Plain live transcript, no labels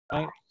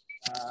Right.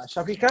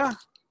 Shafika,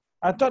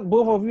 I thought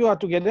both of you are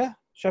together.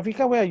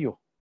 Shafika, where are you?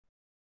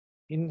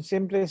 In the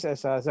same place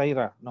as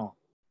Zahira? No.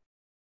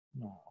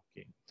 No.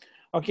 Okay.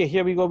 Okay,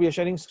 here we go. We are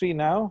sharing screen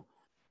now.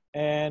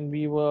 And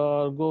we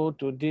will go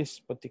to this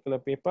particular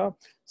paper.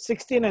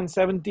 16 and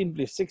 17,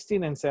 please.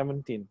 16 and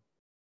 17.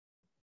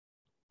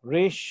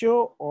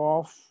 Ratio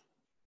of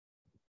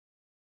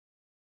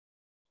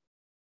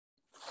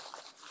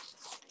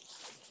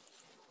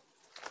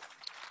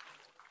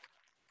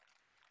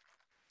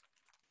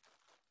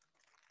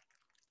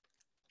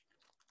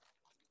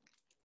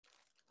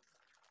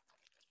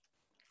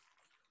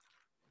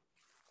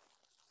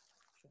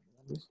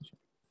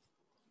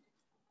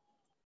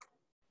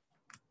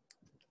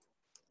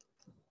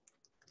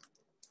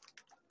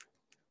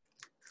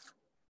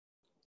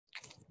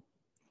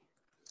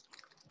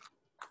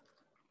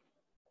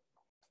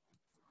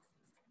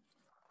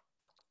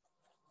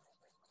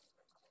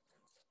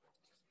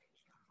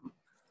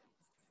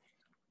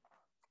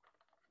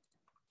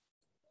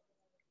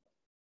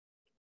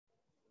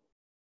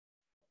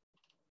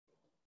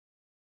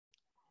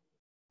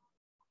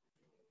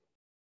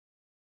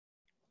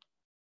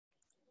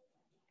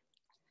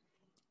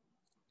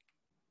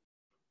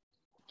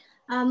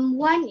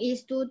One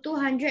is to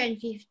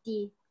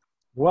 250.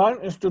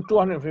 1 is to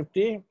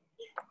 250.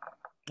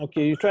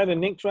 Okay, you try the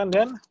next one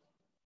then.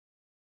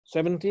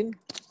 17.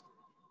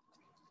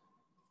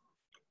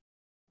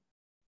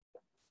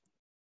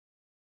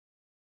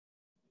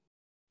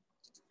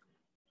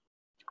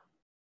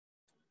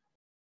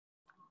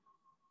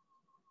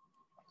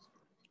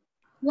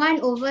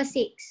 One over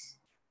 6.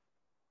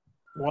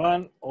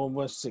 1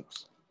 over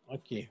 6.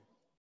 Okay.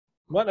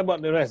 What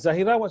about the rest?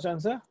 Zahira, what's your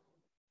answer?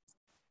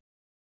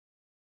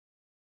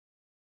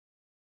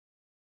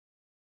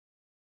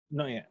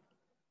 Not yet.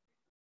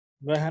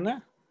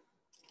 Rahana?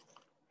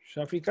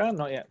 Shafika?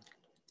 Not yet.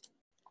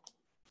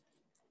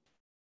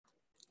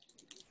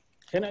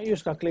 Cannot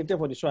use calculator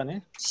for this one, eh?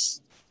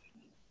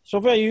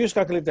 Sophia, you use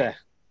calculator?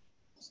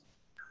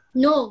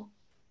 No.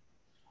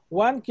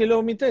 1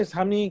 kilometer is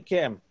how many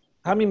km?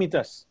 How many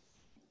meters?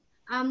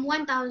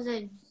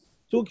 1,000.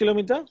 2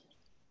 kilometer?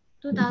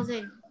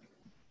 2,000.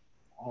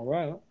 All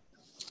right.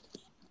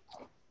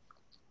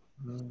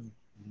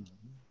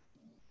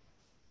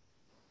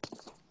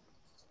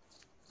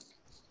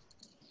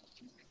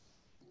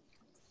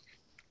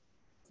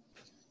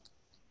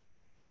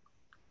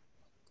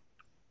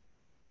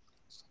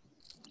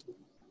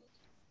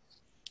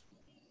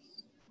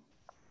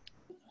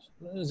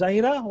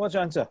 Zahira, what's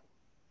your answer?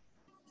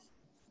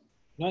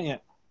 Not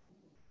yet.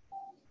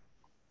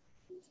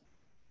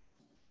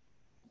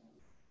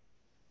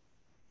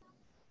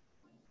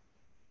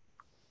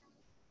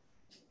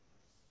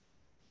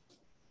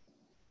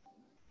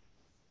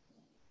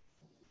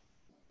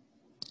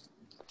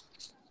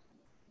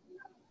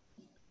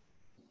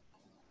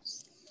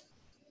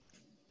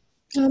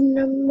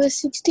 Number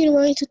 16,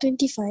 1 to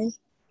 25.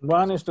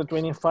 1 is to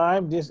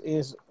 25. This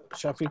is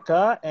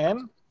Shafika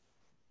and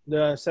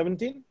the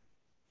 17?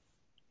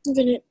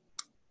 Infinite.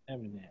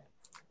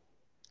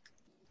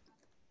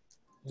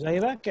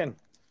 Zahira, can?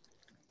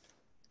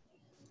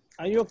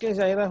 Are you okay,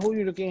 Zahira? Who are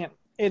you looking at?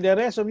 Hey, the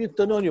rest of you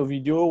turn on your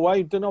video. Why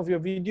you turn off your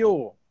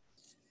video?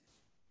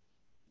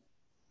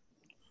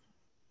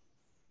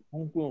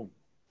 Okay.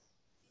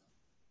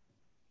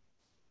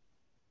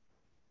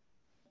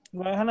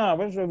 Rahana,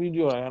 where's your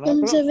video?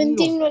 Rahana?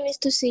 17, 1 is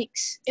to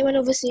 6. 1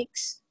 over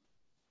 6.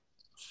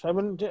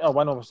 17, oh,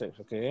 1 over 6,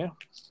 okay.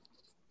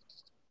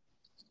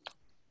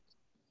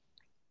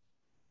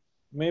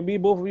 Maybe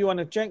both of you want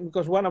to check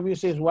because one of you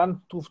says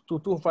 1 to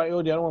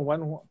 250, the other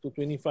one 1 to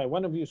 25.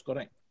 One of you is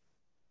correct.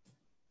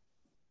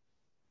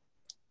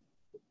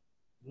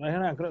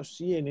 Rahana, I cannot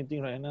see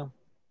anything right now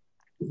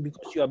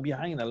because you are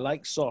behind a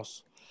light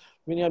source.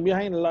 When you are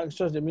behind a light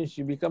source, that means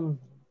you become.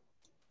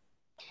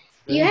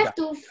 You have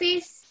to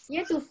face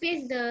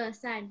the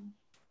sun.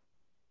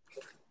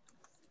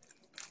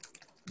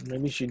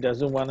 Maybe she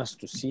doesn't want us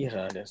to see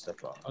her. That's the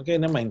problem. Okay,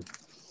 never mind.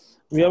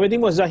 We are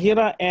waiting for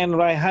Zahira and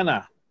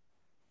Raihana.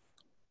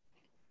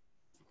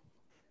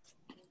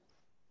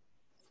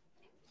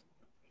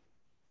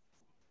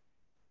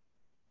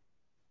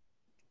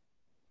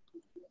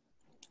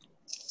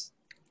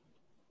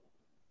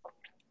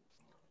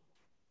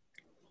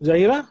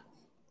 Zahira?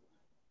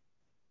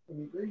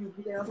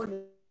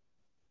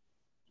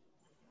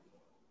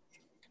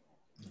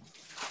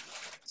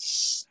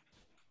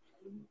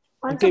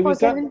 Answer for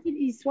 17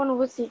 is 1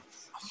 over 6.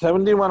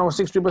 17, 1 over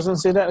 6, 3%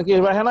 say that. Okay,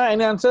 Raihana,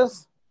 any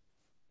answers?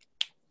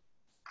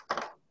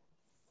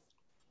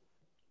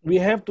 We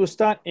have to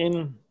start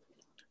in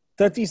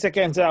 30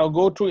 seconds. I'll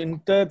go through in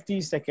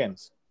 30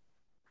 seconds.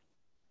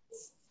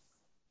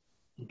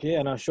 Okay,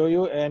 and I'll show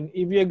you. And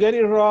if you get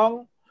it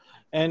wrong,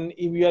 and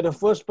if you are the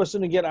first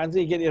person to get answer,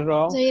 you get it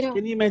wrong. Zahira.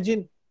 Can you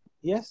imagine?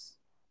 Yes?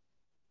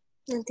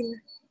 Nothing.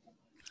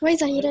 Why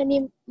is Zahira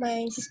name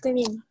my sister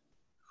name?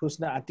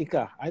 Husna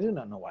Atika. I do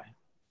not know why.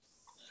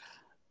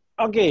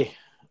 Okay.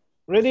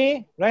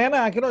 Ready? Raihana,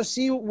 I cannot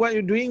see what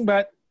you're doing,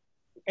 but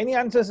any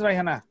answers,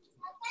 Raihana?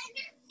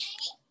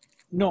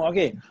 No,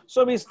 okay.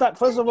 So we start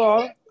first of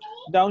all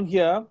down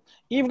here.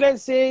 If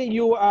let's say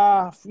you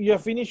are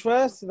finished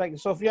first, like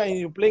Sophia, and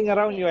you're playing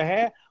around your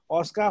hair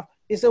or scarf,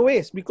 it's a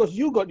waste because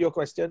you got your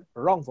question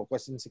wrong for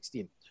question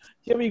 16.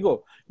 Here we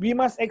go. We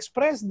must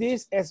express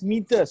this as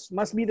meters.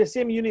 Must be the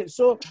same unit.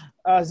 So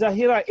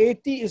Zahira,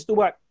 80 is to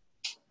what?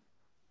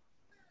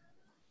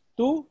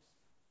 2?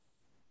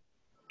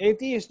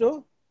 80 is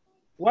to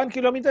 1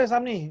 kilometer is how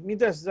many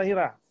meters,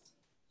 Zahira?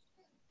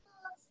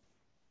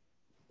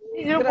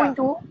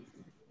 0.2.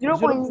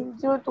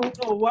 0.02.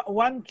 So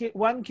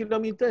 1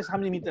 kilometer is how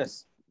many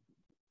meters?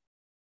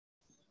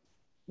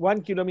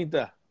 1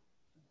 kilometer.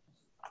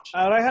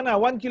 Raihana,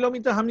 1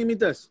 kilometer, how many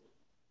meters?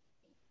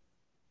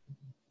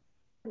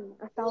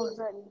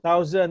 1,000.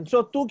 1,000.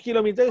 So 2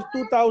 kilometers,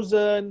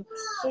 2,000.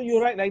 So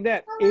you write like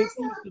that. 80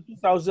 to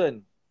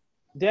 2,000.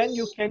 Then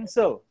you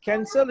cancel.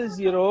 Cancel is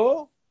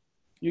 0.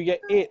 You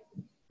get 8.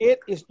 8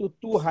 is to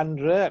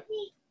 200.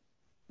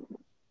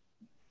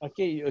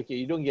 Okay,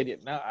 you don't get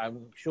it. Now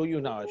I'll show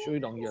you now. I'll show you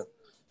down here.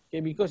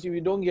 Okay, because if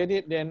you don't get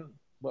it, then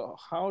but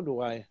how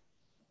do I?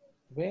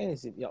 Where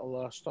is it? Ya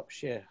Allah, stop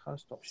share. How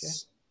stop share?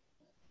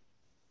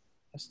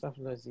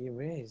 Astaghfirullahaladzim.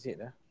 Where is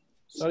it?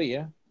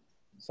 Sorry,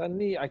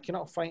 suddenly I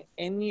cannot find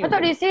any. I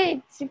thought they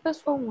say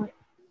simplest form. What?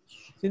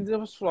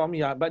 Simplest form,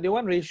 yeah, but they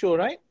want ratio,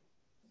 right?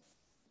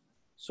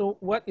 So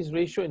what is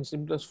ratio in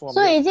simplest form?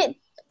 So isn't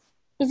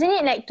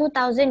it like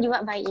 2,000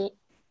 divided by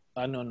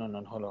 8? No,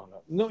 hold on.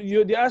 No,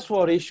 they ask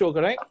for ratio,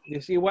 correct? They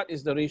say what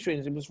is the ratio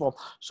in simplest form.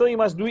 So you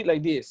must do it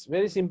like this.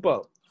 Very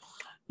simple.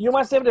 You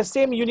must have the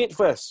same unit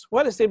first.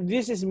 What is same?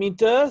 This is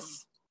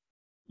meters.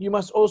 You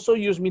must also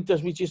use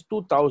meters, which is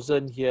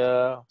 2,000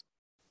 here.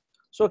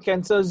 So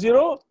cancel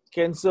 0,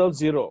 cancel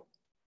 0.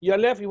 You're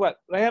left with what?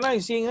 Rayana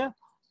is seeing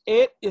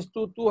 8 is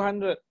to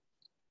 200.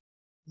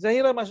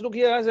 Zahira must look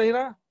here,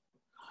 Zahira.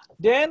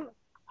 Then,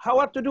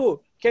 what to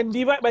do? Can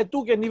divide by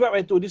 2, can divide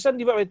by 2. This one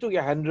divide by 2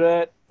 get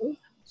 100.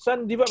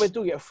 Son divide by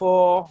 2 get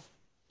 4.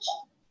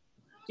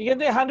 You can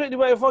take 100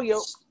 divided by 4 get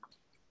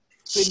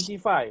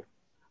 25.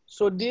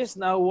 So this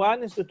now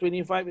 1 is to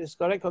 25 is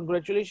correct.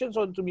 Congratulations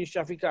on to Miss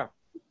Shafika.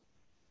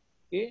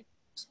 Okay.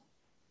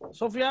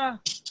 Sophia,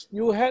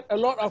 you had a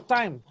lot of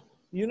time.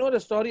 You know the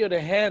story of the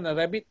hare and the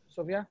rabbit,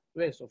 Sophia?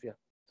 Where is Sophia?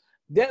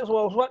 That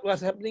was what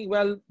was happening.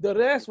 Well, the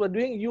rest were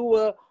doing, you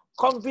were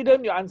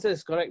confident your answer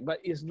is correct, but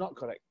it's not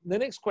correct. The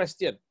next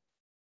question.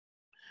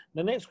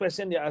 The next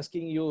question they're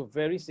asking you,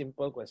 very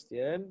simple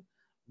question,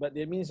 but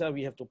that means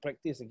we have to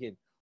practice again.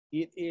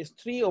 It is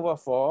 3 over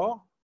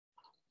 4.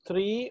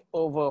 3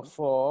 over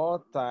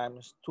 4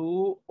 times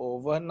 2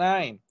 over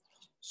 9.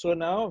 So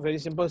now, very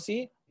simple,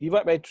 see,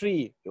 divide by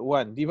 3, get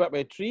 1. Divide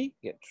by 3,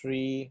 get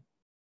 3.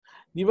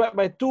 Divide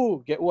by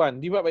 2, get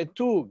 1. Divide by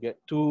 2, get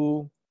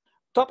 2.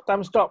 Top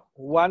times top,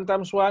 1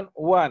 times 1,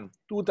 1.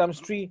 2 times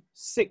 3,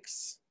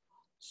 6.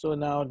 So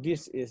now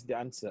this is the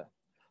answer.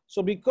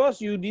 So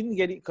because you didn't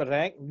get it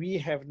correct, we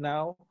have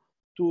now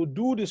to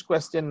do this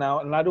question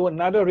now,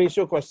 another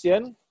ratio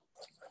question.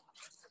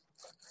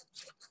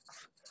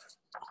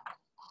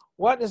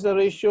 What is the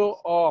ratio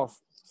of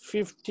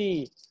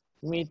 50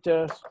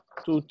 meters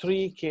to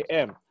 3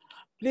 km?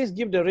 Please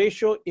give the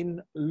ratio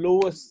in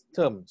lowest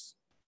terms.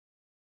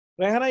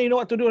 Rehana, you know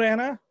what to do,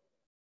 Rehana?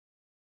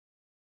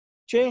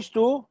 Change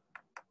to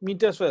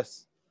meters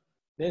first.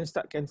 Then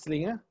start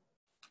cancelling.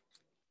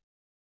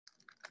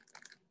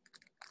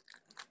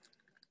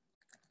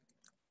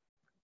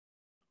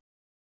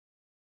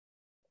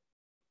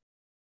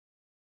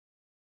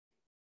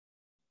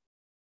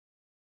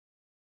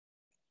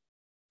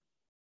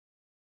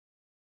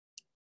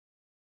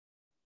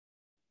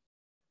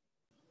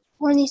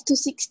 1 is to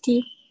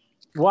 60.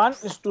 1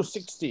 is to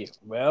 60.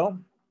 Well,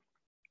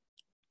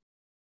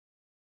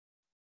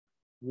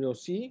 we'll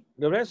see.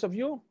 The rest of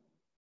you?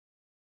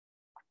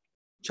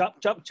 Chop,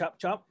 chop, chop,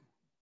 chop.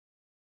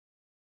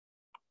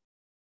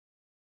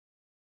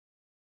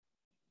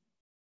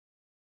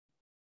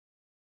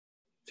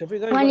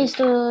 Shafika, 1 is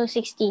to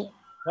 60.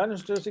 1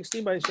 is to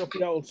 60 by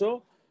Sophia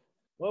also.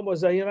 What about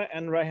Zahira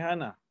and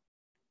Raihana?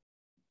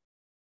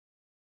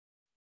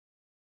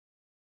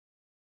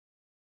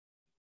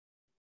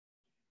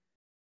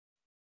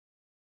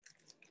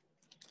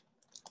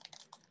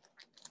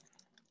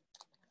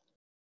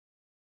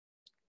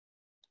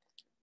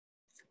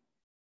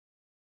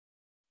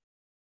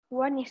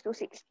 One is to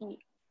 60.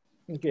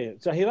 Okay,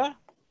 Zahira?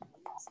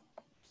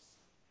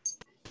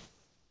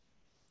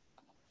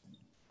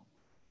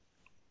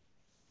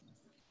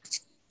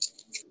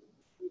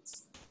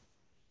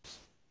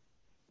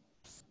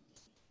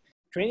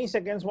 $20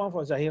 seconds more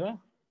for Zahira.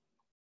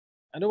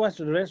 Otherwise,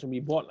 the rest will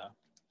be bored.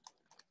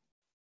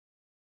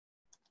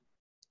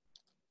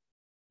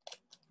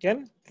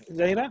 Can?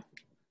 Zahira?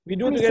 We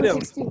do together.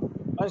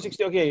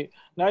 160, okay.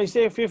 Now you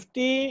say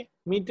 50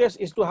 meters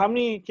is to how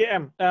many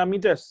km?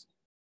 Meters?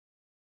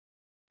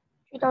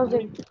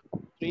 3,000.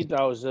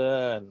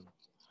 3,000.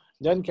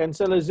 Then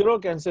cancel a 0,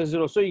 cancel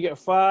 0. So you get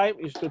 5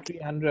 is to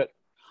 300.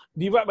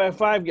 Divide by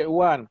 5, get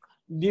 1.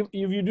 If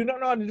you do not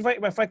know how to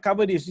divide by 5,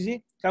 cover this. You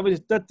see? Cover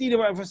this. 30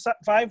 divided by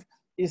 5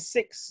 is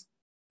 6.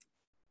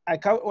 I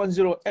count 1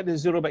 0, add the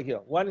 0 back here.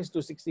 1 is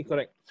to 60,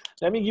 correct.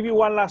 Let me give you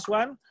one last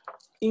one,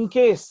 in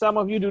case some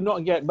of you do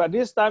not get, but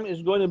this time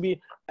it's going to be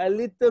a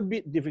little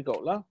bit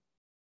difficult. Lah.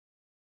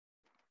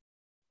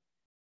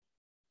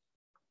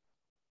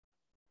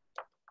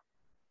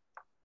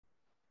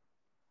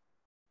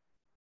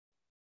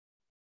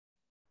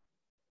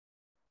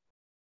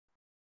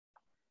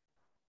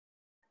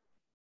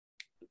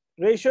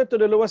 Ratio to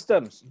the lowest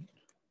terms.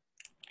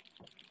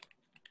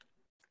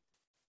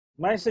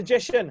 My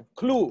suggestion,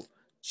 clue,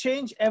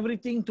 change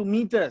everything to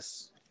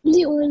meters. Is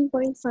it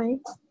 1.5?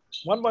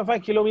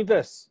 1.5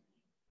 kilometers.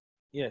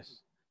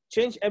 Yes.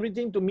 Change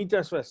everything to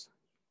meters first.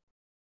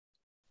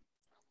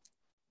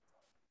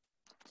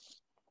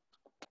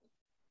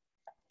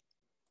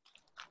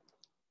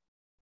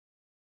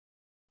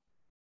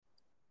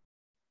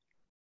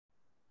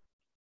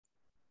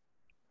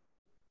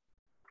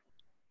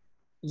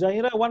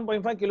 Zahira,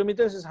 1.5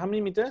 kilometers is how many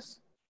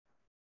meters?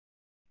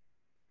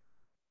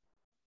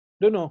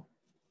 Don't know.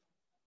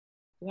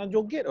 Tengah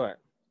joget what?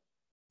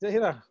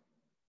 Zahira,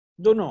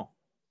 don't know.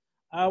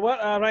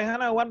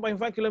 Raihana,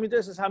 1.5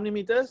 kilometers is how many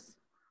meters?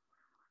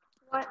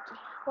 What?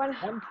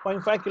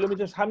 1.5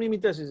 kilometers, how many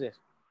meters is it?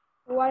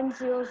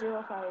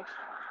 1005.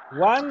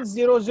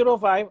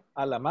 1005.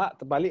 Alamak,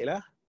 terbalik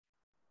lah.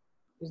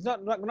 It's not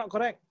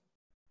correct.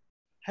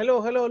 Hello,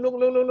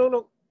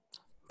 look.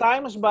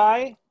 Times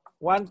by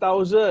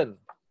 1000.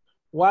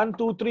 1,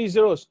 2, 3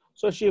 zeros.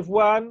 So shift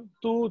 1,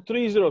 2,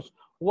 3 zeros.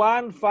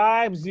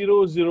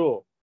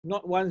 1500,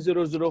 not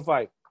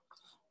 1005.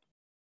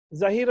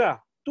 Zahira,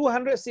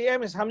 200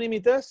 cm is how many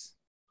meters?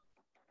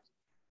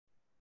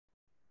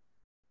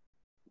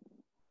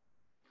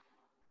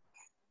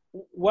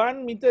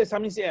 One meter is how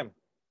many cm?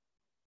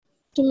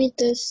 2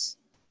 meters.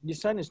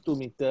 This one is 2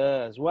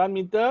 meters. 1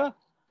 meter,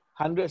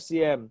 100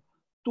 cm.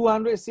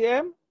 200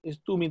 cm is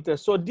 2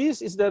 meters. So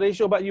this is the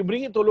ratio, but you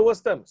bring it to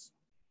lowest terms.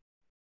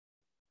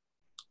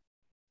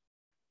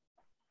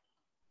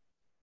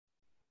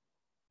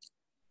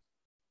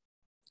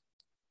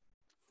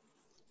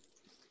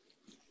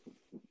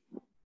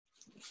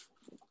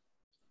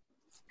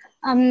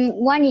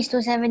 One is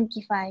to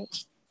 75.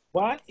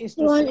 1 is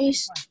to 1 7.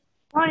 is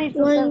 1 is to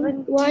 1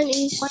 7. 1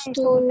 is 1 is to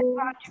to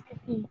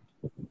 750.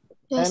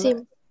 yeah, And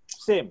same.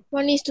 Same.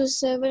 1 is to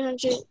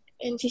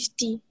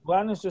 750.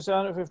 1 is to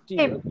 750.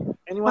 Same. Okay.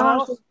 Anyone My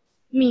else?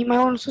 my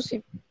one also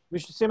same.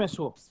 Which same as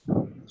who?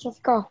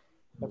 Shafika.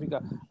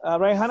 Rafika.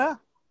 Raihana?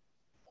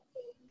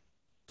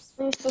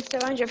 1 is to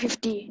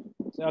 750.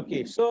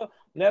 Okay, so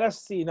let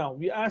us see now.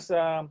 We ask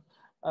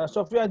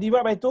Sophia,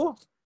 divide by 2.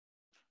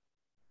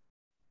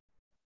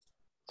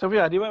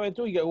 Sophia, divide by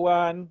 2, you get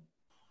 1.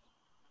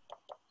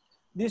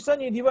 This one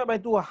you divide by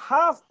 2.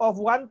 Half of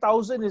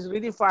 1000 is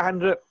really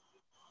 500.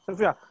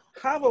 Sophia,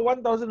 half of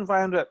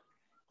 1500.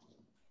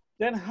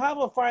 Then half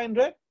of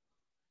 500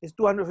 is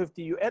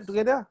 250. You add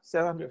together,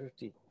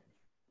 750.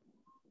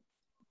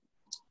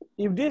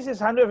 If this is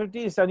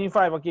 150, it's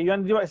 75. Okay, you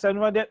want to divide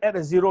 75, then add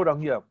a 0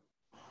 down here.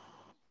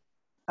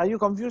 Are you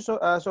confused,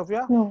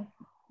 Sophia? No.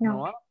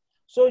 No.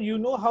 So you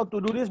know how to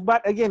do this,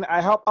 but again,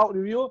 I help out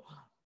with you.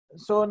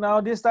 So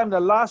now this time, the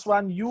last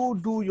one, you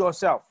do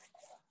yourself.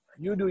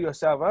 You do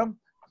yourself. Huh?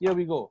 Here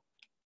we go.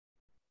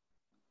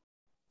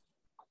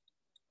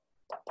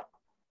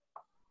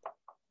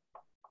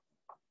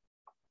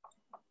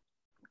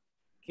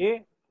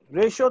 Okay,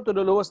 ratio to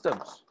the lowest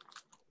terms.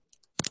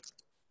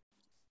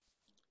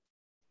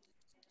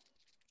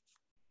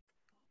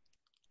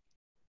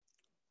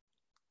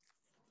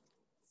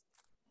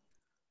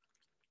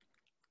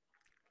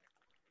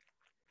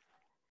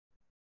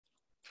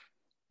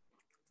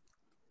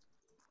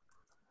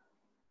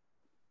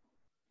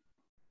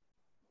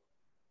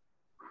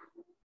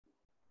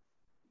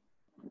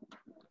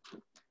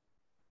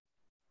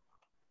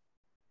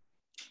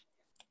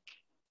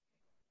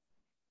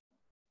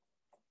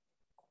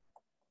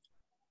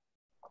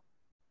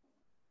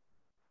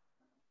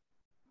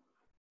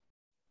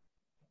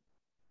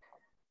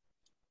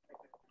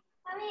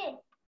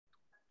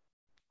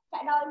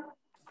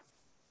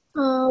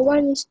 Uh,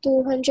 1 is to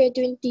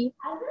 120.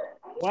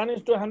 1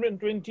 is to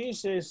 120,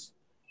 says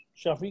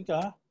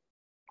Shafika.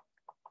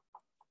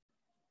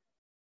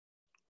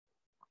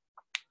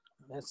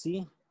 Let's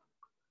see.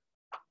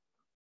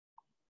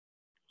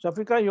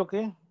 Shafika, you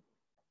okay?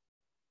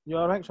 You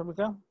all right,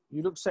 Shafika?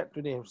 You look sad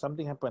today.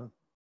 Something happened.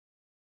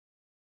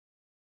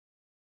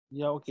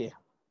 Yeah, okay.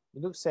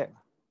 You look sad.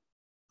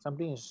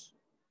 Something is...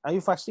 Are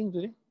you fasting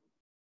today?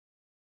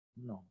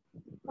 No.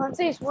 One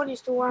says 1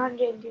 is to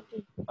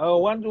 120. Oh,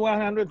 1 to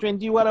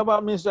 120. What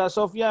about Miss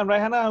Sophia and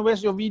Raihana?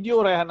 Where's your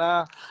video,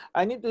 Raihana?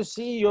 I need to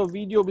see your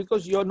video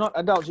because you're not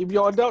adults. If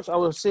you're adults, I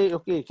will say,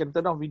 okay, can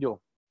turn off video.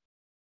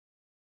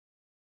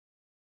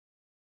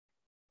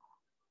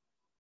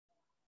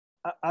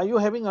 Are you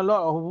having a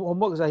lot of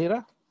homework,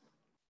 Zahira?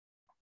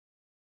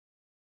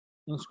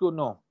 In school,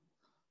 no.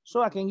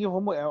 So I can give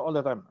homework all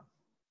the time.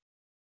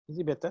 Is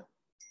it better?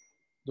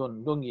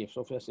 Don't give.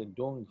 Sophia said,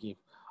 don't give.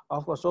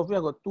 Of course, Sophia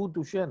got 2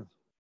 tuition.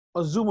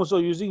 Or Zoom also,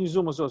 using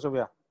Zoom also,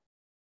 Sophia.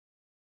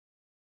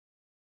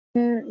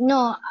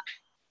 No,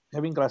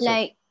 Having classes.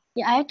 Like,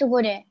 yeah, I have to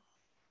go there.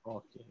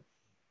 Okay.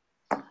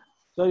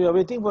 So you're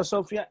waiting for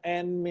Sophia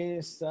and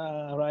Miss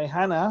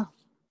Raihana.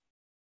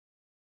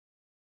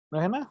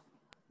 Raihana?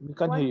 We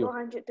can't 1 hear to you.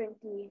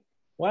 120.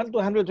 1 to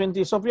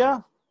 120.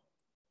 Sophia?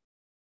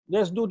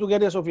 Let's do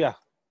together, Sophia.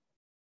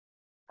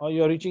 Or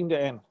you're reaching the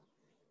end.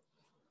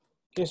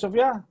 Okay,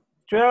 Sophia.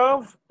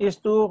 12 is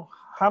to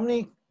how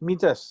many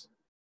meters?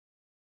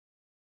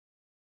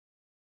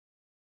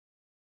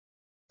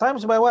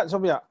 Times by what,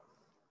 Sophia?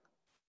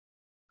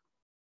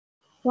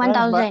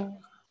 1,000.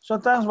 So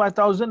times by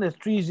 1,000 is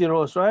 3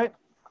 zeros, right?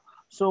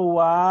 So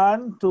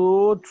 1,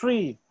 2,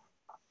 3.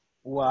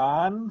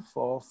 1,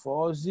 4,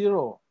 4,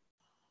 0.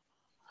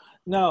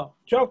 Now,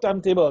 12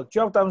 timetable.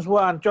 12 times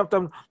 1,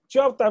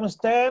 12 times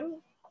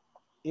 10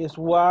 is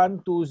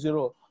 1, 2,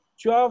 0.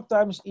 12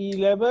 times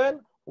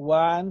 11,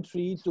 1,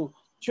 3, 2.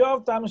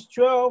 12 times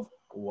 12,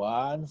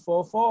 1,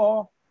 4,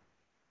 4.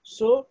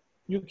 So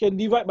you can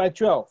divide by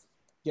 12,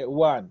 get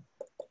 1.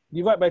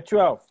 Divide by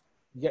 12,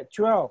 get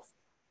 12.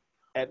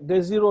 At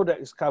the 0 that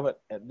is covered,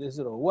 at the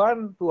 0.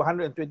 1 to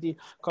 120.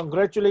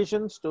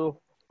 Congratulations to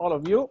all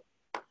of you.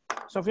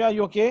 Sophia,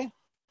 you okay?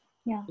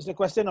 Yeah. It's a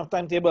question of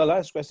timetable.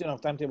 It's a question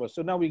of timetable.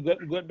 So now we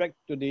get back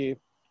to the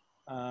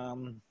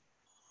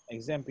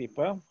exam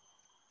paper.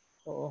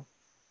 So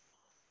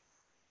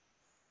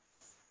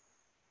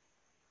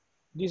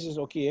this is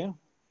okay.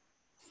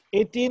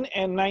 18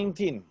 and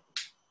 19.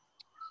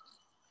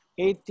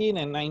 18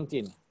 and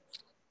 19.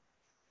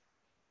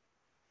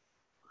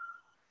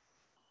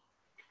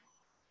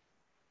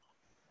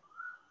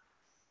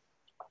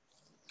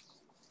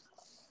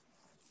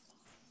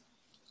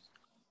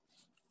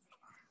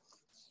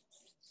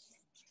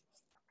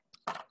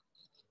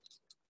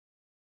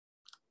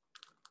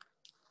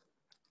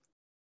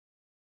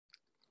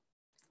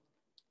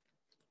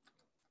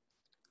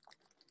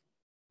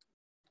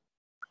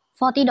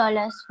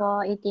 $40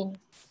 for 18.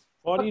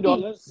 $40.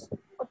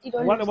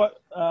 $40. What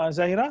about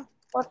Zahira?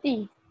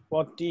 40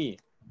 40.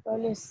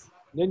 dollars.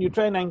 Then you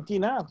try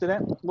 19 after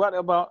that. What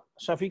about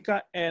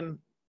Shafika and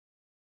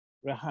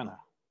Rahana?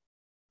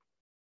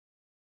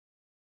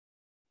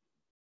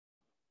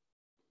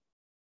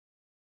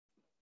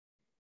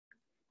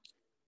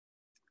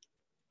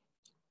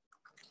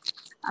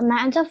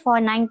 My answer for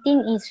 19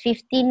 is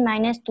 15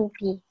 minus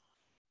 2p.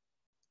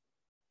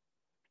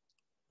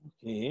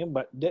 Okay,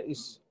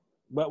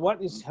 but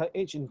what is her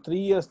age in 3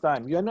 years'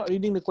 time? You are not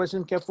reading the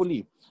question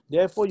carefully.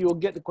 Therefore, you will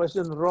get the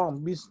question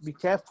wrong. Be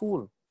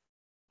careful.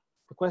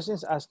 The question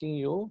is asking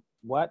you,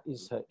 what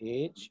is her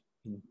age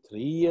in 3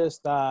 years'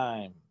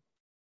 time?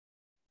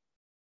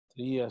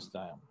 3 years'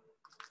 time.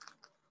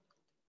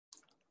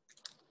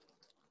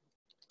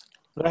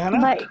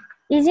 Rahana? But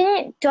isn't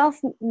it 12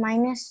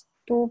 minus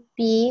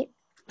 2p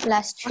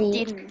plus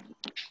 3? 14.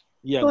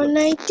 Yeah, For good.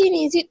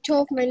 19, is it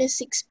 12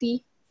 minus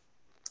 6p?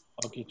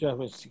 Okay,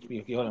 12 is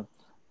 6p. Okay, hold on.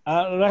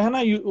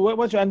 Rahana,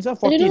 what's your answer? I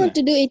don't know 14. how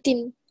to do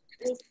 18.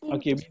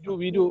 Okay,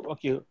 we do.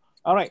 Okay.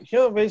 All right,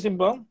 here, very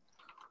simple.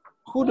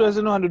 Who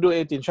doesn't know how to do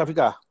 18?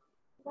 Shafika.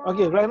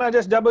 Okay, Rahana,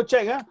 just double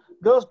check.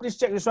 Girls, please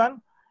check this one.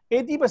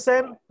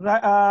 80%,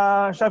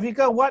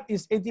 Shafika, what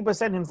is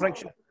 80% in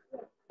fraction?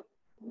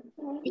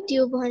 80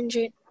 over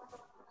 100.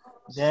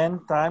 Then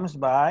times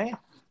by,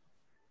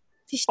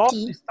 off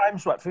 50. is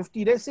times what?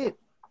 50, that's it.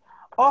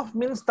 Off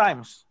means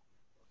times.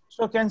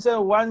 So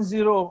cancel 1,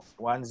 0,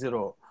 1,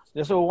 0.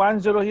 There's a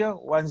 1, 0 here,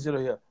 1, 0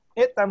 here.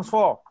 8 times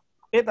 4,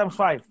 8 times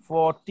 5,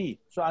 40.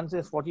 So answer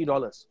is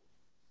 $40.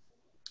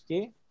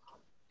 Okay.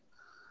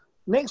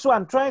 Next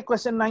one, try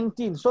question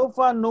 19. So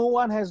far, no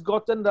one has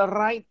gotten the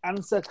right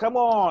answer. Come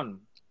on.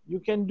 You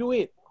can do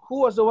it.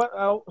 Who was the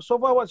one? So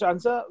far, what's your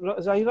answer?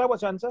 Zahira,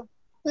 what's your answer?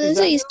 My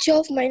answer is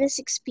 12 minus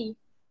 6p.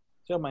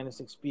 12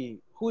 minus 6p.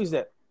 Who is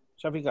that?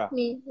 Shafika.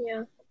 Me,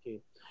 yeah.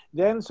 Okay.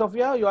 Then,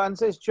 Sophia, your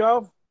answer is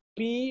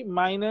 12p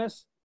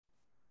minus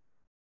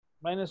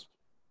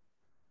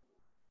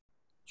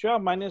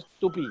 12 minus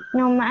 2p.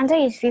 No, my answer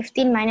is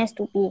 15 minus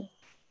 2p.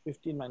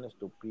 15 minus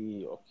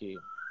 2p. Okay.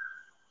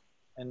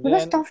 And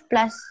Because then, 12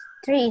 plus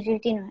 3 is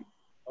 15, right?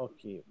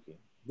 okay.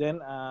 Then,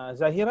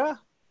 Zahira,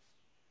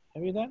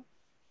 have you done?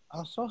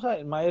 I saw her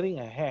admiring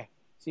her hair.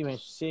 See, when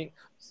she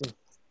see,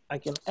 I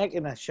can act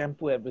in a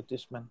shampoo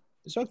advertisement.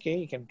 It's okay,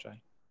 you can try.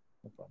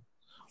 No problem.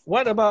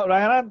 What about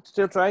Ryan?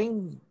 Still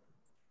trying?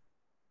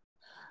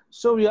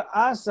 So we are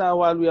asked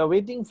while we are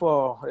waiting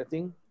for the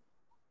thing,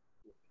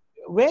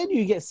 where do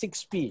you get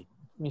 6p,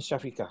 Miss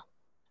Shafika?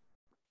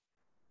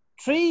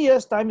 3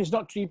 years time is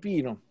not 3p,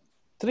 you know.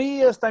 3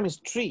 years time is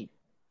 3.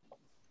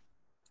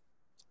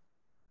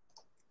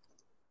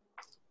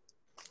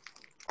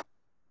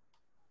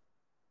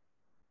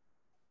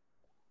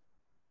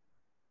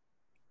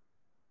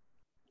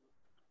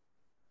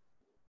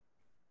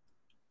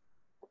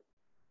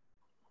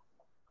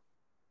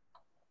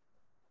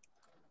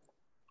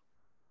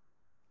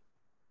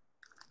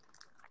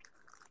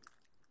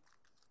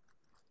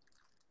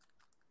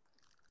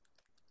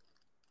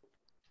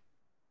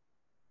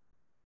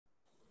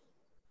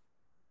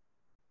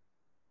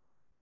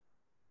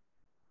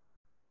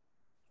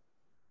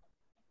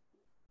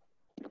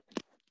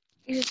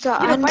 Is the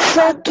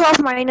answer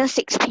 12 minus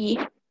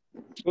 6p?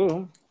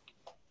 Oh,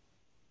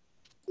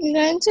 The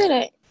answer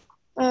like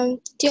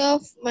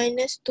 12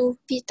 minus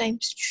 2p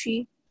times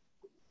 3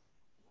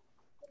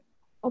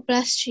 or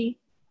plus 3.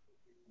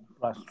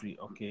 plus 3.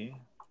 Okay.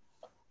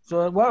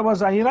 So what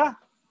was Zahira?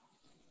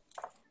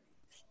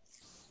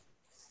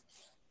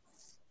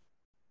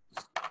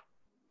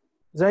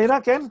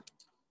 Zahira, can?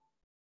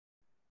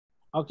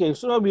 Okay,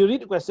 so now we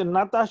read the question.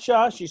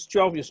 Natasha, she's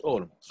 12 years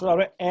old. So I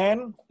read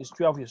Anne is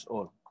 12 years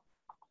old.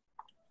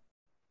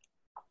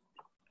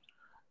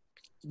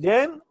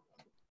 Then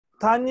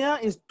Tanya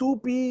is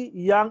 2p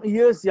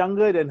years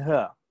younger than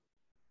her.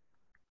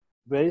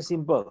 Very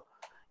simple.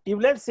 If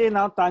let's say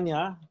now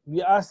Tanya,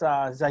 we ask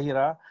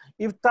Zahira,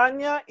 if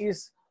Tanya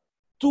is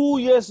 2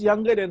 years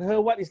younger than her,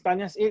 what is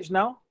Tanya's age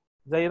now,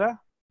 Zahira?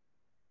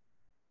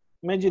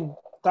 Imagine,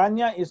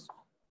 Tanya is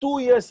 2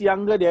 years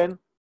younger than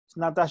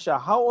Natasha.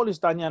 How old is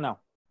Tanya now?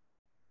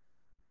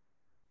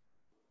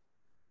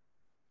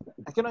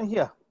 I cannot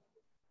hear.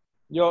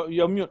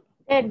 You're mute.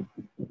 10.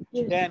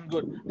 Yes. 10,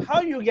 good.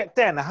 How you get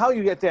 10? How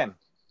you get 10?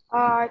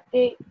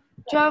 Take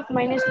 12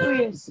 minus 2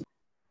 years.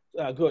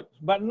 Good.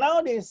 But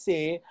now they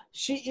say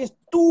she is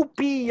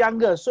 2p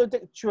younger. So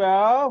take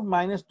 12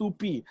 minus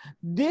 2p.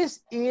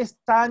 This is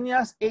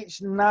Tanya's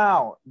age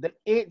now. The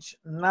age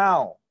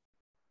now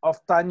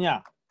of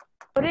Tanya.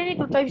 Already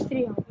 2 times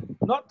 3.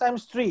 Not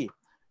times 3.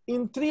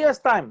 In 3 years'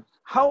 time,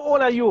 how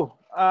old are you,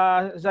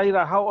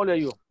 Zahira? How old are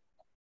you?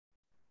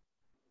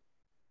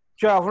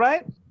 12,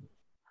 right?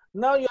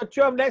 Now you're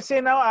 12. Let's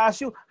say now I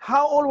ask you,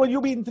 how old will you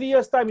be in 3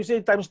 years' time? You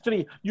say times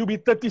 3. You'll be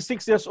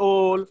 36 years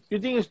old. You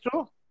think it's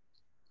true?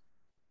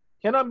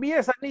 Cannot be.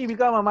 Suddenly you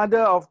become a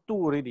mother of 2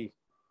 already.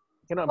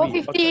 Cannot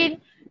be.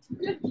 15.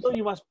 Okay. So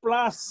you must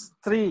plus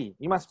 3.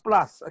 You must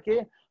plus.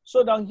 Okay.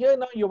 So down here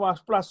now you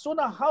must plus. So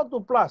now how to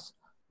plus?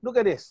 Look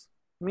at this.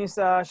 Miss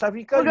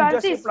Shafika, you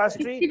just say plus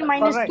 3. 16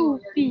 minus Correct.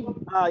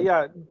 2p.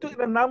 Yeah. Took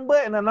the number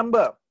and a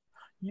number.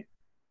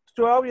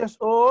 12 years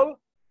old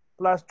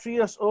plus 3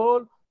 years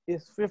old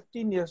is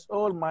 15 years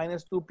old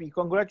minus 2p.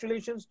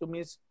 Congratulations to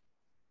Miss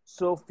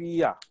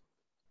Sophia.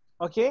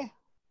 Okay.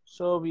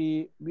 So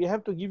we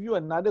have to give you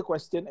another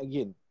question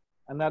again.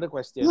 Another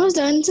question. What's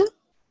the answer?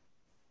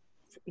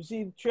 You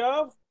see,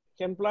 12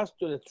 can plus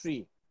to the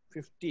 3.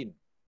 15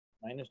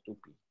 minus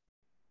 2p.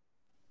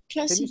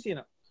 Plus Can you see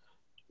now?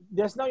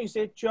 Just now you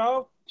say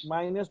 12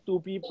 minus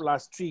 2p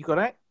plus 3,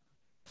 correct?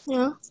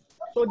 yeah.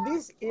 So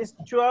this is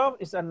 12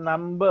 is a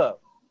number.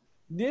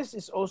 This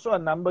is also a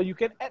number. You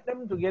can add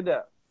them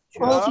together.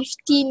 Or 12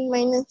 15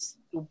 minus.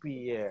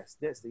 2p, yes.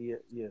 That's the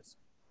yes.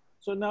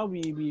 So now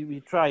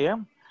we try, yeah?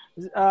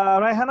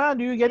 Raihana,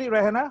 do you get it,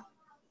 Raihana?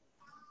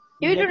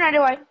 You do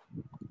another one.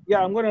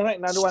 Yeah, I'm going to write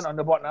another one on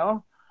the board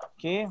now.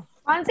 Okay.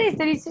 Answer is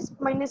 36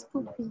 minus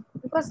 2p.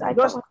 Because I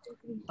Because,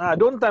 thought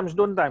don't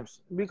times.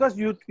 Because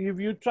if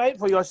you try it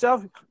for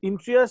yourself in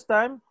 3 years'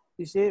 time,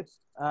 you say,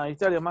 you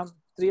tell your mom,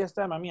 3 years'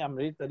 time, Mommy, I'm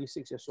already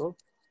 36 years old.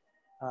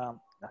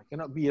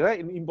 Cannot be, right?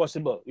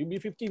 Impossible. You'll be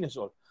 15 years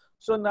old.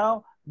 So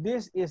now,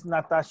 this is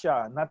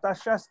Natasha.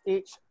 Natasha's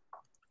age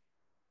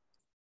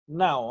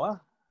now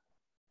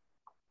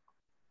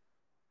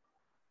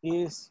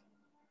is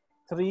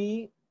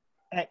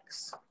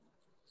 3x.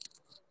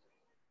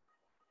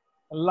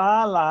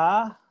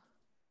 Lala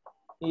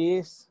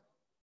is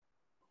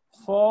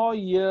 4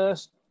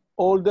 years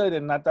older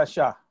than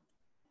Natasha.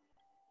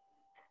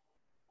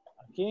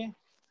 Okay.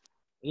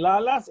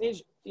 Lala's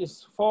age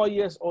is 4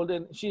 years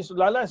older.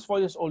 Lala is 4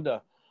 years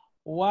older.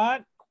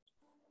 What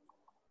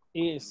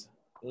is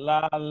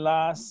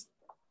Lala's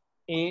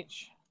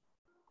age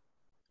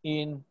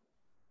in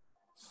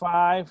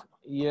 5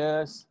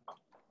 years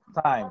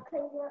time?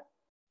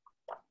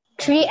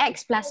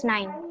 3x plus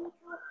 9.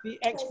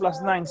 3x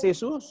plus 9. Say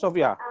so,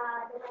 Sophia.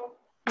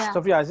 Yeah.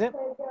 Sophia, is it?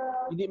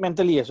 You did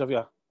mentally,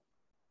 Sophia?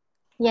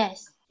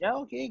 Yes. Yeah,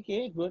 okay,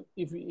 good.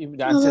 If the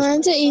The answer is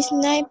answer is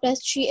 9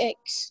 plus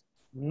 3x.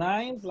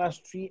 9 plus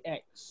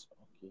 3x.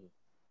 Okay.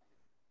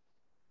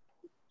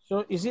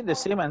 So is it the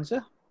same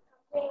answer?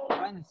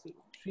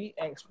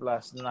 3x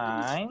plus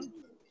 9.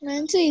 The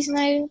answer is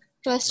 9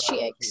 plus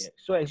 3x.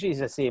 So actually it's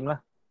the same lah.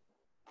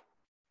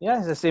 Yeah,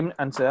 it's the same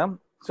answer.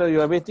 So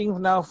you are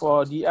waiting now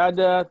for the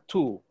other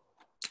two.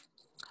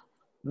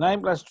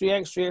 9 plus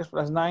 3x, 3x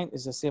plus 9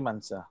 is the same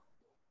answer.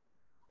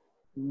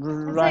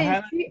 Answer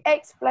is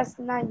 3x plus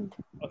 9.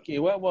 Okay,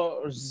 what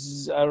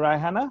was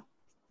Raihana?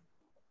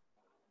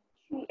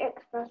 3x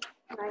plus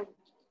 9.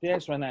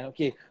 3x plus 9.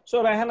 Okay,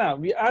 so Raihana,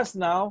 we ask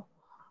now,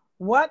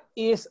 what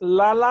is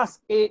Lala's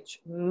age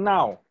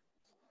now?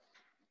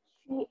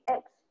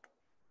 3x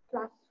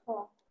plus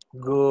 4.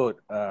 Good.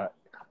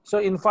 So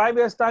in 5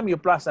 years' time, you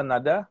plus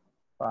another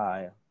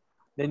 5.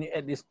 Then you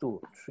add this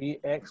 2.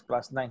 3x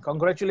plus 9.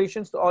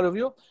 Congratulations to all of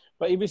you.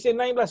 But if you say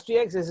 9 plus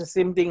 3x, it's the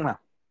same thing now.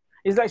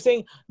 It's like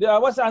saying,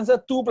 what's the answer?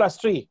 2 plus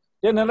 3.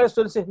 Then another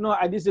student says, no,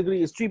 I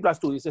disagree. It's 3 plus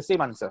 2. It's the same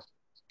answer.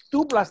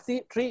 2 plus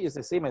 3 is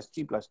the same as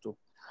 3 plus 2.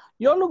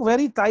 You all look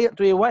very tired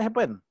today. What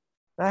happened?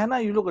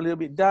 Rahana, you look a little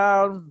bit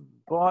down,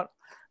 bored.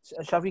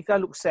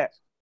 Shafika looks sad.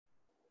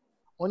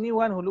 Only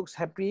one who looks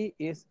happy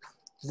is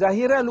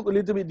Zahira. Look a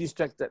little bit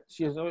distracted.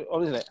 She's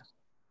always like,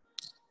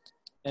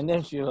 and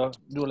then she'll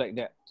do like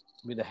that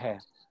with the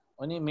hair.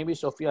 Only maybe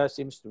Sophia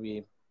seems to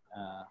be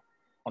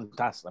on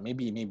task.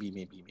 Maybe.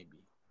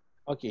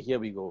 Okay, here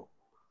we go.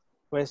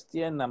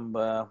 Question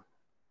number.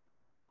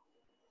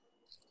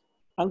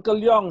 Uncle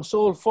Leong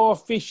sold 4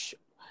 fish.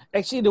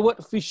 Actually, the word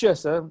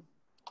fishes,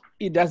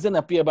 it doesn't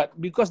appear, but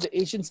because the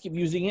Asians keep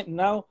using it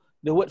now,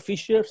 the word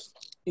fishes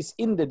is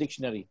in the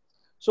dictionary.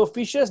 So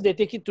fishes, they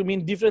take it to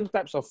mean different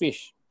types of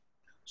fish.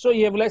 So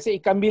you have, let's say,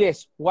 ikan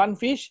bilis, one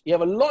fish, you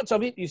have a lot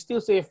of it, you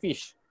still say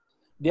fish.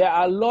 There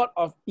are a lot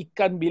of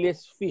ikan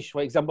bilis fish,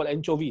 for example,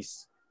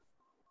 anchovies.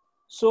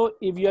 So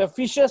if you have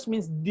fishes,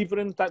 means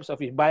different types of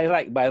fish, by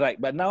right.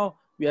 But now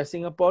we are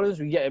Singaporeans,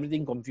 we get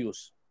everything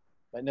confused.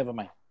 But never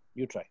mind,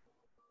 you try.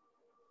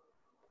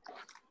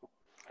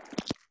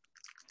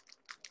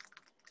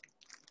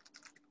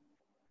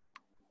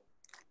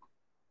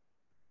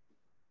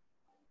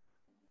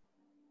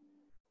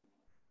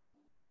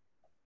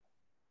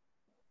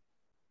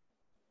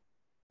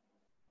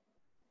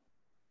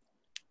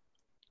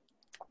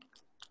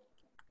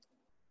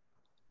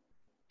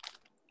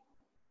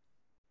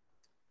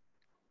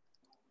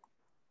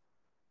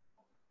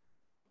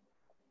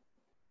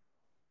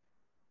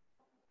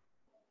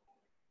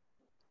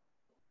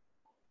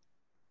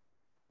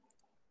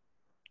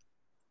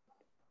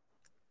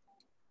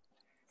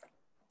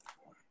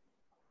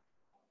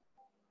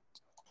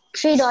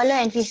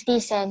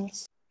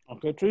 $3.50.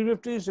 Okay,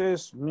 350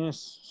 says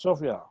Miss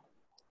Sophia.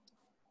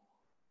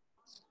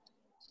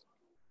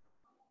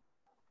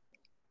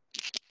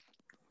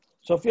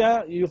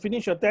 Sophia, you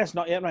finished your test?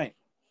 Not yet, right?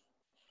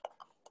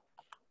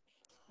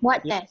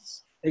 What Yeah.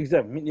 test?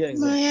 Exam, mid-year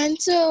exam. My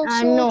answer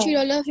also No.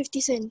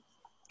 $3.50.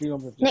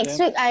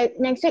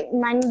 Next week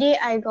Monday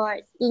I got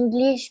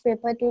English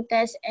paper 2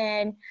 test,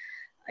 and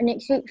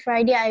next week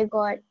Friday I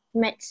got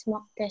maths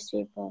mock test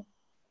paper.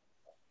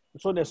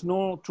 So there's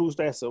no true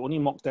test, only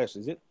mock test,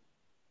 is it?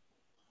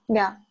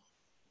 Yeah.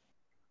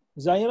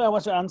 Zahira,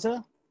 what's your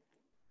answer?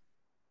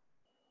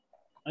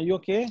 Are you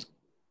okay?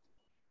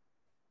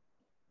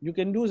 You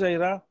can do,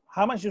 Zahira.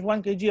 How much is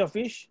 1 kg of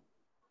fish?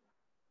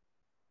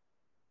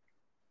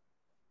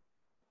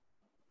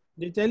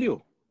 They tell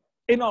you.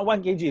 Not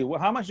 1 kg.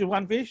 How much is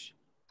one fish?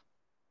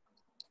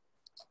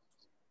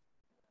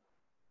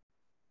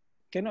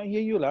 Cannot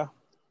hear you lah.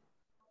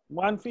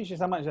 One fish is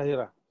how much,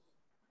 Zahira?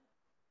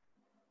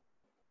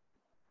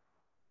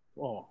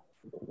 Oh.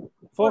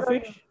 4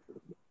 fish?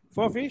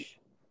 4 fish?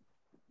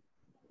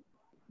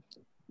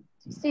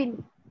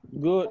 16.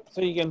 Good.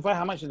 So you can find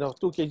how much is the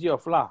 2 kg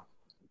of flour.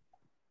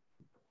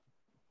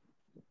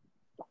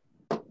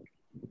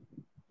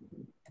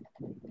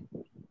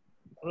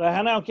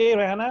 Rahana, okay,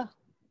 Rahana?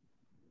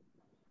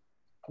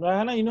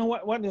 Rahana, you know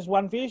what is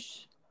one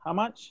fish? How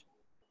much?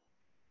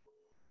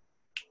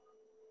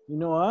 You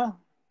know,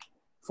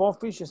 4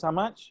 fish is how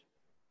much?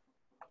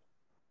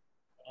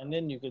 And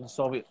then you can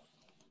solve it.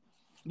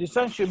 This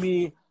one should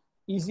be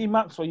easy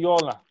marks for you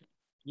all.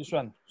 This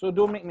one. So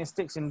don't make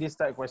mistakes in this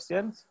type of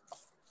questions.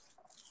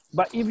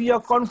 But if you're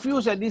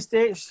confused at this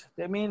stage,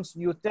 that means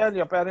you tell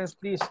your parents,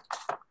 please,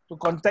 to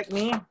contact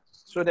me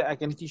so that I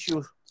can teach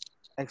you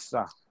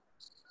extra.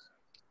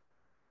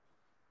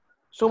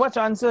 So what's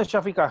your answer,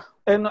 Shafiqah?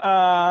 And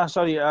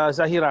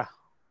Zahira.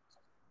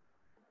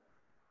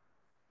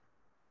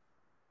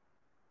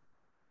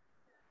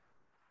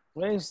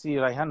 Where is the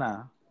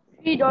Raihana?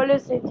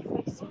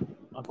 $3.75.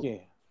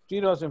 Okay,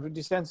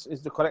 $3.50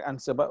 is the correct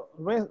answer. But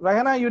where,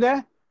 Raihana, are you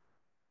there?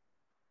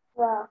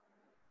 Yeah.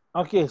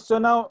 Okay, so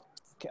now,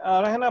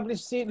 Raihana,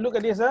 please see, look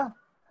at this.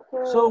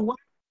 So one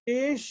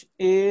fish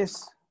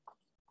is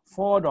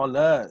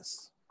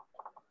 $4.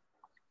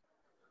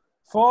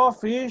 4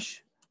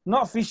 fish,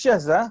 not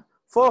fishes,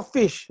 4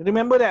 fish.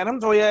 Remember that,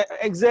 so your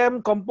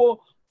exam compo,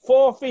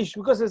 4 fish,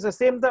 because it's the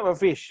same type of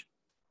fish,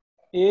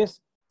 is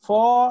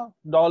 $4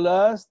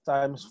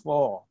 times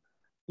 4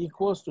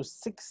 equals to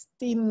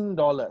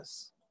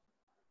 $16.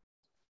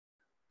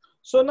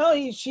 So now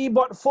she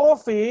bought 4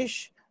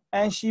 fish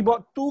and she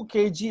bought 2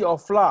 kg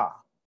of flour.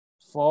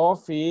 4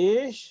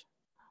 fish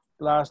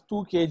plus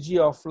 2 kg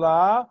of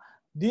flour.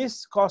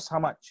 This costs how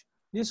much?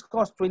 This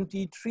costs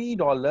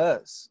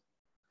 $23.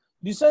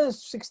 This one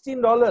is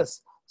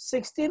 $16.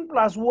 16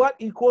 plus what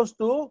equals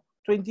to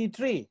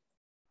 23?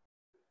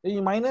 Then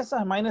you minus,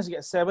 minus you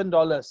get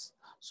 $7.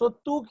 So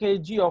 2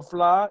 kg of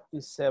flour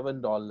is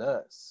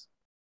 $7.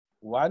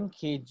 1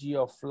 kg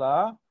of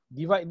flour,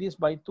 divide this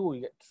by 2,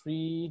 you get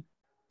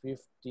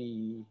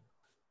 $3.50.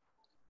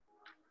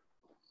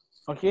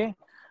 Okay.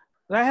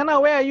 Raihana,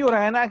 where are you,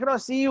 Raihana? I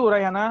cannot see you,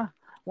 Raihana.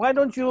 Why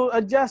don't you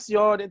adjust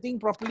your thing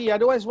properly?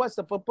 Otherwise, what's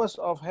the purpose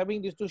of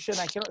having this tuition?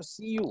 I cannot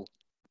see you.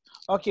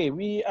 Okay,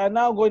 we are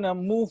now going to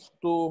move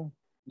to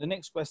the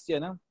next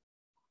question.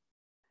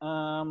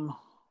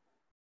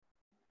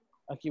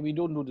 Okay, we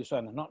don't do this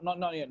one.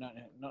 Not yet.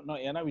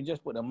 Now we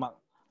just put a mark.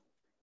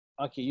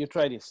 Okay, you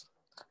try this.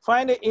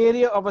 Find the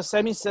area of a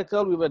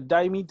semicircle with a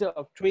diameter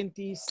of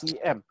 20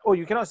 cm. Oh,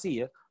 you cannot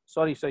see.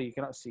 Sorry, you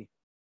cannot see.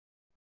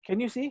 Can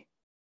you see?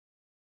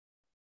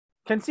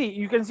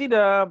 You can see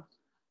the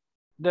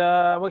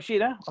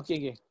worksheet, huh? Okay,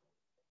 okay.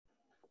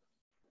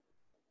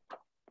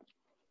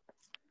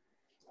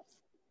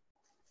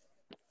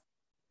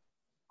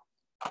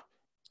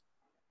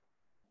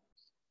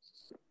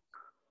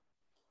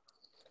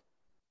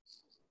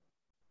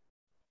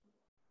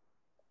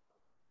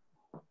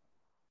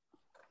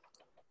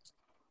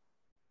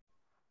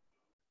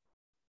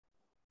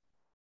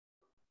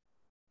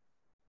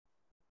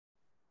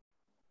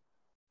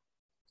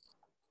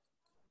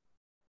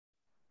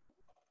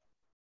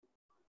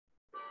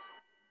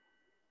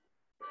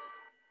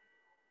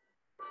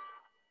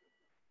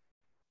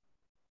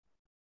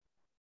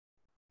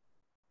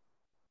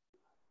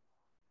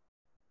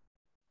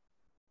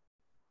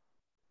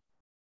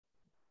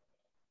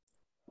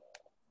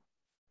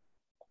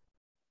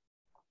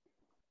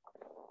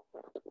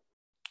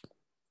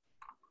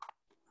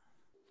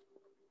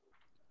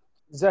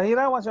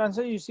 Zahira, what's your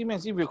answer? You seem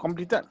as if you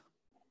completed.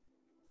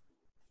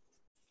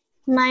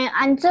 My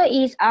answer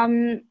is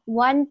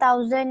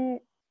 1000.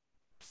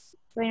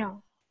 Wait,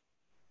 no.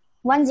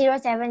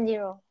 1070.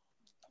 My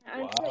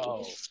answer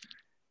Wow. is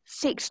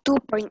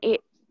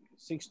 62.8.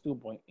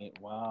 62.8.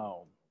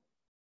 Wow.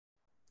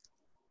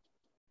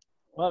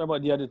 What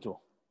about the other two?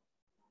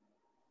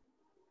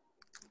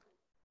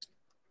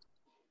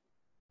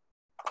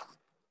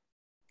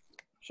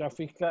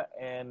 Shafika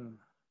and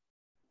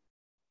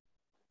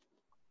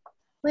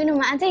Wait, no,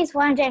 my answer is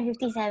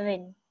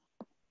 457.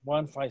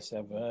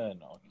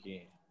 157.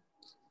 Okay.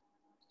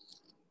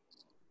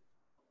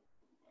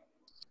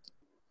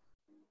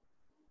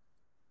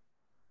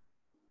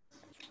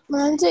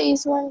 My answer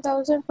is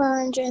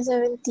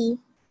 1570.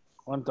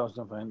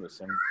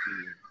 1570.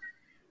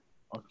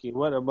 Okay.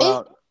 What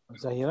about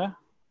Zahira?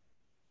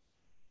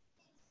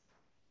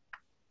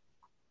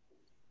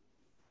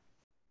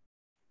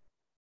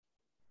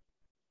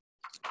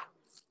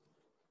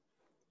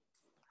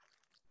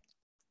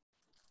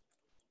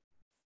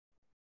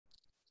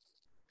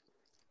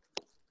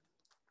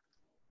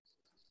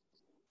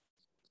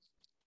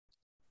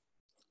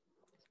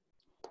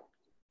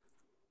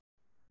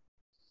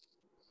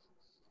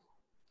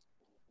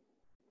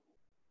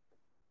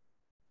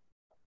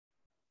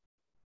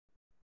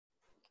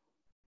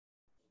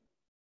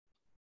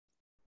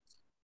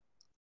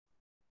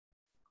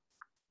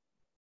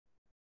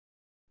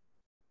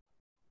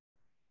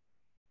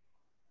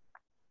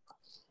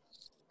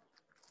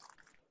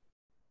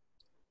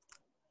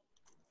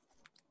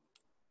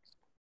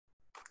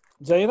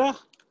 Zahira?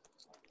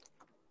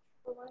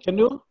 Can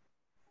do?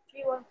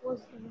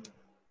 3147.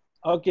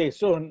 Okay,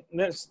 so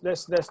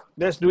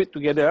let's do it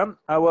together.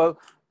 I will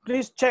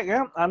please check.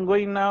 I'm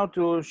going now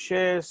to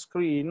share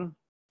screen.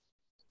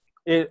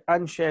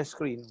 Unshare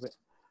screen.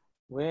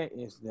 Where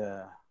is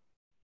the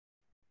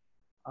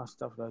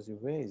stuff?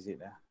 Where is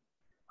it?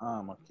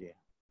 Okay.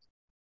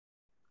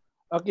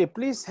 Okay,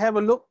 please have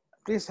a look.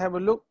 Please have a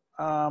look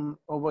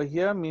over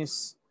here,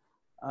 Miss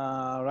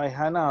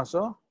Raihana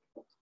also.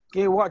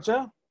 Okay, watch.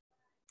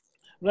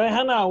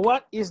 Raihana,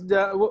 what is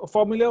the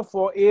formula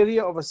for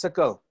area of a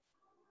circle?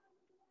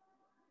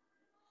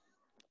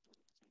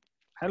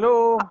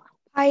 Hello.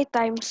 Pi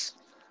times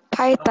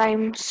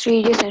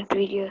radius and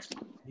radius.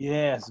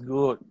 Yes,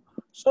 good.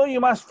 So you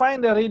must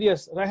find the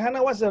radius.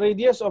 Raihana, what's the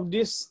radius of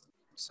this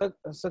circle?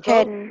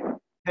 10.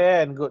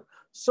 10, good.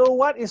 So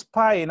what is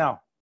pi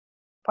now?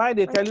 Pi,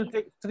 they tell you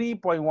take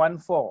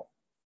 3.14.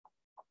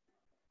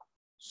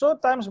 So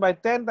times by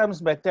 10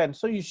 times by 10.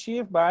 So you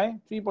shift by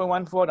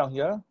 3.14 down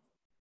here.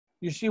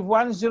 You shift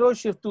 1 0,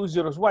 shift 2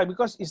 zeros. Why?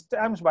 Because it's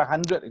times by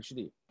 100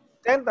 actually.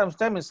 10 times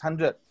 10 is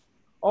 100.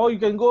 Or you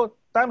can go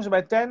times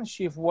by 10,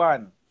 shift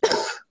 1.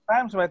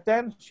 Times by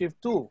 10,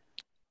 shift 2.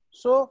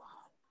 So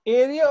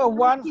area of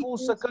one full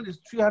circle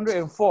is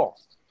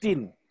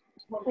 314.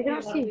 I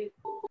cannot see.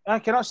 I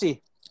cannot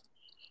see.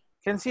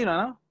 Can see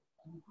now?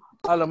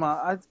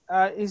 Alamak.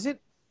 Are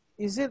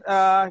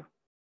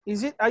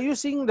you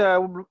seeing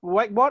the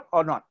whiteboard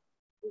or not?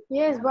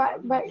 Yes, but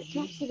I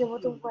cannot see the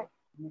bottom part.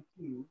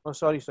 Oh,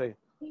 sorry.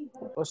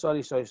 Oh,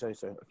 sorry.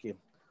 Okay.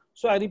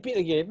 So I repeat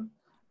again.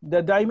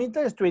 The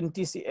diameter is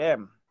 20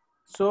 cm.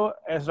 So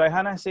as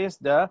Raihana says,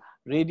 the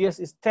radius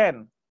is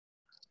 10.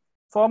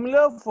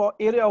 Formula for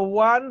area of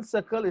one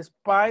circle is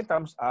pi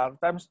times r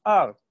times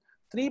r.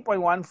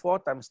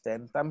 3.14 times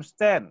 10 times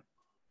 10.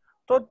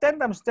 So 10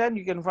 times 10,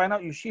 you can find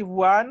out you shift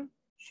 1,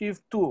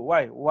 shift 2.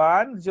 Why?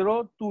 1,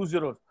 0, 2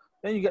 zeros.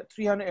 Then you get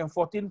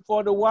 314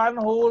 for the one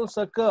whole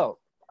circle.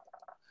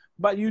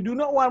 But you do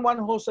not want one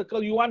whole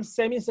circle. You want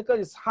semicircle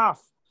is half.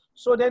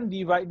 So then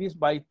divide this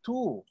by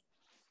 2.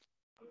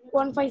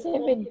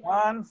 157.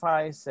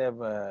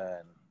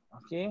 157.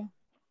 Okay.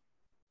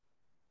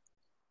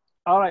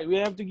 All right. We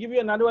have to give you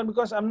another one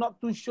because I'm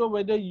not too sure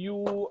whether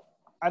you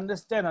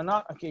understand or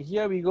not. Okay.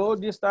 Here we go.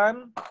 This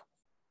time.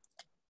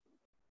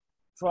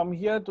 From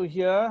here to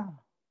here.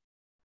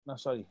 No,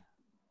 sorry.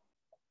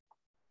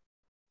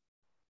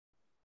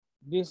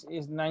 This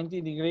is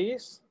 90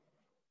 degrees.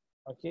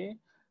 Okay.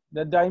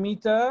 The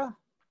diameter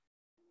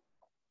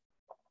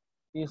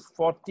is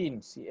 14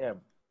 cm.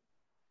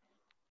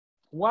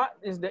 What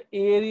is the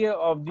area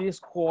of this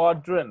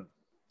quadrant?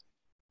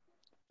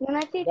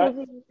 90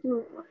 That-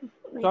 to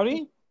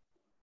Sorry?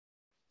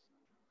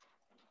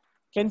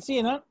 Can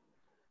see, no?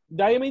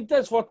 Diameter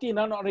is 40,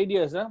 no? Not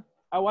radius. Huh?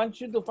 I want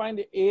you to find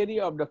the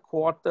area of the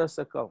quarter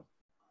circle.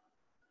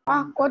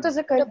 quarter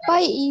circle. The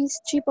pi is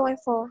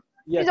 3.4.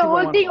 Yeah, Is the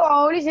whole thing 3.14. or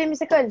only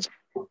semicircle?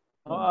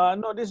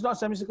 No, this is not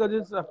semicircle,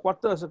 this is a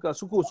quarter circle.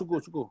 Suku.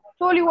 So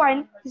only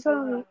one. This one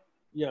only.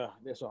 Yeah,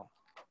 that's all.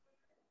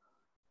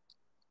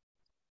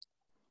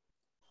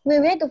 Wait,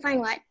 we have to find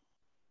what?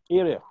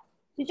 Area,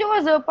 Teacher,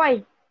 what's the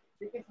pi?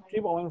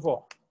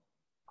 3.14.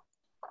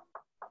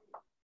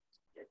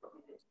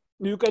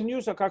 You can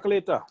use a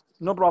calculator,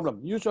 no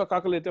problem. Use your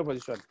calculator for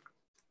this one.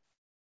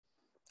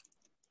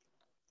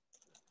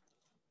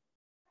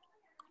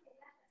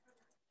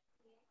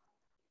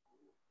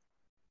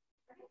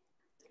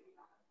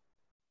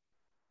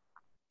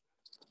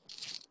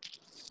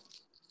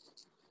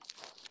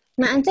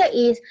 My answer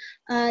is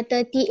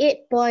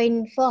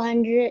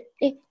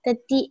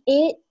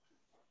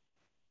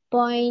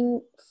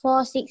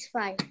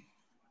 38.465.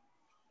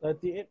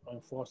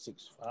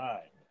 38.465.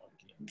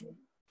 Okay.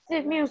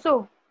 Save me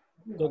also.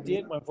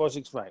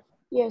 38.465.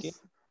 Yes. Okay.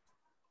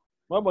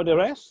 What about the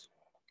rest?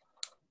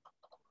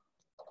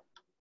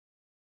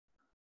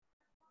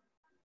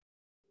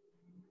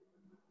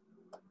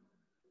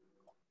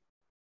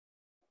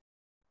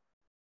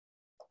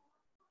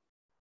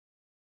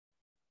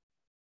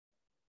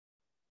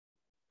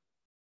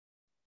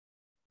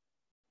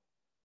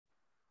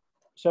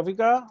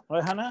 Shafika,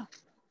 Raihana,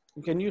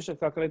 you can use a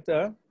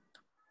calculator.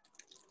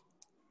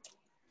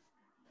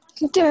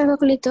 You take my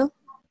calculator.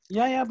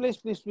 Yeah, please.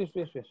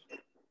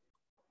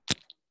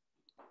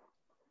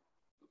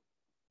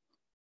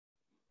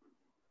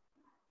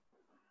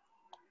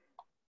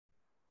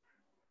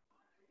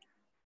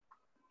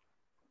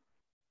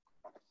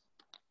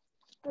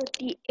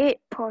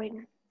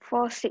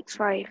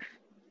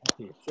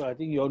 Okay, so I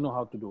think you all know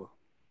how to do.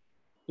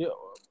 You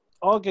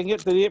all can get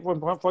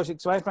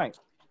 38.465, right?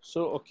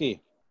 So, okay.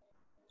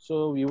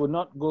 So we will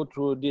not go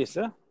through this,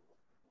 huh?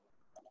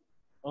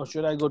 Or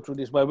should I go through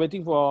this? By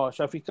waiting for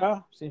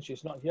Shafika, since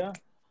she's not here.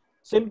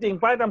 Same thing,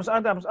 pi times r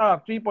times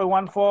r,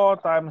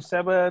 3.14 times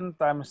 7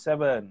 times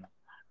 7.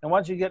 And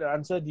once you get the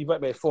answer,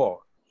 divide by 4.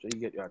 So you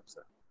get your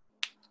answer.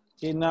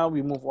 Okay, now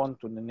we move on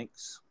to the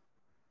next.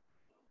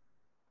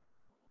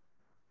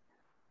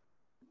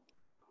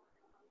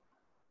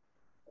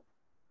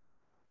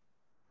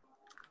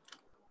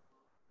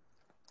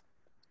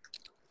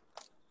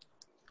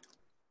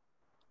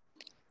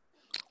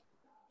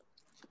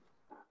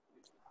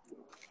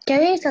 Can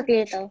we use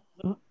calculator?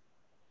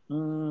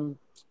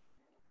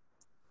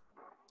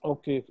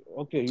 Okay,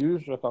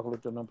 use your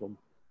calculator, no problem.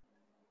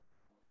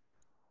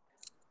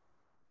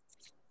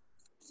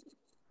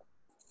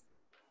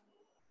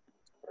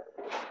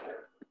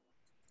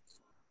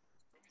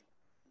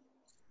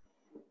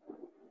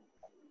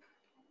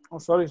 Oh,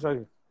 sorry.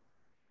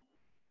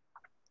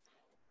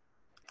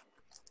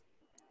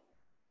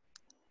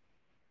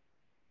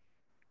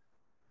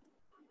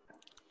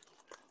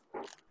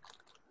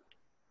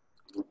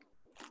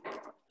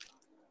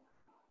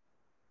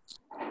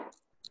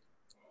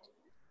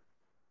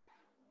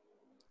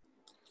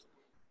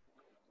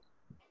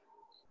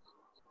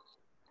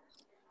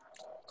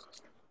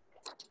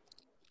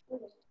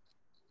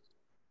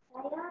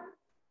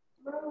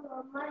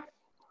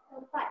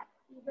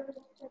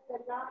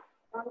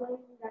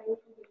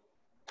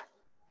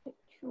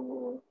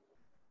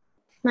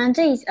 My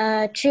answer is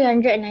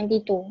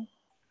 392.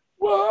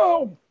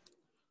 Wow!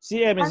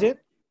 CM, is it?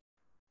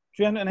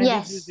 392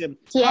 Yes, cm.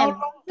 cm. How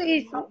long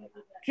is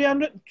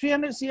 300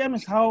 cm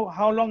is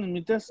how long in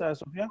meters,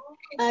 Sophia?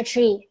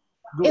 3.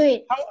 Good.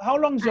 Wait. How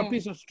long is your yeah.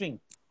 piece of string?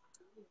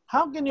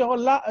 How can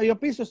your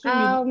piece of string be?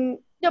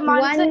 My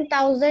answer,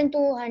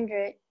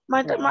 1,200. my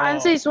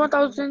answer Wow. is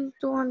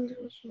 1,200.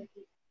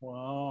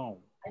 Wow.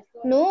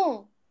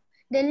 No,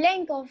 the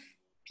length of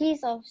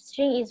piece of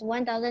string is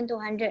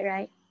 1,200,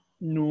 right?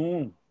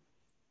 No.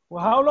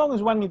 Well, how long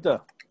is 1 meter?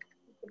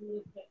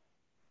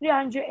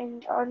 300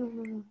 and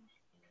no.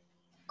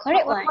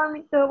 Correct what? 1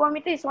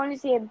 meter is only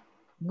cm.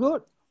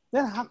 Good.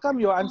 Then how come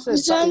your answer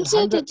is Is the answer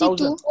 100,000?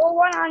 32? Oh,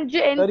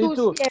 102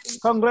 32.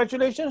 cm.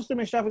 Congratulations to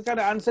Ms. Shafika.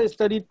 The answer is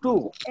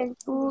 32. And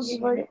 2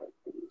 divided by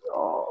 3.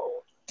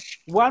 Oh.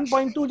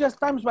 1.2 just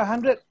times by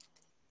 100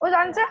 What's the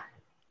answer?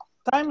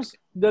 times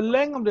the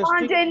length of the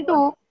string.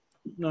 102.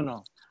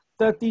 No.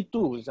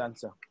 32 is the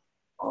answer.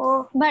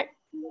 Oh. But,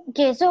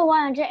 okay, so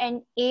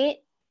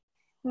 108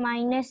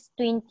 minus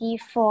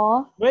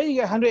 24. Where you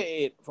get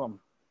 108 from?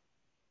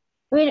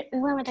 Wait,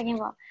 what am I talking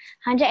about?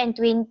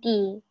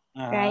 120,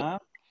 right?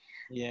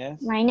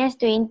 Yes. Minus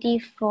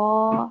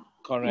 24.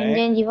 Correct. And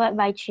then divide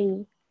by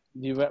 3.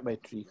 Divide by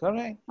 3.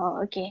 Correct.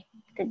 Oh, okay.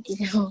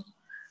 32.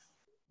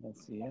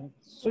 Let's see.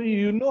 So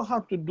you know how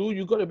to do.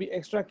 You got to be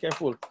extra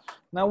careful.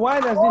 Now, why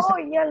does this? Oh,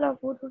 yeah,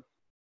 photo.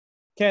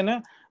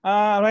 Can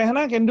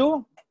Raihana can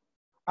do?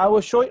 I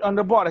will show it on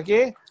the board.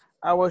 Okay.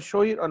 I will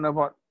show it on the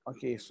board.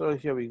 Okay. So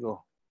here we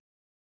go.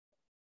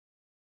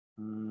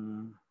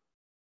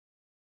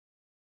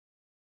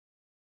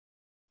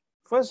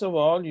 first of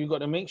all, you got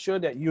to make sure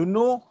that you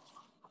know,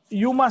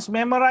 you must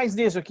memorize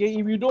this, okay?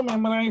 If you don't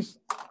memorize,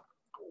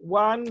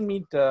 1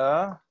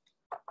 meter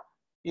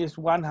is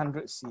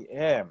 100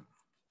 cm.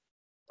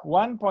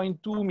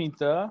 1.2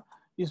 meter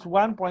is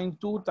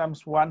 1.2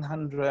 times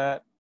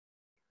 100.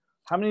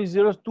 How many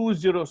zeros? 2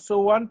 zeros.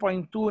 So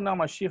 1.2 now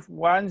must shift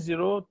 1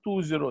 0,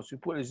 2 zeros. You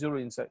put a zero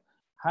inside.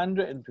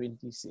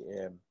 120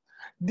 cm.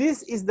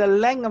 This is the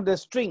length of the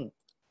string.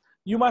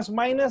 You must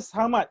minus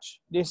how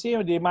much? They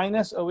say they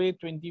minus away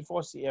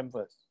 24 cm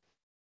first.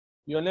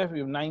 You're left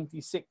with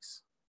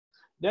 96.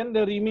 Then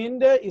the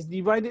remainder is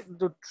divided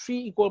into 3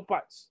 equal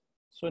parts.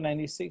 So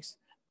 96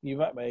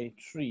 divided by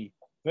 3.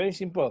 Very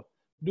simple.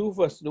 Do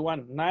first the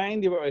one.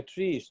 9 divided by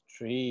 3 is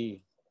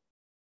 3.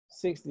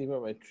 6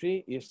 divided by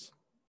 3 is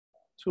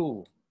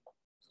 2.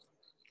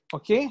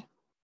 Okay?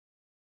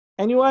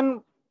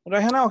 Anyone?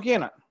 Rahana, okay or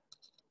not?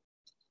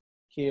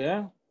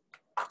 Here,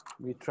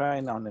 we try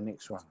now the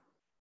next one.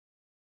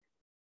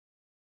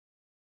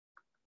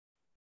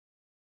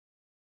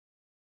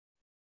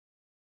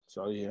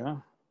 Sorry, huh?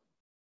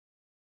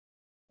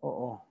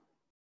 Oh,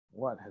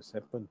 what has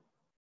happened?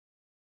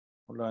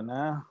 Hold on,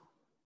 huh?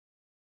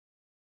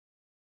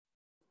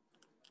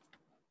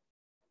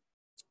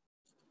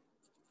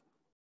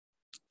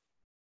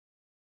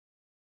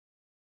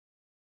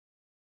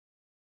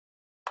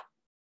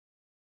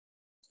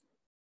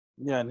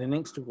 Yeah, the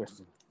next two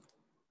questions.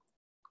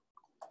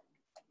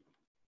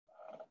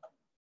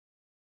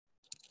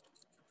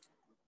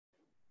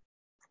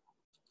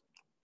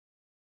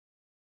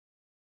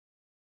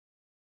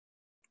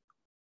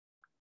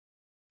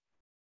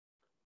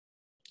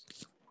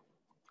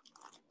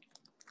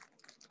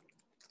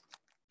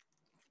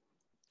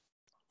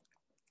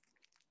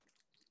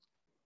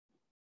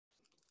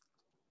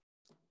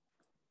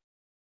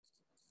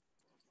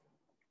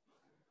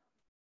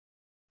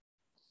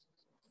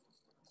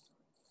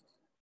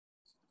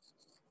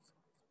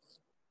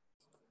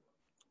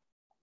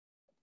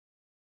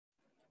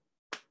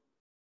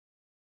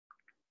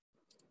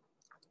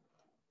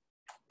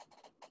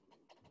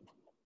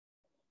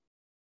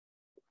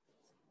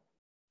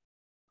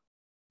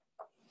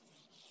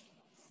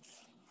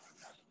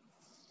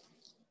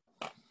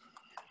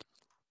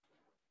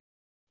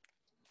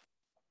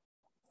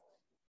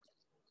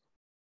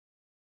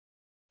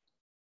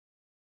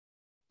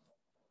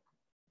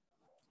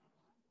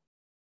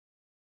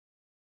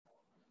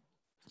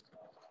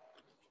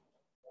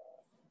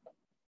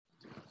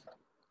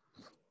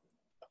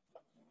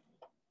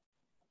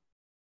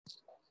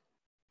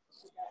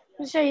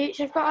 Shaheed,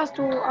 Shafika asked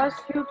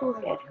you to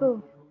add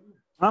her.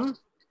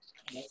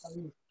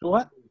 To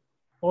what?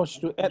 Oh,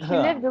 to add She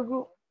her. left the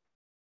group.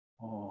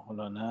 Oh, hold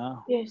on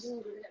now. Yes.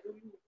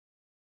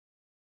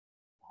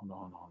 Hold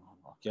on.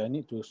 Okay, I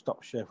need to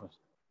stop share first.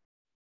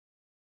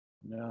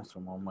 Just a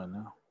moment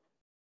now.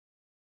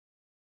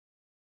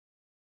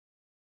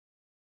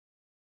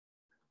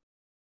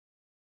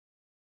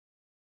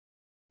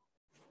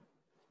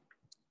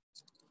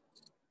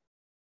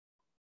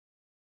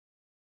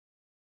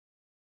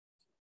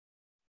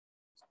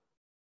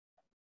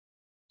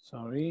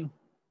 Sorry.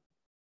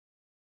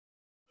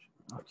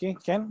 Okay,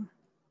 Ken.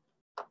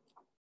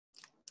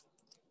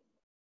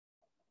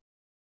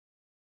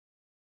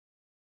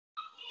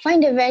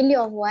 Find the value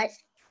of what?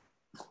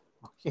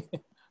 Okay.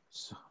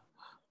 So,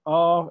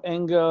 of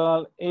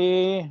angle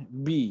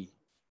ABC.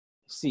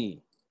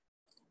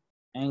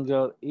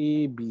 Angle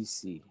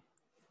ABC.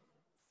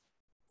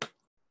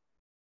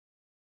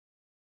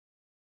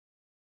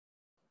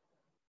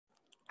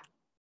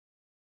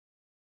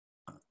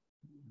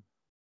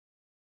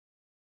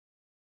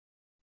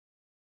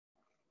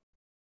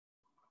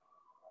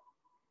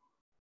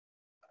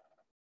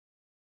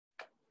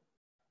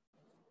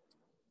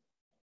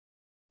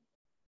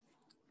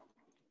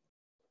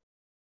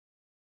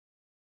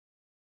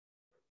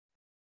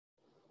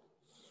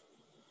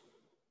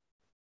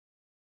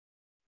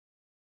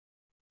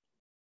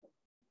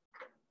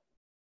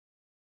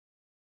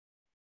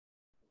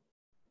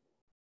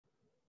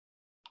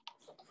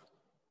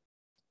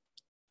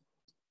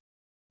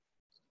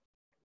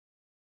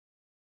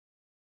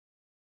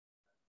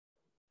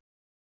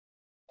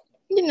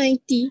 The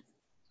 90.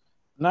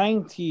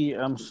 90,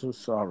 I'm so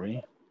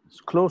sorry.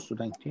 It's close to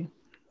 90.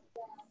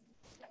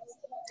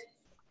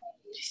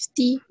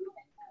 50.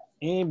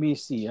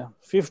 ABC,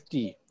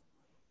 50.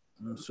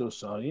 I'm so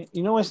sorry.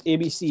 You know what's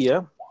ABC,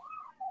 yeah?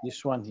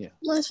 This one here.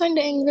 Must find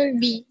the angle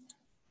B.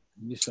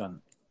 This one.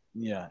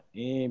 Yeah,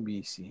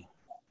 ABC.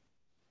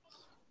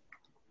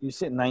 You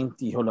said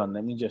 90. Hold on,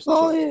 let me just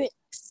Oh, check. wait.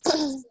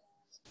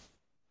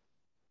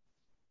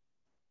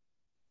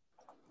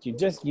 Okay,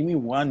 just give me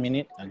 1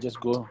 minute. I'll just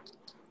go.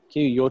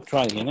 Okay, your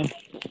try again. Eh?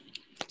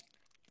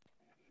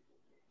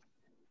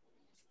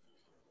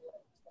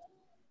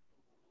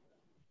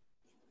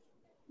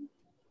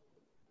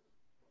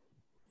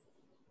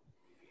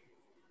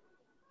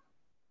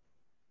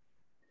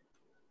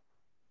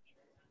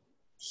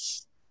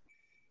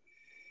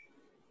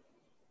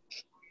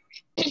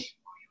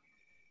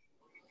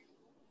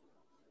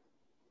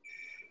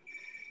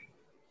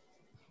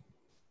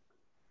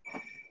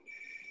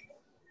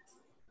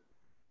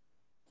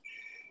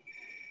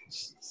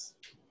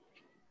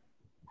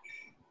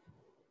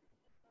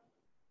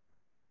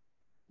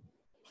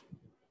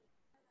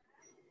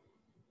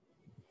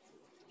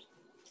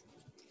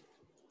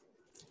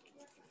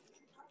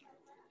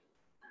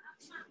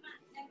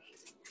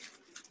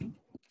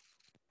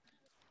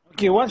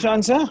 Okay, what's your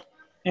answer?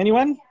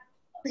 Anyone?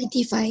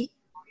 95.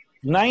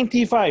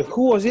 95.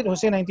 Who was it who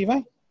said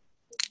 95?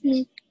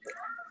 Me.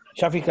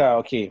 Shafika,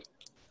 okay.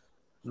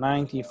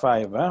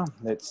 95, huh?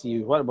 Let's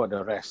see, what about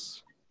the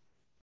rest?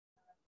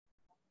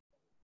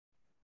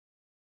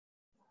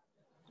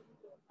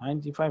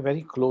 95,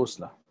 very close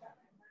lah.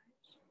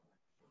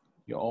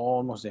 You're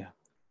almost there.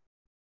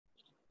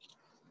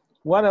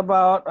 What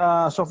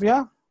about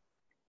Sophia?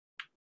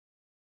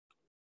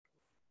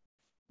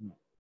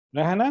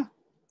 Rahana?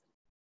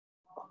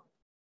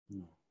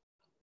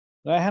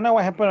 Rahana,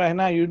 what happened,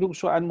 Rahana? You look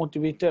so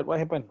unmotivated. What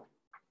happened?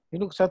 You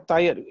look so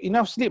tired.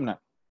 Enough sleep now?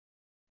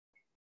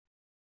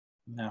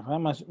 Enough, huh?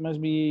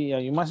 Must be, yeah,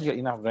 you must get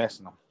enough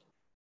rest now.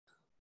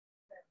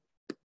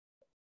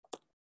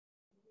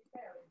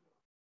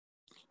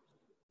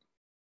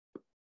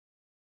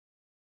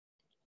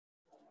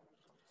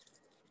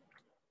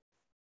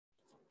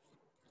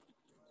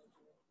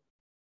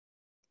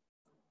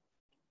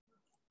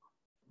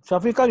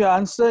 Shafika, your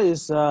answer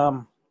is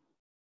not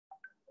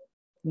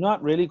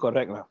really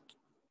correct lah.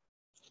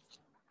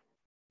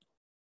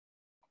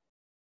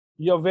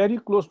 You're very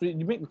close to it.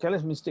 You make a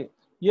careless mistake.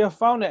 You have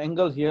found an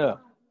angle here.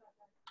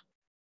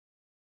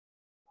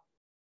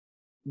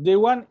 They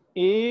want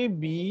A,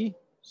 B,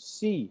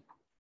 C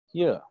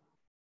here.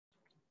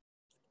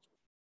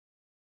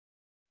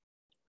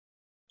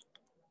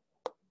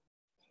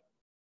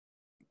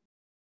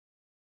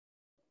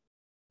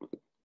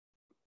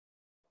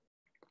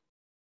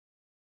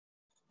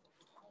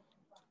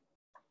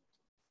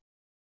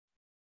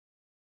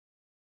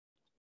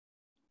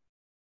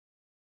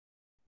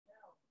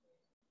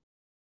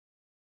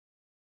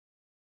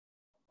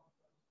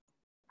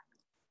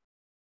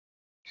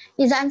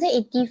 Is the answer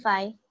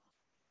 85?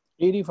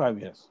 85,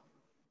 yes.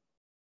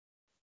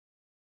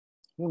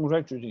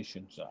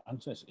 Congratulations. The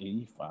answer is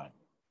 85.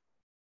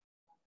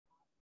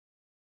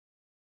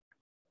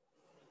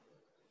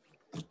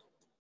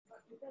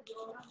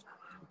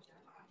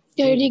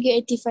 You already get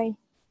 85. You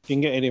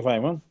can get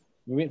 85, huh?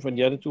 We wait for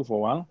the other two for a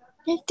while.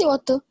 Can you take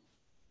water?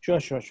 Sure,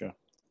 sure, sure.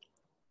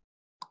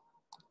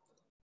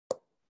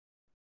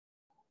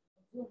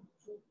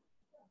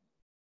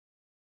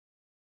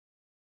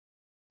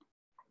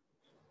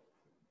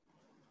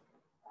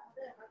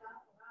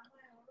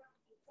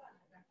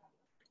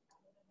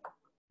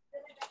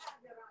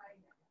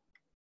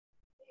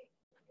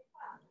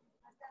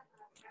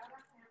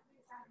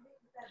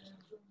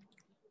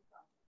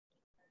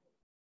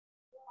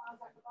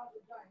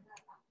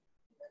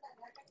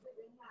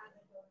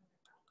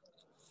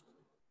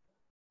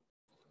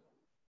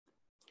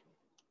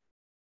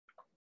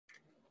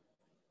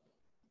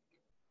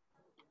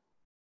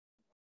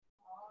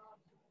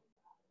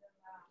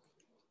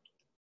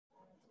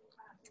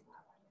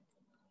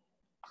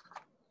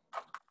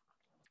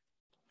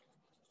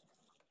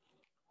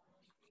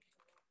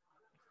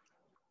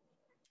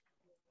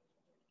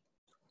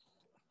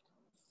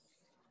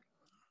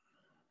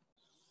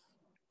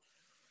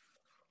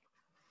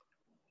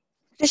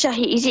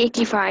 Shaheed, is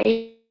it 85?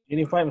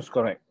 85 is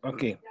correct.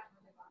 Okay.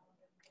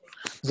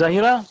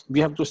 Zahira, we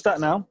have to start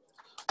now.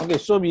 Okay,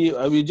 so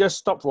we just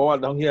stop for a while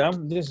down here.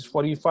 This is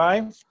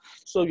 45.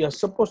 So we are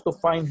supposed to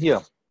find here.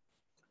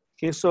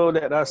 Okay, so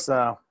let us,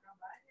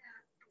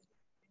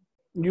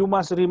 you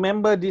must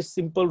remember this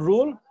simple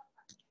rule.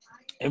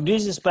 If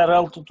this is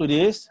parallel to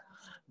this,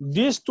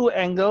 these two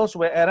angles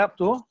will add up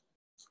to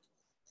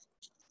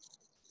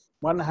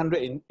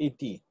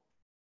 180.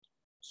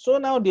 So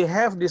now they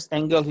have this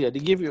angle here. They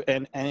give you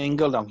an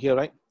angle down here,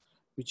 right?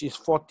 Which is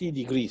 40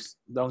 degrees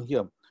down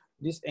here.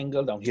 This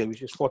angle down here,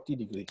 which is 40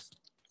 degrees.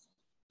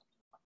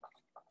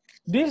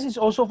 This is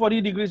also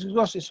 40 degrees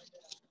because it's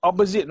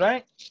opposite,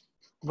 right?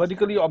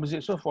 Vertically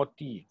opposite, so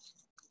 40.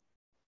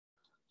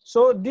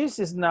 So this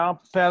is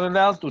now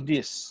parallel to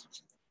this.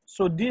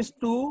 So these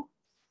two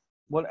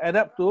will add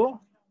up to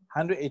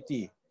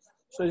 180.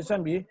 So this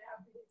one be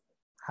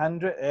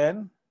 100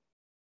 and,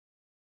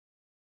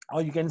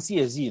 or you can see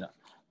a Z now.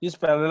 This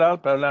parallel,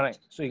 right?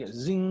 So you get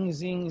zing,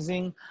 zing,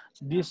 zing.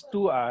 These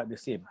two are the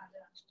same.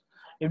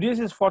 If this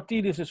is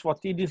 40, this is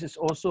 40, this is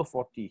also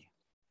 40.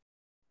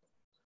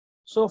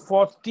 So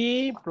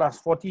 40 plus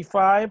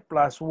 45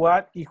 plus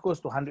what equals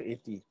to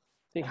 180.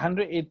 Take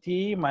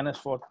 180 minus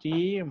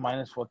 40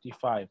 minus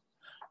 45.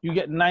 You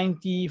get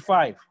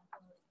 95.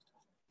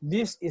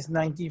 This is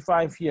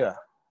 95 here.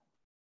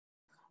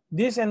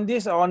 This and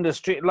this are on the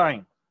straight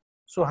line.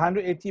 So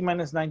 180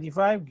 minus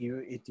 95 give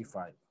you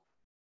 85.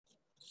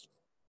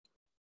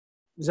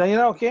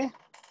 Zahira, okay?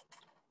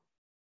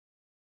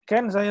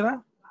 Can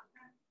Zahira?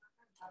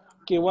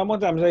 Okay, one more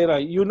time, Zahira.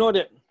 You know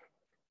that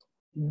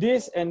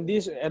this and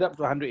this add up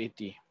to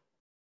 180.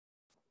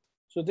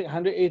 So take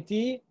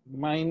 180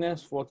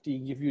 minus 40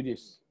 give you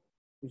this,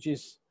 which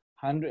is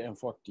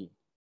 140.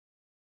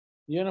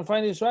 You want to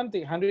find this one?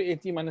 Take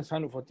 180 minus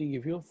 140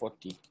 give you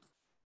 40.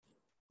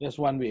 That's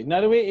one way.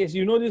 Another way is,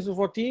 you know this is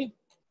 40.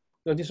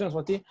 So this one is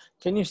 40.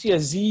 Can you see a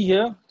Z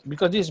here?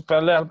 Because this is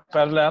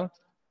parallel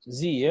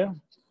Z here.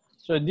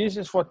 So this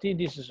is 40,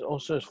 this is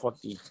also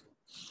 40.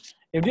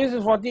 If this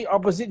is 40,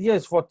 opposite here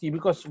is 40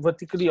 because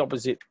vertically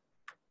opposite.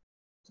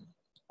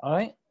 All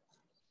right.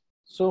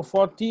 So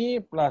 40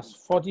 plus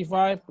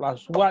 45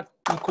 plus what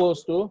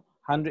equals to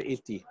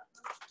 180.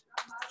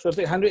 So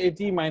take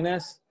 180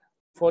 minus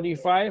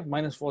 45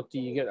 minus 40,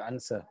 you get the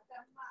answer.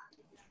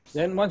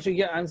 Then once you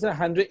get answer,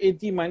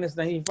 180 minus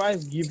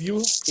 95 give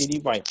you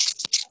 85.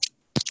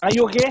 Are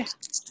you okay?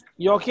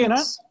 You okay,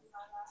 now?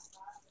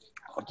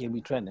 Okay,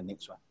 we try the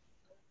next one.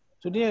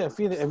 Today I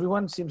feel that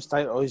everyone seems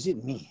tired, or is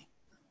it me?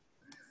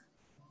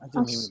 I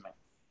think maybe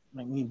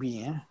might me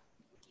be, eh?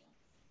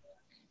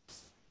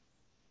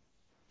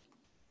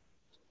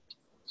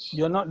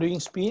 You're not doing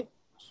speed?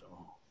 So.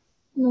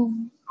 No.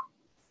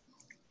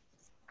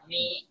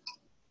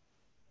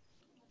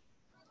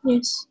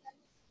 Yes.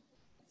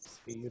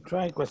 Okay, you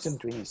try question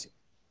 26.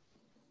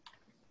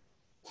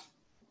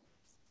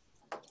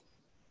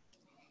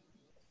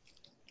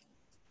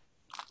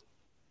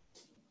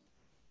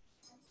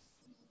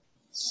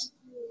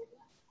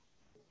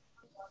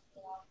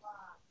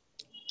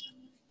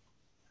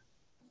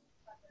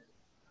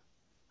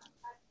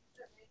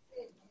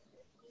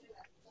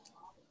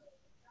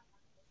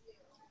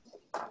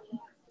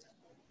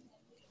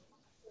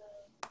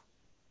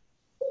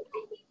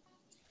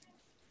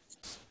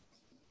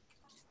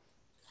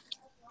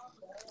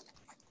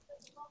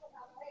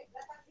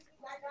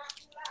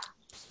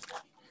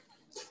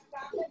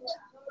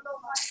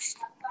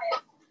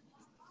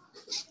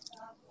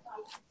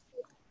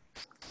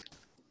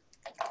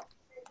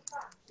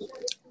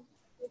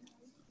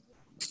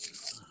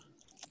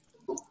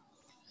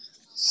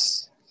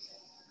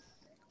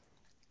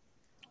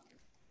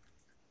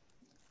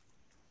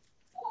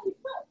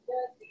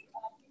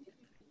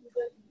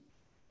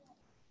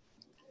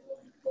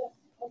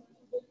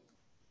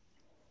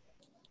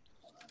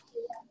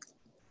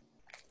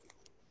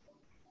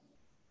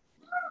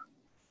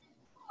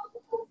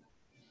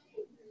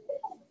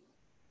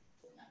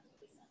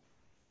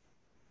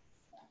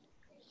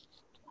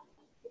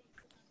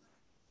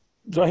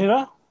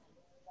 Zahira?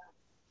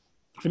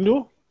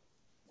 Hindu?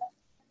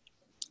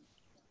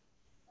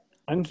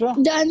 Answer?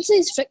 The answer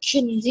is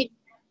fraction, is it?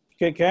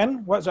 Okay,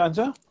 Ken, what's the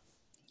answer?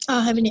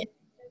 Haven't it.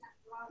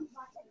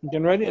 You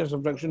can write it as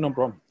a fraction, no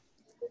problem.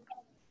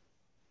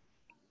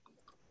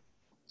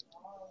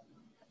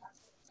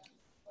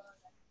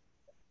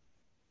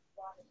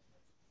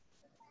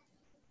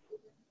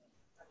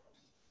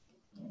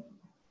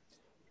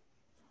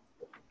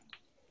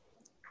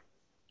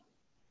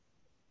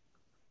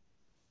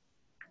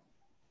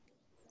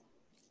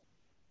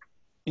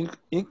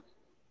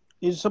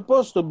 It's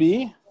supposed to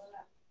be.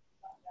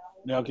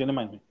 Yeah, okay, never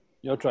mind.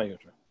 You try. Is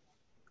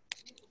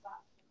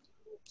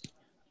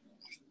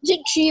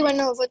it 3 1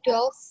 over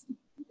 12?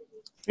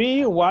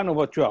 3, 1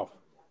 over 12.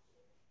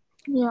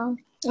 Yeah.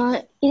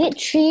 Is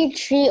it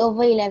 3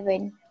 over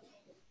 11?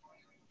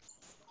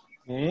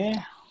 Okay.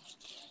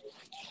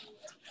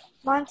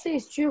 My answer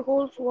is 3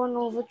 wholes 1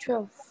 over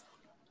 12.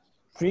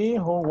 3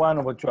 whole 1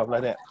 over 12,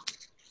 like that.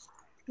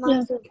 My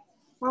answer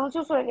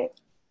also like that.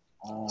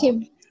 Oh,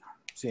 Same.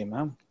 Same,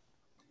 huh?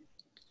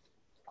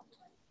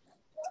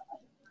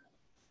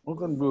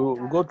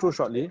 We'll go through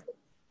shortly.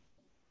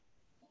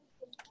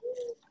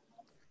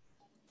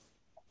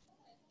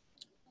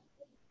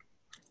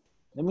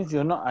 That means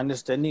you're not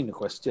understanding the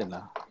question.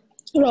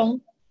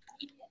 Wrong.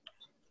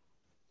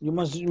 You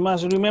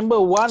must remember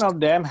one of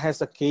them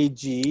has a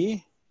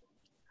kg,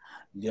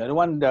 the other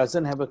one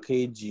doesn't have a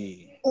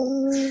kg.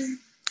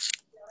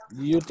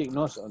 Do you take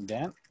notes on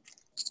that?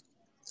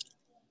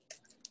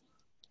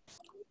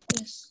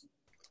 Yes.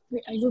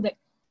 Wait, I go back.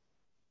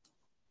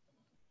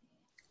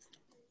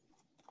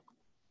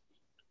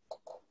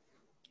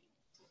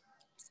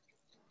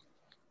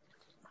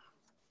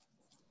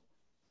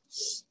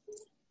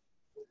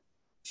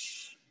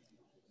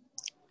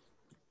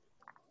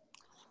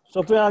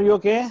 Sophia, are you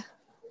okay?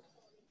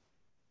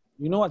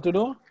 You know what to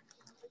do?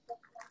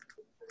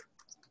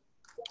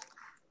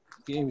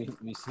 Okay,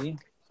 we see.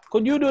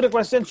 Could you do the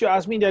questions you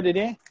asked me the other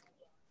day?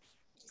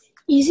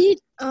 Is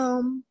it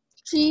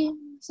 3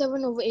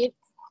 7 over 8?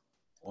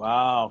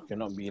 Wow,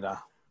 cannot be lah.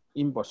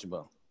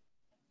 Impossible.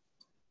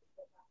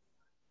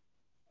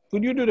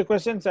 Could you do the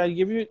questions I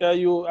give you?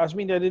 You asked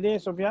me the other day,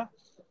 Sophia.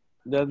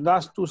 The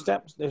last 2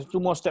 steps. There's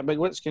 2 more steps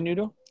backwards. Can you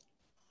do?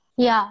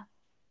 Yeah.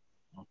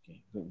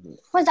 Okay, good.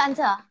 What's the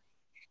answer?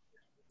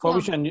 For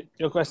which one?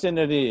 Your question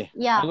the other day.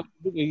 Yeah. I got to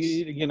look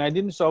again. I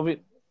didn't solve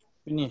it.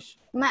 Finish.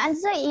 My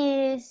answer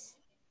is,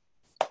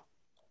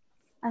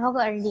 I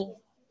forgot already.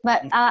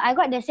 But I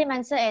got the same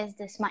answer as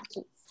the smart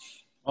kids.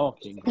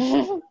 Okay.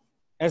 Good.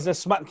 As the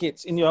smart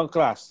kids in your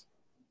class.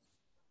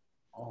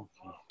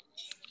 Okay.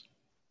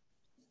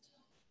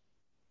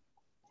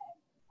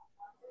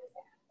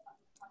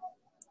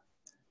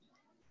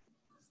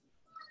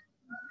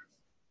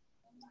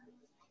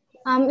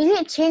 Is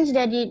it change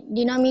the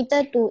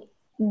denominator to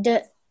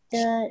the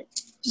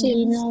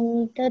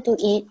denominator to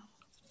 8?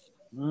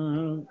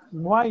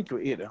 Why to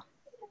 8?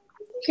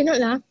 Cannot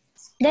lah.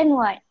 Then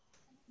what?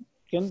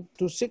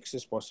 To 6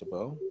 is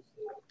possible.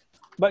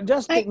 But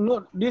just take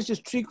note, this is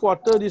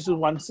 3/4, this is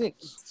 1/6.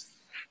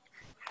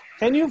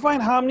 Can you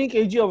find how many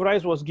kg of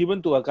rice was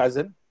given to her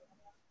cousin?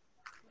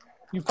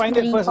 You find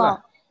it first, lah.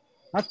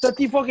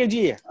 34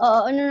 kg.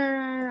 No.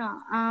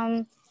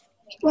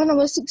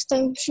 1/6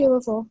 times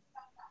 3/4.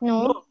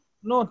 No.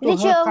 No, to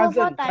Is it her 3/4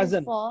 cousin. times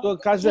Cousin. 4? To her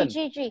cousin.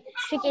 3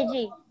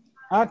 kg.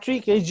 3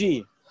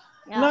 kg.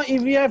 Yeah. Now,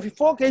 if you have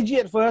 4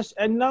 kg at first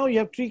and now you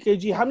have 3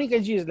 kg, how many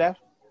kg is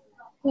left?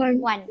 1.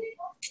 1.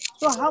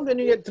 So how can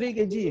you get 3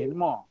 kg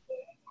more?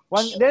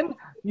 Then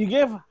you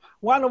gave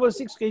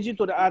 1/6 kg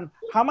to the aunt.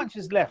 How much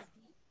is left?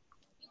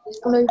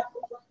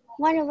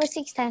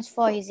 1/6 times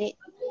 4, is it?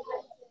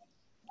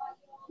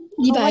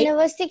 Divide.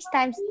 1/6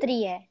 times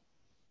 3,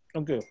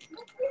 Okay.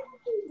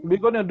 We're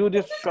going to do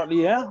this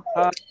shortly, yeah?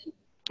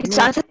 It's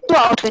answer 2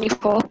 out of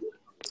 24.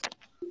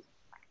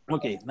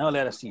 Okay, now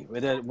let us see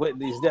whether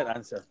what is that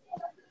answer.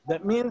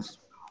 That means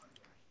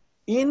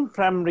in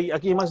primary,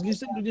 okay, you must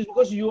listen to this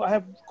because you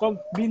have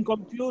been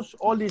confused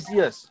all these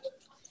years.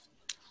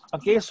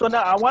 Okay, so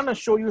now I want to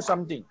show you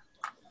something.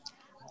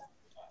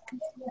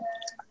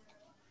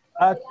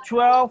 A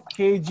 12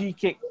 kg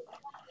cake.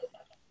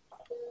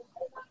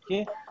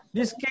 Okay,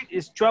 this cake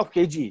is 12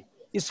 kg.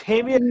 It's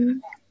heavier.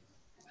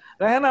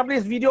 Rahana,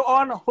 please, video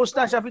on.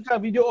 Husna,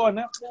 Shafiqah, video on.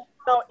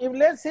 Now, if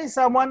let's say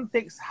someone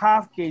takes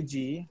half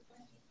kg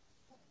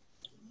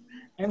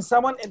and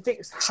someone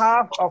takes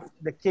half of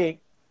the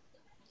cake,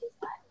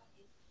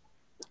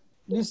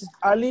 this is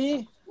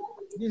Ali,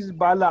 this is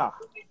Bala.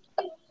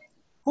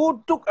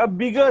 Who took a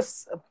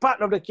biggest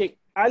part of the cake,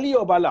 Ali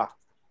or Bala?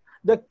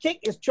 The cake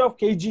is 12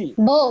 kg.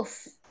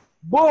 Both.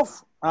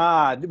 Both.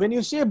 When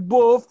you say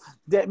both,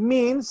 that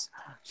means,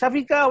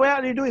 Shafiqah, where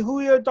are you doing? Who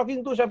are you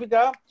talking to,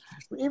 Shafiqah?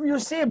 If you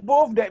say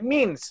both, that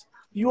means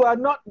you are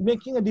not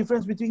making a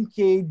difference between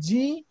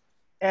kg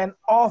and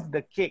of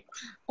the cake.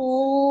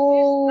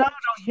 Oh. Now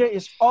here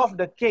is of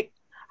the cake.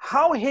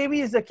 How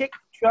heavy is the cake?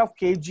 12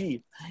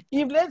 kg.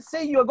 If let's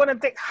say you are going to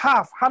take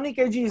half, how many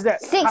kg is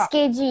that? 6 Half.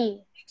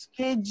 kg. 6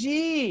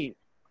 kg.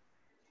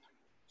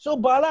 So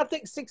Bala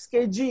takes 6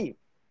 kg.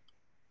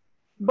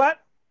 But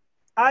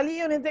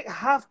Ali only take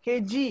half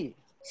kg.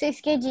 6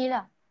 kg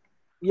lah.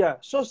 Yeah,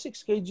 so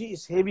 6 kg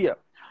is heavier.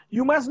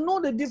 You must know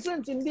the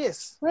difference in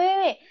this.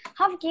 Wait.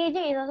 Half kg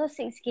is also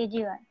 6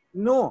 kg, right?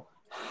 No,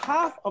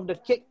 half of the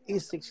cake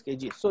is 6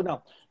 kg. So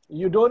now,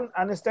 you don't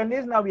understand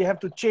this. Now we have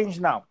to change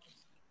now.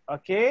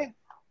 Okay?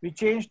 We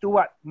change to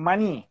what?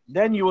 Money.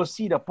 Then you will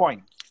see the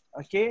point.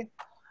 Okay?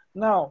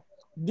 Now,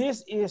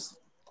 this is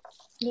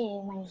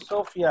Yeah, money.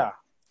 Sophia.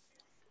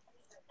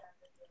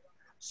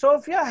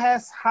 Sophia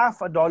has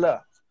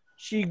 $50.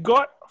 She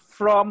got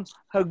from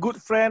her good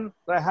friend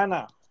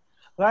Rahana.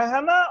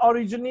 Rahana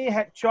originally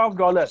had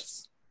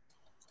 $12.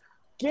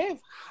 Gave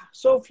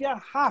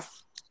Sophia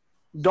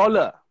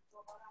 $50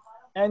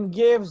 and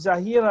gave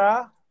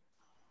Zahira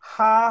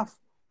half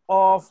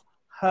of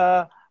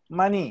her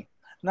money.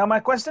 Now my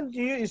question to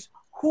you is,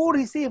 who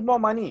received more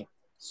money?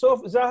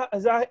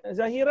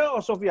 Zahira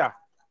or Sophia?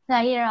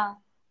 Zahira.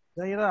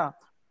 Zahira.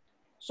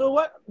 So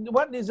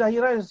what did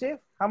Zahira receive?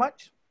 How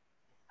much?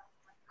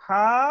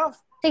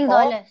 Half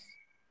 $6.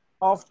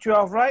 of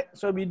 12, right?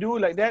 So we do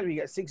like that, we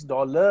get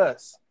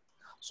 $6.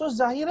 So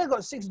Zahira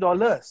got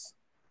 $6.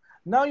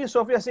 Now you,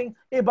 Sophia, saying,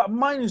 hey, but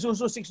mine is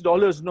also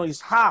 $6. No,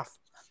 it's half.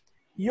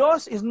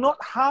 Yours is not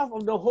half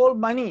of the whole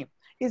money.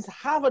 It's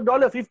half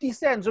 $1, 50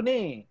 cents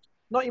only.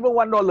 Not even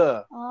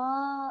 $1.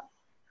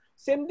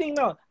 Same thing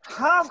now.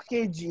 Half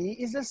kg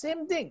is the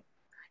same thing.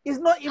 It's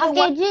not even Half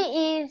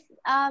kg is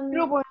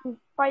 0.5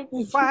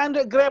 kg.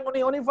 500 gram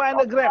only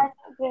 500 gram.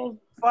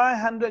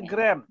 500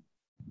 gram.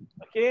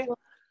 Okay.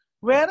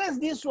 Whereas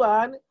this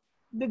one,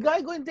 the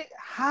guy going to take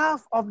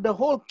half of the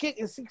whole cake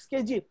is 6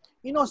 kg.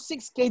 You know,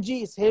 6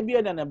 kg is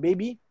heavier than a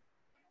baby.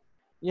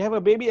 You have a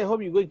baby at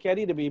home, you go and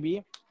carry the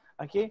baby.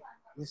 Okay.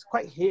 It's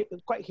quite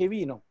heavy,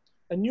 you know.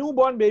 A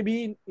newborn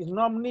baby is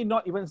normally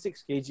not even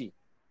 6 kg.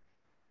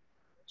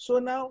 So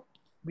now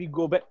we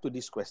go back to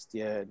this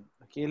question.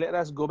 Okay, let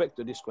us go back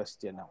to this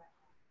question now.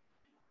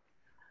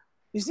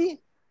 You see,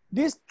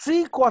 this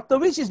 3/4,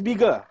 which is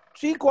bigger?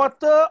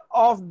 3/4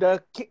 of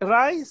the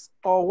rice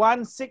or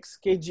 1/6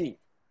 kg?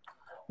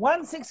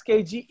 1/6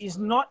 kg is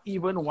not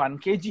even 1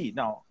 kg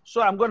now.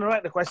 So I'm going to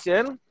write the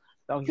question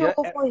down here.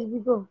 is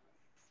bigger.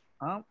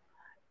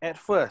 At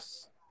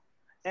first,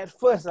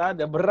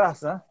 the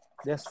beras,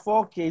 there's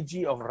 4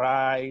 kg of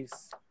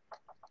rice.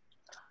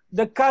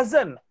 The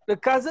cousin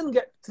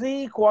get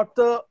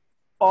 3/4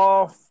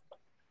 of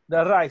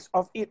the rice,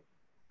 of it.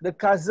 The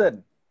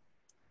cousin.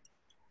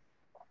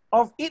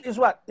 Of it is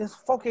what? It's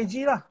 4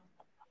 kg lah.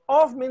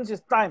 Of means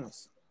it's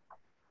times.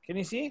 Can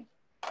you see?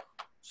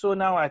 So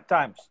now I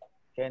times.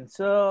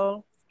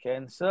 Cancel.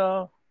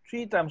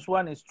 3 times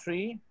 1 is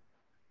 3.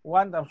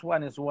 1 times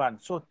 1 is 1.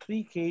 So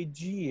 3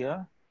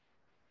 kg.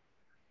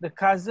 The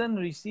cousin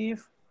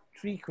received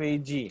 3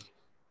 kg.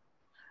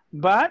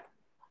 But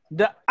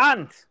the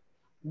aunt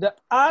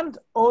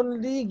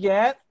only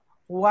get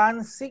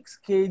 1/6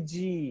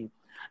 kg.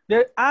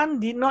 The aunt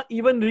did not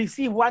even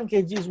receive 1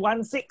 kg, it's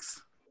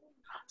 1/6.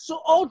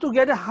 So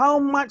altogether, how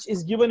much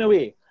is given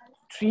away?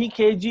 3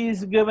 kg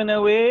is given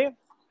away,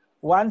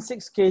 16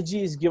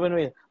 kg is given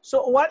away.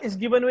 So what is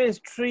given away is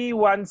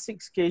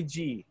 316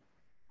 kg.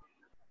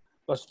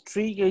 Because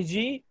 3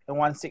 kg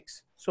and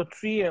 16. So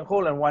 3 and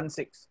whole and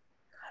 16.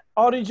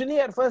 Originally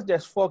at first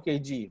there's 4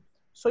 kg.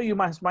 So you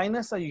must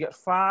minus, so you get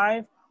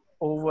 5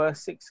 over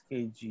 6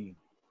 kg.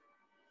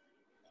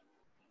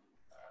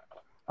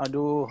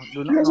 Aduh,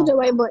 do not Let's do know. the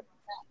whiteboard.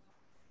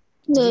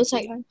 The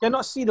side one.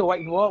 Cannot see the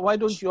whiteboard. Why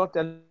don't you all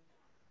tell?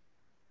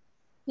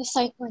 The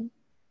side one.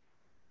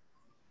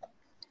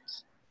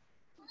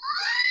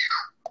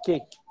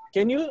 Okay,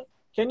 can you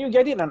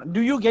get it? Nana?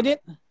 Do you get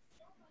it?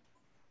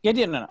 Get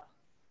it, Nana?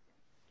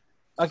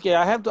 Okay,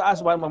 I have to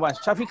ask one more.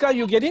 Shafika,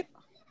 you get it?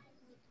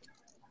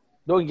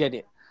 Don't get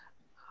it.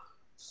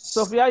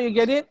 Sophia, you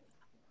get it?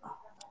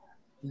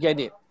 Get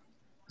it.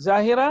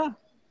 Zahira,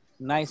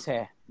 nice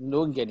hair.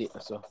 Don't get it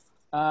also.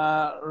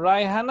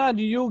 Raihana,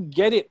 do you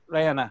get it,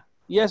 Raihana?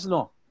 Yes,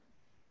 no?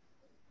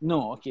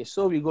 No, okay.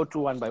 So we go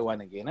through one by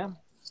one again. Huh?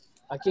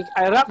 Okay,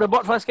 I wrap the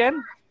board first,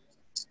 Ken.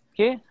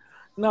 Okay.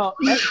 Now,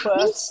 at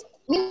first,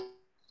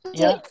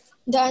 yeah.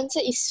 The answer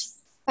is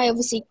 5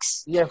 over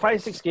 6. Yeah,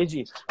 5, 6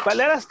 kg. But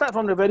let us start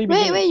from the very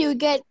beginning. Where you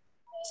get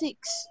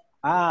 6?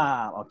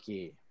 Ah,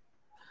 okay.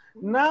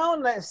 Now,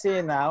 let's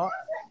say now,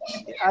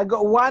 I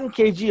got 1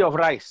 kg of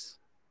rice.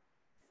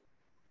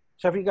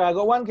 Shafika, I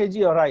got 1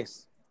 kg of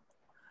rice.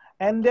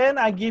 And then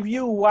I give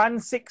you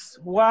 1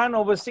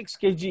 over 6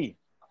 kg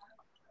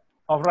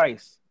of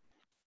rice.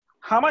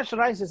 How much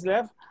rice is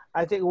left?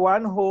 I take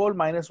 1 whole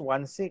minus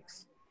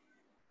 1/6.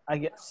 I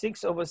get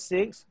 6 over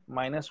 6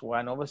 minus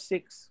 1 over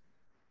 6.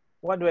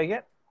 What do I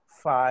get?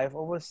 5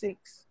 over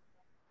 6.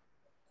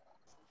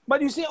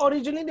 But you see,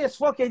 originally there's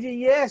 4 kg.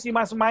 Yes, you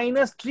must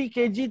minus 3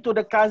 kg to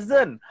the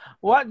cousin.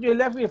 What you're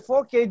left with,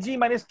 4 kg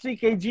minus 3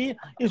 kg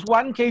is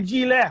 1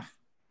 kg left.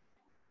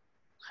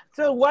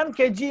 So 1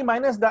 kg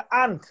minus the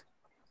aunt.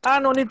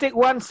 Aunt only take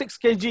 6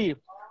 kg.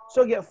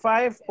 So get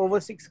 5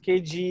 over 6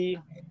 kg.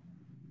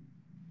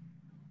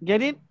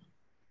 Get it?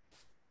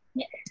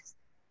 Yes.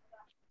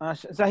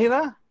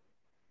 Zahira?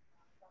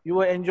 You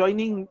were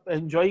enjoying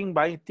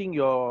biting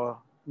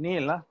your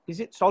nail. Huh? Is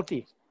it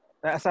salty?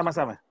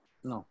 Sama-sama?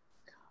 No.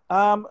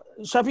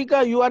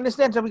 Shafika, you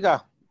understand,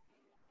 Shafika?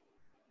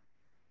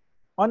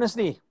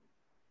 Honestly.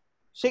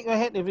 Shake your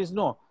head if it's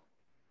no.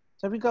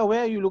 Shafika,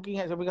 where are you looking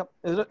at, Shafika?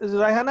 Is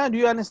Raihana, do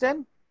you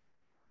understand?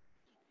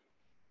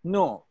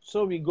 No.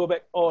 So we go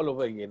back all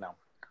over again now.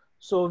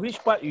 So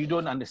which part you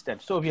don't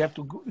understand? So we have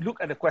to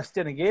look at the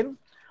question again.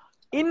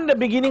 In the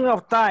beginning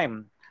of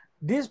time,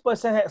 this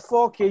person had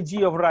 4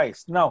 kg of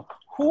rice. Now,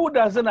 who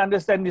doesn't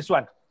understand this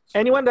one?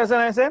 Anyone doesn't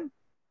understand?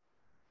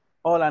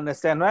 All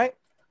understand, right?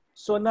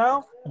 So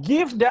now,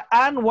 give the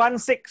aunt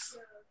 1/6.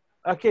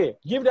 Okay,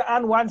 give the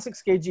aunt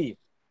 1/6 kg.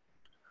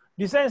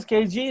 This one is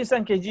kg, this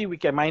one kg, we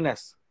can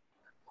minus.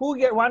 Who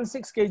get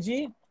 1/6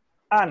 kg?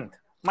 Aunt.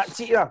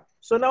 Makcik lah.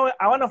 So now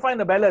I want to find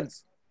the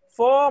balance.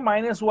 4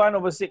 minus 1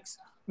 over 6.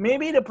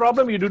 Maybe the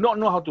problem you do not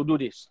know how to do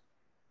this.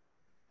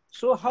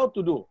 So how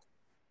to do?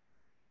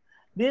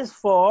 This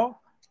 4,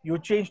 you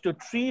change to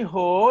 3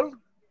 whole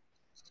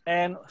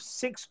and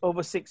 6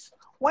 over 6.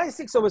 Why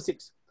 6 over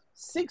 6?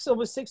 6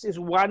 over 6 is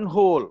 1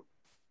 whole.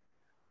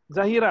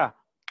 Zahira,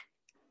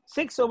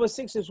 6 over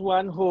 6 is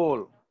 1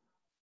 whole.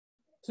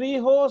 3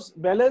 wholes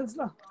balance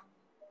lah.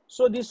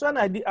 So this one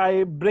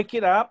I break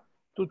it up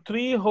to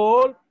 3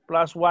 whole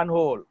plus 1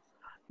 whole.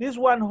 This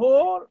 1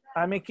 whole,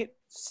 I make it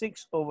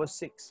 6 over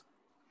 6.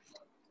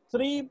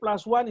 3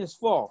 plus 1 is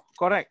 4,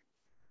 correct?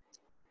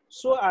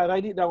 So I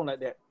write it down like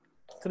that.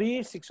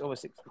 3, 6 over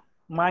 6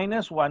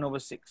 minus 1 over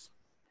 6.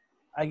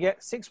 I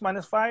get 6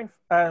 minus 5,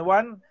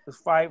 1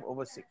 is 5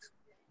 over 6.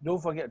 Don't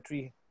forget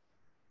 3.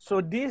 So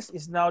this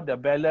is now the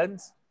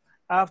balance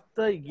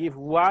after you give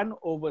 1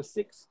 over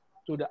 6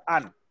 to the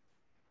aunt.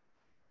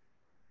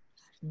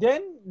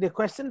 Then the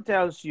question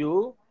tells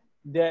you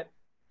that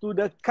to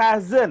the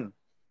cousin,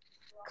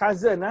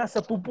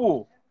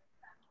 sepupu,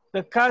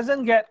 the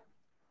cousin get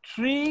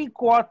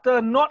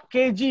 3/4, not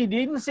kg,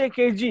 didn't say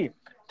kg,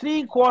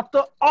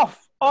 3/4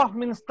 off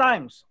means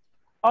times,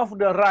 of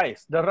the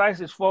rice. The rice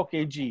is 4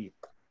 kg.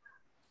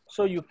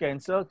 So you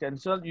cancel,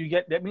 you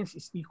get, that means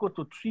it's equal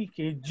to 3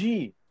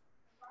 kg.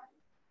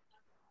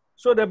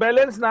 So the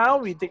balance now,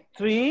 we take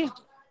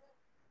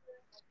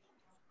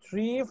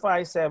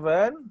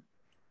 357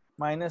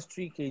 minus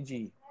 3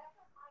 kg.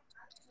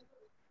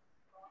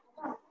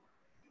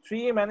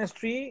 3 minus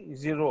 3,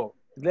 0.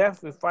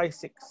 Left with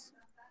 56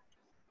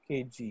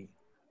 kg.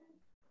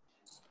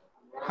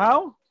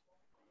 How?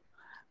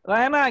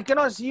 Raihana, I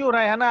cannot see you,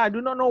 Raihana. I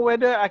do not know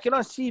whether, I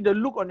cannot see the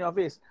look on your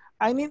face.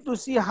 I need to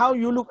see how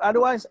you look.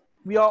 Otherwise,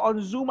 we are on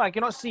Zoom, I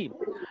cannot see.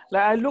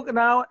 Like I look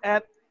now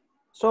at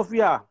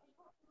Sophia.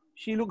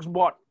 She looks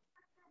bored.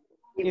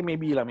 Okay,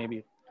 maybe.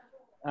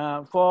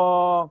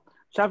 For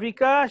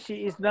Shafika,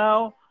 she is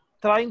now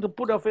trying to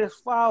put her face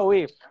far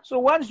away. So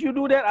once you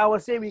do that, I will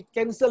say we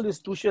cancel this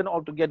tuition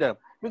altogether.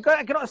 Because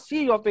I cannot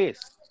see your face.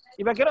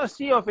 If I cannot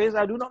see your face,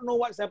 I do not know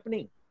what's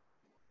happening.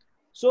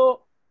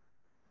 So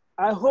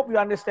I hope you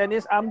understand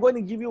this. I'm going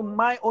to give you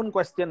my own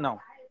question now.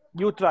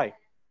 You try.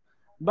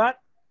 But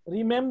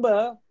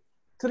remember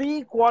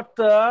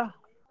 3/4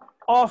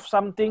 of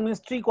something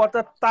means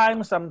 3/4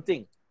 times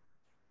something.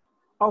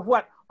 Of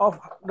what? Of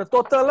the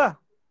total lah.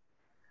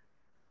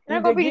 Can I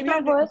If they copy give this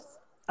one you, first?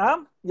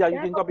 yeah, you Can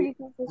I can copy copy. this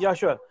one first? Yeah,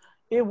 sure.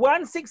 If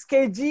 16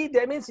 kg,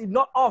 that means it's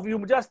not off.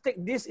 You just take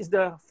this is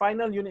the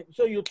final unit.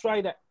 So you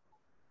try that.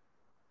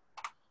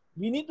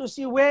 We need to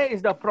see where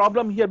is the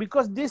problem here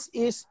because this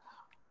is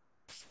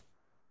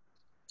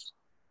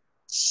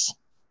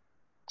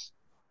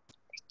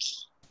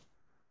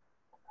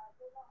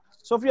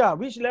Sophia,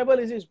 which level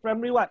is this?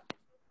 Primary what?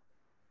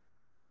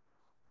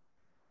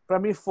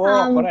 Primary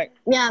 4, correct?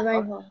 Yeah,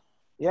 very well.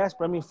 Yes,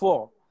 primary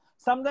 4.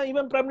 Sometimes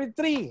even primary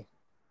 3.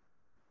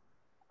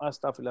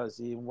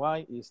 Astaghfirullahaladzim,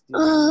 why is this?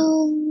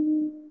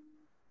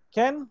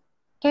 Can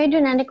you do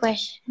another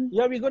question?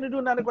 Yeah, we're going to do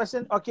another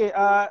question. Okay,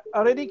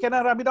 already, can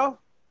I wrap it off?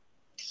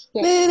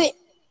 Yes. Wait.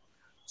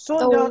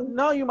 So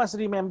now you must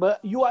remember,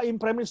 you are in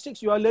primary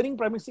 6, you are learning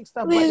primary 6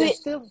 stuff, but there's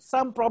still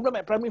some problem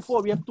at primary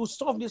 4. We have to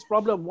solve this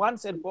problem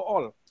once and for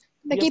all.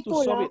 We have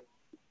to solve it.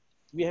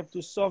 We have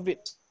to solve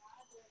it.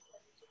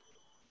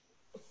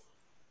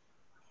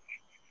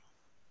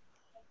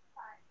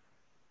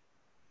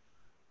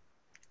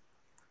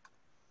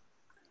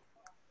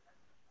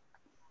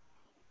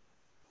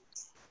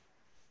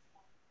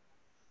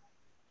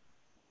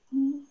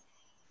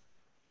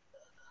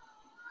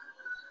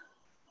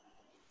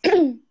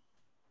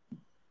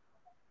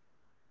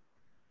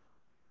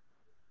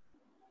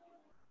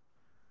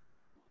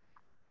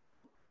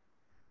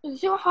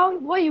 So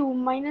why you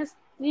minus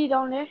 3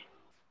 down there?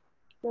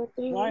 The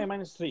 3. Why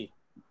minus 3?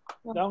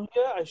 Down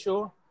here, I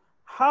show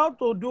how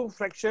to do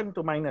fraction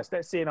to minus.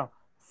 Let's say now,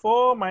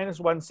 4 minus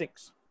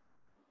 1/6.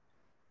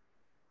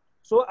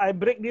 So I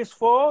break this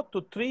 4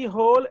 to 3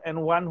 whole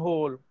and 1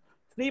 whole.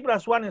 3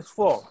 plus 1 is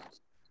 4.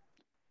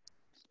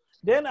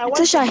 Then I want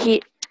It's a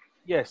Shaheed.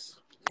 Yes.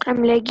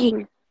 I'm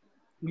lagging.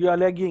 You are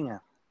lagging.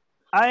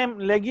 I am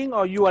lagging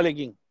or you are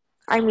lagging?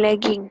 I'm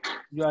lagging.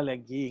 You are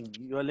lagging.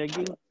 You are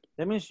lagging.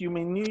 That means you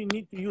may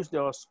need to use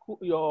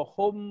your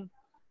home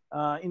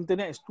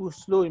internet is too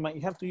slow. You might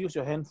have to use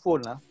your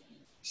handphone.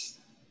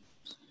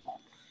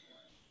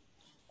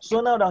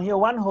 So now down here,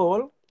 1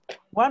 whole.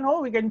 1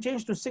 whole we can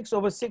change to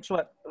 6/6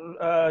 what,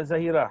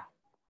 Zahira?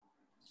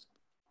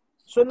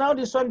 So now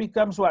this one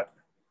becomes what?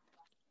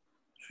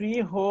 3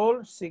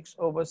 whole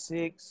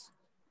 6/6.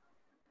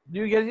 Do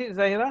you get it,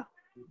 Zahira?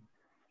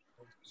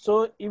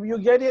 So if you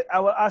get it, I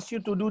will ask you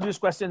to do this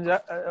question.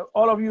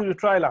 All of you to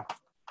try lah.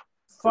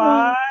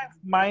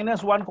 5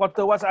 minus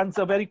 1/4. What's the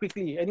answer? Very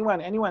quickly. Anyone?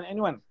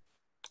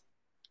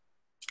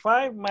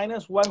 5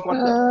 minus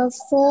 1/4.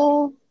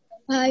 4,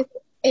 5,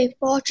 8,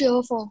 4, 3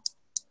 over 4.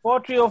 4,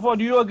 3 or 4.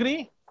 Do you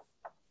agree?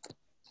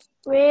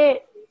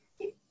 Wait.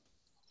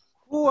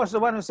 Who was the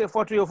one who said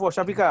 4, 3 or 4?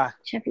 Shafika?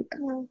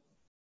 Shafika.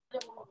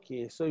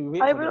 Okay, so you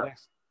wait for the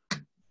rest.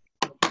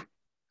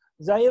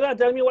 Zahira,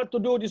 tell me what to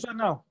do this one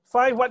now.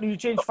 5, what do you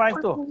change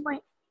 5 to?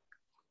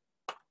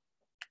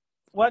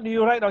 What do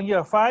you write on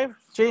here? 5,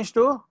 change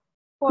to?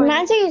 My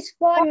answer is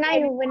 4,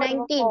 9 over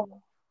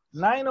 19.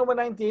 9 over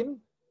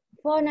 19?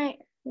 4,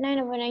 9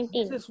 over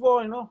 19. This is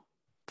 4, you know.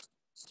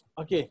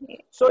 Okay,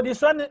 so this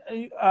one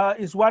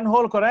is 1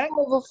 whole, correct?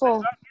 4 over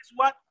 4. This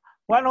one,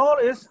 1 whole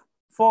is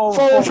 4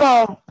 4 over over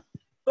 4. 4.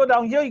 So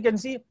down here you can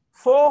see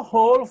 4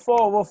 whole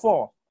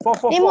 4/4. 4,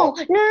 4, 4.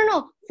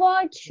 No.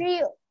 4,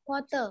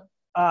 3/4.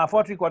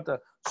 4, 3/4.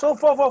 So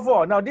 4, 4,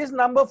 4. Now this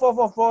number 4,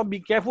 4, 4, be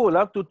careful.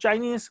 To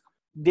Chinese,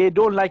 they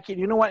don't like it.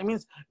 You know what it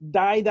means?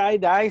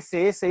 Die,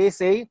 say.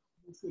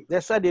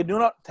 That's why they do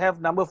not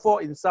have number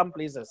 4 in some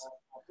places.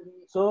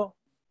 So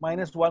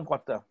minus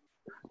 1/4.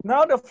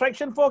 Now the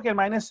fraction 4 can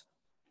minus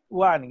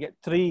 1, get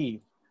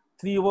 3.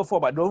 3/4.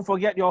 But don't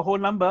forget your whole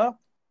number.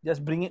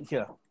 Just bring it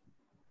here.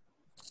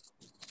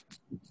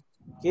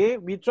 Okay,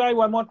 we try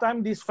one more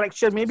time this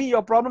fraction. Maybe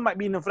your problem might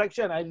be in the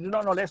fraction. I do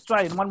not know. Let's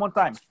try it one more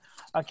time.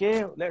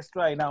 Okay, let's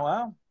try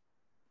now.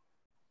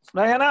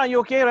 Rahana, are you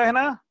okay,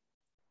 Rahana?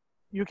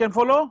 You can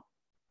follow?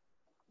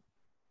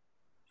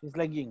 She's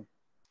lagging.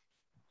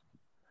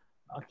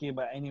 Okay,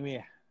 but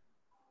anyway.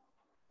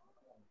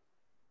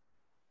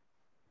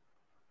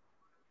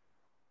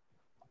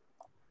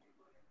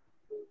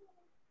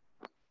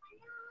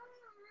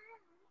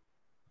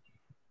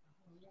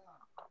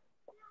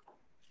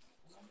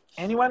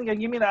 Anyone can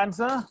give me the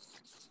answer?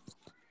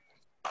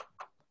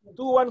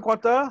 2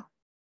 1/4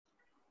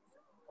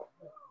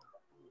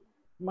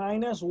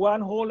 minus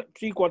 1 whole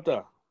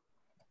 3/4.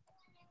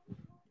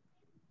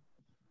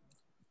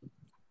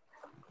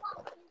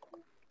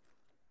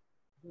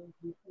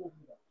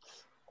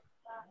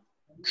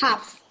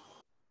 Half.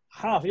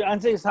 Half. Your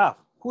answer is half.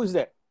 Who is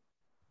that?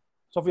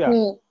 Sophia.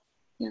 Me.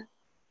 Yeah.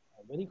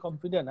 Very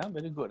confident,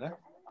 very good.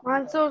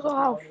 Answer also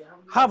half.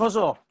 Half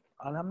also.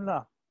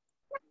 Alhamdulillah.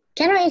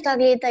 Cannot use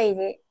calculator, is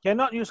it?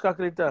 Cannot use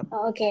calculator.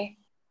 Oh, okay.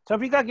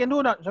 Shafika, can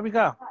do not?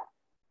 Shafika.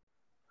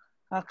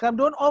 Come,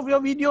 don't off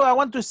your video. I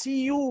want to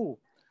see you.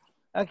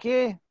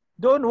 Okay.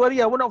 Don't worry.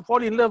 I will not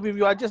fall in love with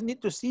you. I just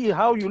need to see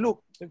how you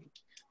look.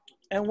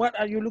 And what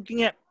are you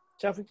looking at?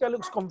 Shafika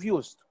looks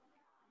confused.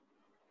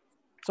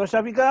 So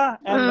Shafika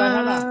and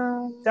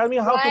Raihana, tell me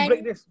how to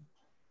break this.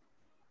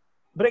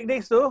 Break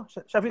this too,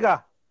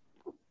 Shafika.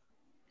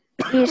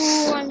 Two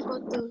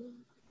 1/4.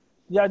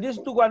 Yeah, this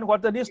 2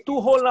 1/4. This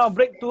 2 whole now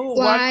break to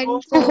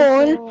 1 4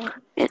 whole.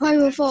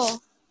 5/4.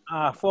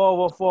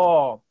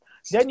 4/4.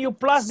 Then you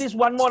plus this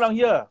one more down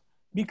here.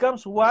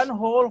 Becomes 1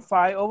 whole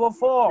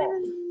 5/4.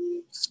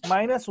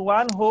 Minus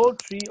 1 whole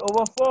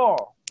 3/4.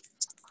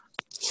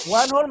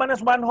 1 whole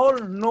minus 1 whole,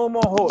 no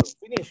more whole.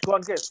 Finish,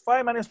 gone case.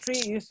 5 minus 3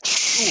 is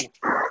 2.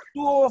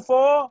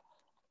 2/4,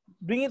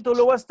 bring it to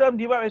lowest term,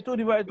 divide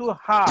by 2,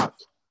 half.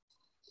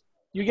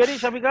 You get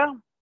it, Shafika?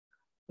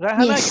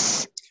 Raihana,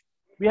 Yes.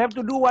 we have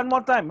to do one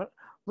more time.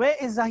 Where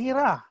is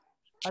Zahira?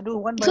 I do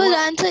one by So one. the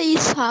answer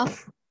is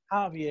half.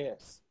 Half,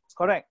 yes.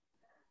 Correct.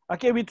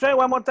 Okay, we try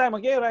one more time.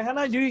 Okay,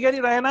 Raihana, do you get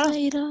it, Raihana?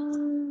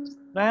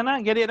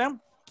 Raihana, get it? Huh?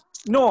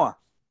 No.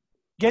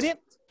 Get it?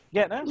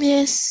 Get, huh?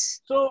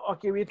 Yes. So,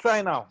 okay, we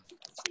try now.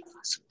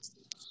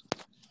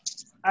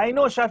 I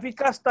know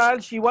Shafika's style,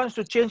 she wants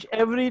to change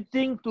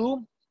everything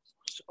to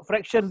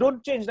fraction.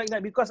 Don't change like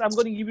that because I'm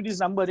going to give you this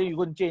number, then you're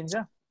going to change.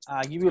 Huh?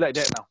 I'll give you like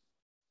that now.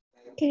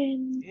 Okay.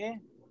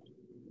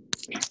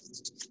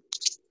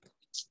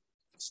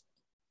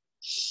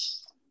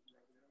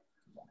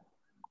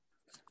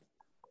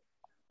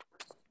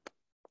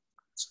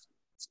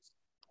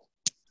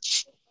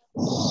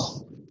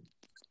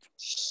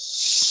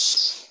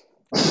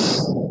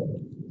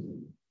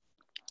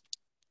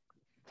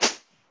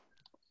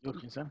 You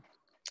okay, son?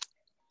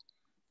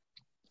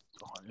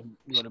 Oh,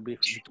 you want to breathe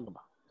little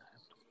about.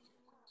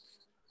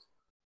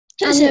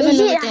 So 7 is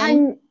over it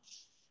 10.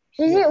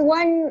 is it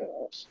one?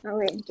 Oh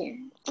wait, okay.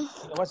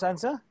 What's the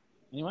answer?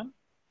 Anyone?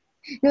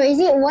 No, is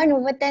it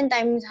 1/10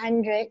 times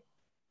 100?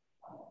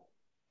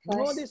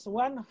 No, First. this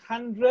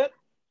 100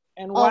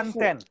 and Of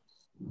 110.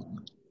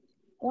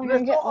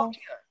 100 no of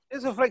This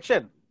is a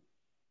fraction.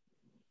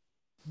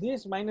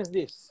 This minus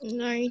this.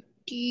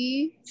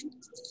 90.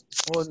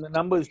 Oh, the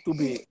number is too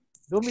big.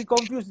 Don't be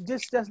confused.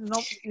 Just no.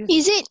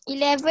 Is it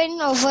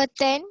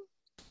 11/10?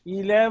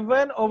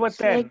 11/10.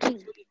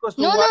 Lagging. Equals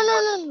to No, one no, no,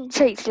 no, no.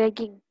 So it's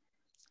lagging.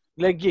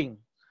 lagging.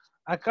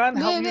 I can't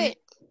help you. Wait.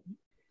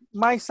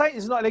 My side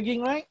is not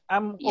lagging, right?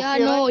 I'm Yeah,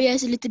 okay, no, right?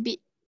 yes, a little bit.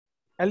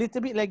 A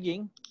little bit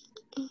lagging.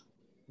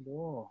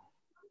 Oh.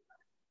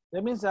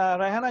 That means,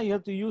 Raihana, you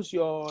have to use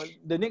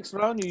the next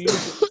round, you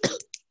use your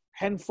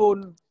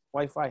handphone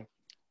Wi-Fi.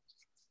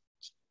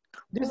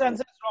 This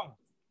answer is wrong.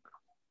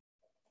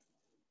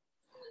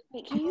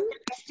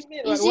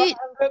 Estimate, Is right? it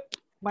 100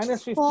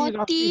 minus 50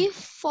 roughly.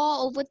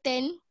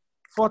 44/10?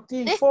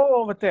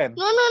 44/10.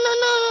 No.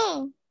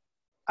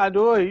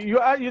 Aduh,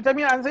 you tell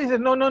me answer, you said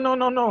no.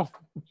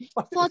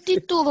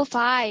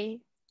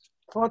 42/5.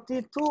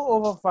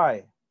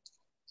 42/5.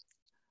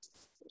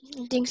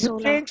 I think You so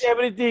lah. change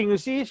everything. You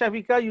see,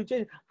 Shafika, you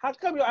change. How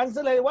come you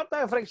answer like, what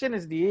type of fraction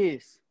is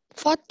this?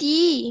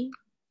 40.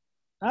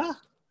 Huh?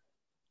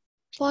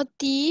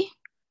 40.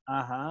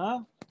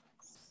 Uh-huh.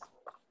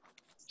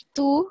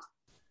 2.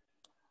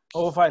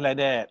 Over 5 like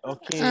that.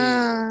 Okay.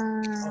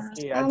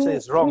 Okay, answer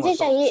is wrong Mr.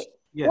 also. Shaheed,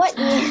 Yes.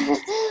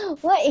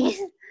 what is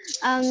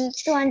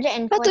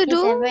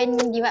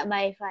 247 divided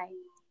by 5?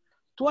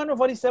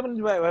 247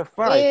 divided by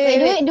 5.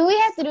 Wait, do we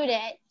have to do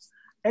that?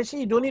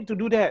 Actually, you don't need to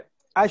do that.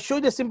 I show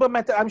you the simple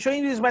method. I'm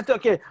showing you this method.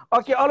 Okay,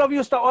 all of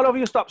you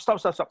stop.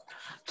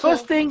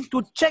 First thing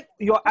to check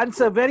your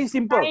answer, very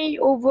simple.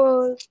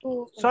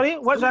 9/2. Sorry,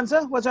 what's the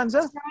answer?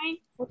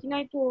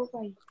 49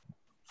 2/5.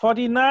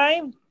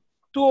 49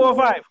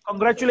 2/5.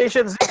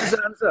 Congratulations, this is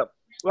the answer.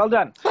 Well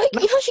done. How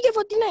she get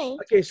 49?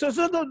 Okay, so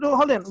hold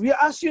on. We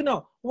ask you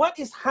now, what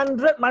is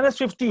 100 minus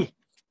 50?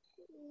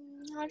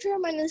 100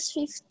 minus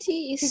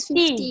 50 is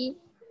 50. 50.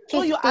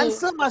 So your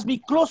answer must be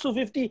close to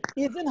 50.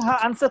 Isn't her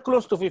answer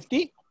close to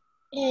 50?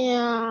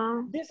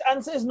 Yeah. This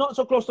answer is not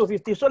so close to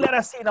 50. So let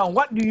us see now.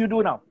 What do you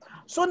do now?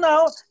 So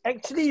now,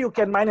 actually, you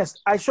can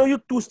minus. I show you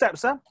 2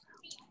 steps. Huh?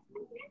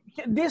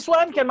 This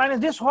one can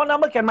minus. This whole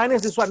number can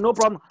minus this one. No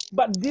problem.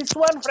 But this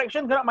one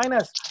fraction cannot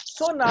minus.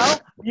 So now,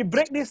 we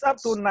break this up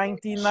to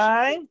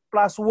 99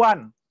 plus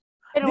 1.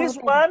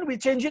 This one, we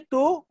change it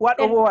to what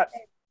 10. over what?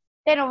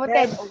 10/10.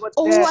 10/10.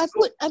 Oh, I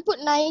put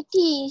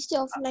 90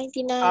 instead of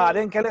 99.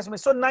 Then careless.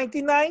 So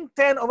 99,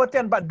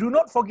 10/10. But do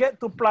not forget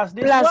to plus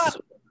this Plus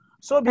one.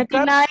 So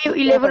becomes 99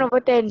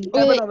 11/10.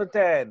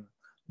 11/10.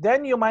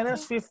 Then you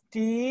minus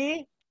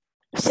 50.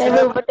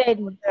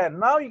 7/10. 10.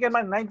 Now you can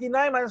minus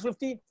 99 minus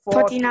 50.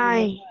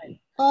 49.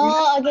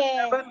 Oh,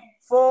 okay.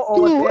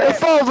 4/10.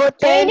 4/10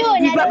 Can we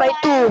do divided by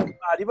another 2.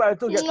 Divide by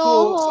 2, get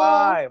No.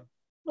 2/5.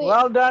 Wait.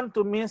 Well done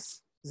to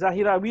Miss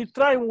Zahira. We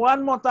try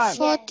one more time.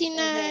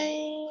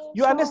 49.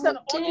 You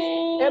understand?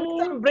 Only every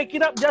time break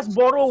it up, just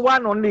borrow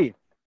 1 only.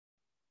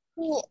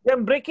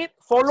 Then break it,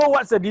 follow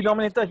what's the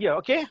denominator here,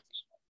 okay?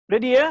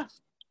 Ready, yeah?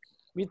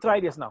 We try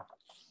this now.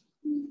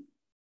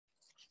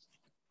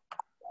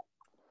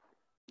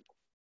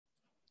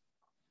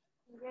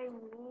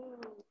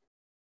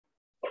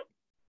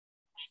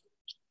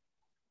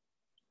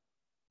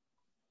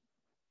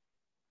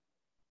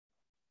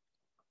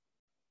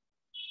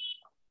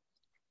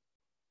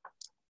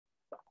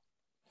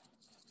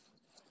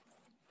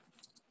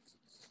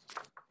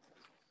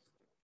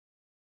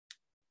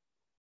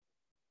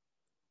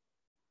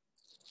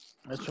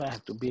 That's why I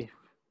have to bathe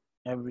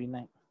every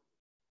night.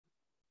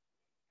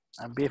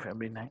 I bathe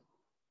every night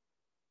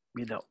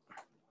without.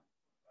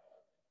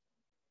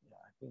 Yeah,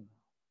 I think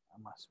I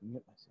must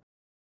mute myself.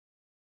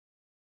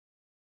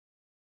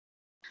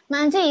 My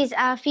answer is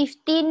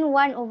 15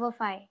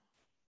 1/5.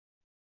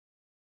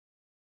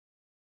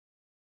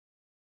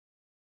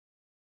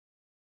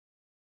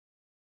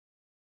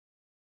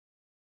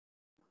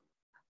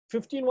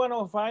 15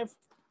 1/5.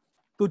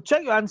 To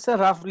check your answer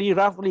roughly,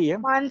 yeah.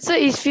 My answer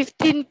is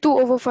 15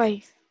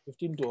 2/5.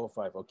 15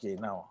 2/5. Okay,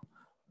 now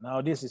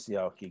this is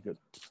okay, good.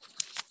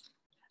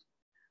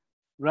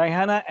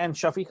 Raihana and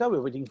Shafika,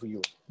 we're waiting for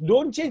you.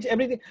 Don't change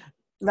everything.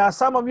 Now,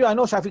 some of you, I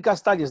know Shafika's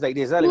style is like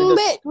this.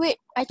 Wait.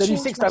 I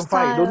 36 changed my times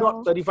 5. Do style.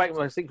 not 35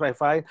 by 6 by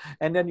 5.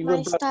 And then you My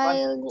go plus 1.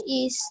 style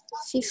is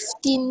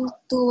 15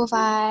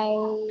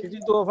 2/5.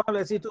 15 2/5.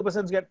 Let's see, 2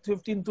 persons get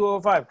 15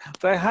 2/5.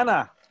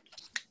 Raihana.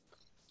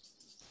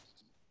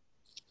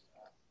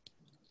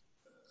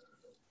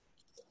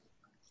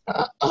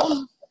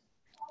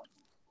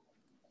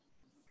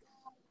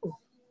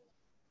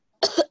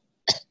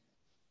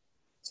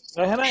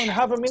 Raihana, in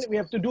half a minute, we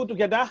have to do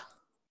together.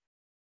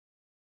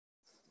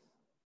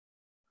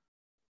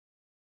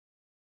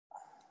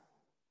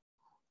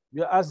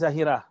 You ask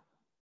Zahira.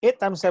 8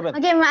 times 7.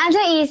 Okay, my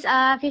answer is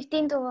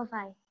 15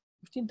 2/5.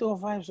 15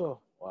 2/5,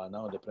 so. Wow,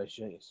 now the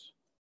pressure is.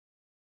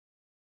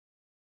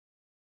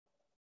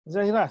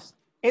 Zahira,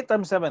 8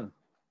 times 7.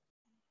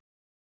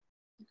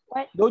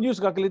 What? Don't use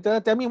calculator.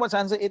 Tell me what's the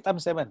answer 8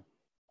 times 7.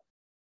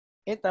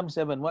 8 times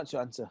 7, what's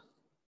your answer?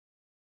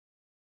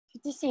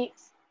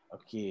 56.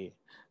 Okay.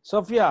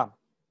 Sophia,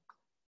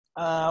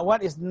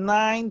 what is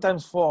 9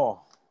 times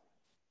 4?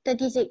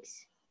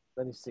 36.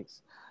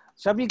 36.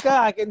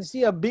 Shabika, I can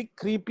see a big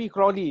creepy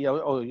crawly.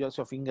 Oh, that's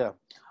your finger.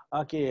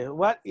 Okay,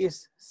 what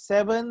is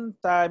 7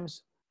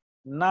 times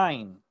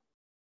 9?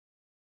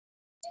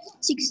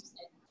 6.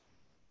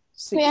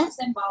 6. Yeah.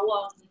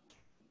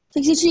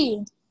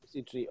 63.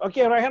 63.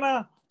 Okay,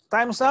 Raihana,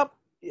 time's up.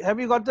 Have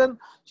you gotten?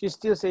 She's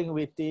still saying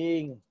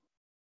waiting.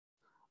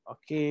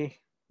 Okay,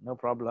 no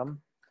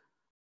problem.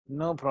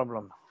 No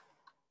problem.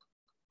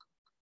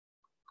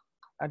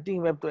 I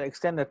think we have to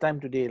extend the time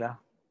today, lah.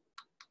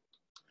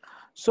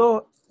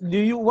 So,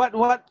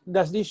 what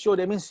does this show?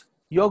 That means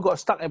you got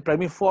stuck in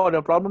primary 4.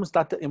 The problem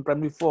started in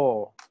primary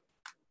 4.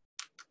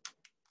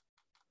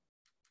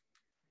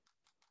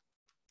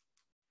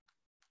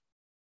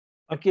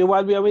 Okay,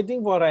 while we are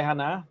waiting for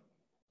Raihana,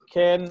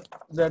 can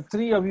the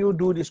three of you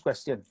do this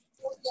question?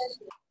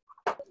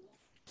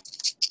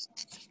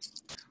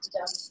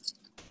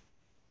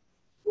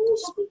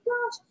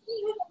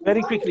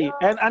 Very quickly.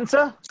 And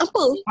answer?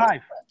 Apa?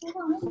 5,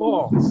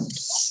 4,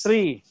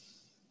 3,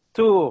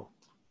 2,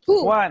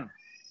 1.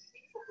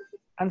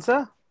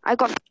 Answer? I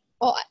got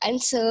Oh,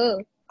 answer.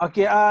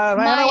 Okay,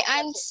 Raihana. My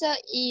answer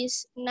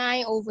is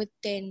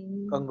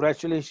 9/10.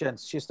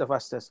 Congratulations, she's the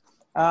fastest.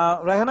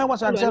 Raihana,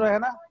 what's the answer,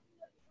 Raihana?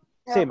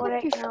 Same.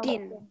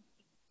 15.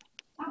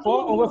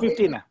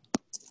 4/15.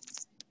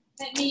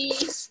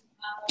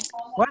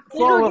 What?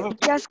 4 No, over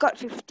 15? just got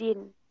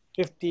 15.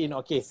 15,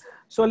 okay.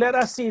 So let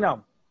us see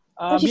now.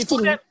 15.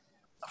 Before that,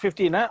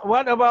 15.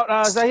 What about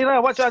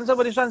Zahira? What's your answer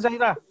for this one,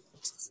 Zahira?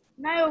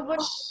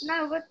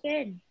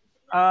 9/10.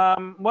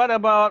 What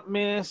about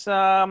Miss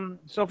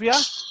Sophia?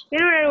 Can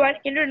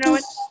you know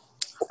what?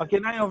 Okay,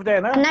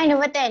 9/10.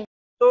 9/10.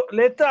 So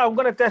later I'm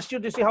going to test you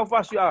to see how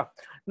fast you are.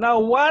 Now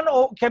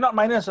 1 cannot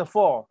minus a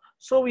 4.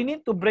 So we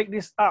need to break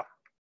this up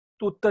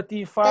to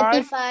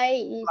 35.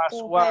 35 is plus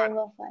 2 1.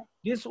 5/5.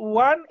 This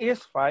 1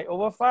 is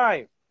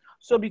 5/5.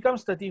 So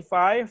becomes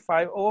 35,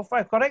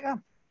 5/5, correct?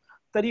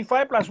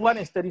 35 plus 1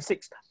 is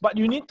 36. But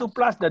you need to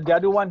plus the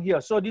other one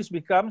here. So this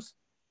becomes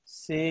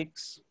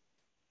 6.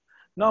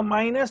 Now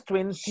minus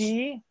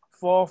 20,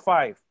 4,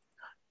 5.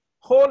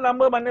 Whole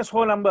number minus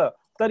whole number.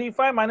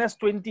 35 minus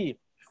 20,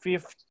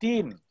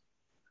 15.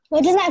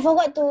 Oh, just now I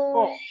forgot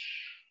to...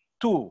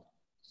 2.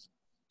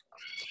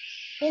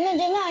 Just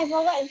now I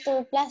forgot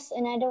to plus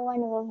another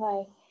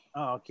 1/5.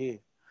 Oh,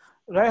 okay.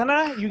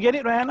 Raihana, you get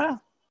it,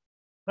 Raihana?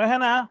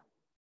 Raihana?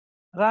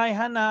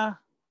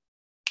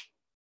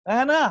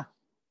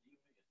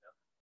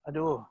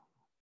 Aduh.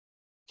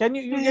 Can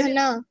you get it?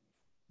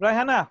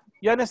 Raihana,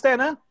 you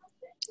understand, huh?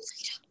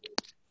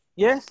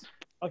 Yes?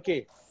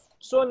 Okay.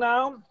 So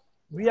now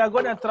we are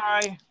going to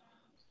try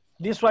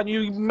this one.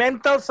 You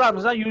mental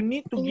sums, huh? You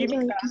need to give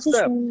me the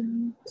answer.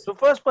 So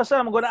first person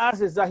I'm going to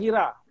ask is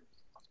Zahira.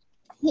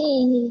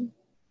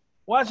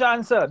 What's your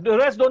answer? The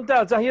rest don't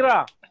tell.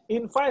 Zahira,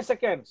 in 5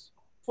 seconds.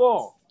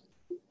 4,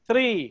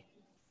 3,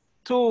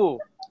 2,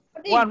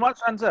 1.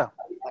 What's your answer?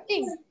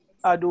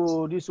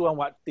 Aduh, this one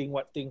what thing?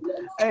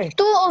 Hey.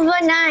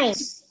 2/9.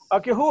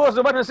 Okay, who was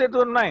the one who said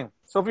 2/9?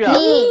 Sophia.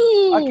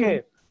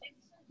 Okay.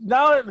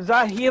 Now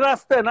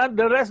Zahira's turn. Huh?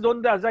 The rest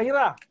don't tell.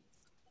 Zahira.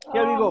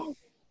 Here we go.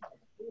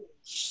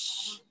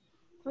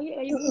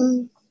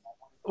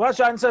 What's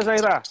your answer,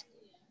 Zahira?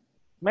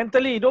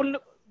 Mentally, don't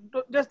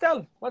just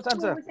tell. What's the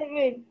answer?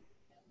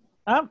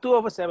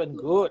 2/7.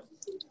 Good.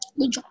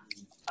 Good job.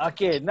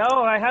 Okay,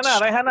 now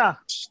Raihana.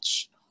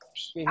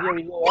 Okay, here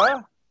we go.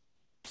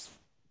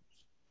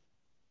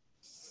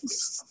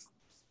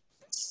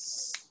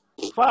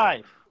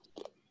 5,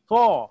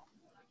 4,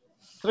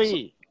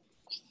 3,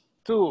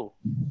 2,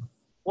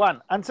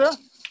 1. Answer?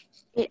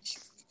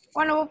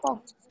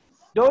 1/4.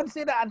 Don't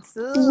say the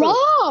answer.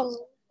 Wrong.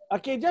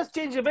 Okay, just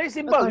change it. Very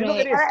simple. You look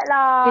at this. Correct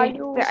lah.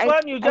 This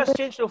one you just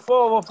change to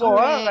 4/4.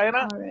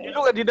 Rayana. You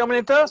look at the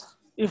denominator.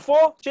 If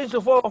 4, change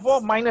to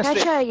 4/4 minus Can I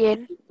 3. try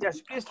again?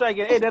 Yes, please try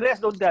again. Hey, the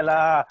rest don't tell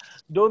lah.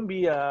 Don't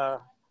be a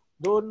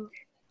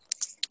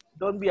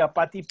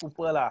party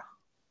pooper lah.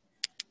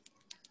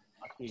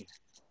 Okay.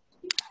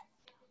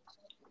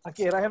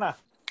 Okay, Rahana.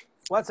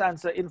 What's the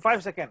answer in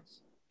 5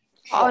 seconds?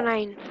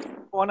 9.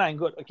 9.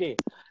 Good. Okay.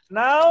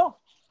 Now,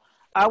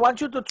 I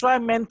want you to try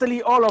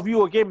mentally, all of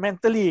you. Okay,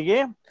 mentally.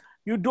 Okay.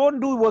 You don't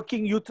do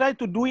working. You try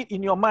to do it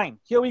in your mind.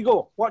 Here we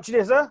go. Watch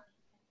this.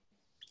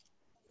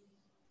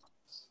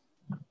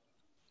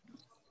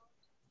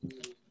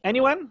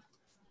 Anyone?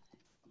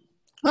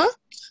 Huh?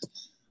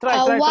 Try.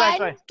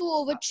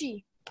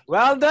 1/2/3.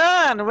 Well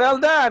done. Well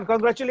done.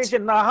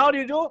 Congratulations. Now, how do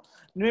you do?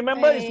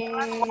 Remember, it's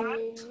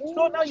 1.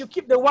 So now you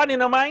keep the 1 in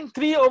your mind.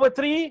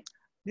 3/3.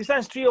 This one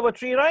is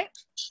 3/3, right?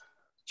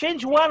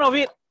 Change one of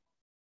it.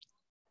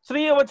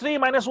 3/3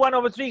 minus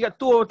 1/3, got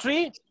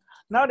 2/3.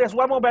 Now there's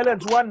one more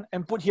balance, 1,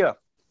 and put here.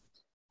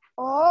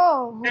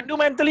 Oh. Can do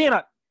mentally or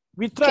not?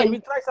 We try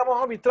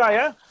somehow, we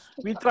try.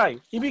 We try.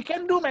 If you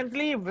can do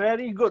mentally,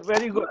 very good,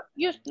 very good.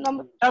 Use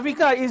number.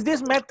 Afika, is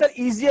this method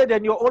easier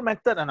than your own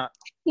method or not?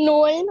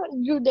 No, I not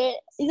do that.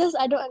 It's just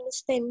I don't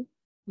understand.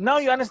 Now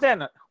you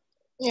understand?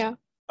 Yeah.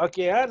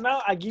 Okay,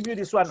 now I give you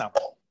this one now.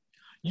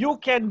 You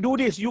can do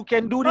this, you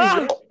can do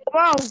this.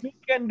 Wow. You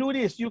can do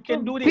this, you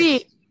can do B.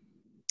 this.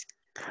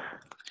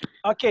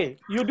 Okay,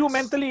 you do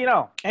mentally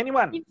now.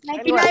 Anyone?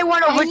 99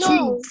 1/3.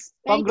 know.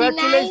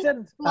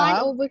 Congratulations.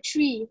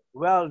 1/3.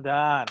 Well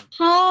done.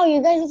 How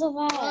you guys are so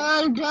fast?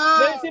 Well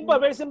done. Very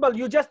simple, very simple.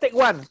 You just take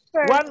 1.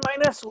 1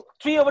 minus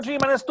 3/3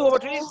 minus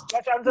 2/3.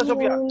 What's the answer,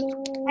 Sophia?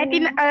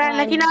 99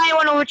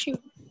 1/3.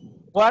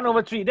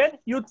 1/3. Then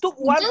you took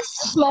 1.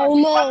 Just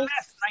 1 minus.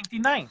 less,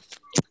 99.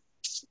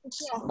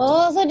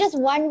 Oh, so just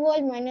 1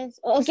 whole minus.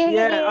 Okay.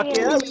 Yeah,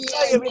 okay.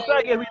 We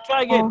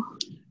try again.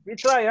 We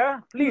try,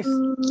 Please,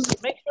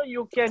 make sure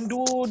you can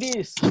do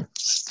this.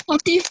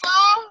 45.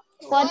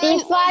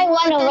 45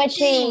 1/3. No.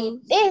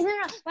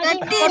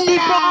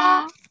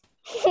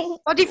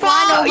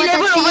 44.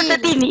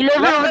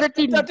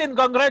 11/13. 13.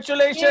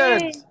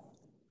 Congratulations.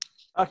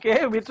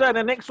 Okay, we try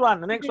the next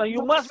one.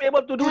 You must be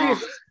able to do this.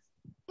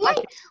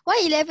 Why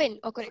 11?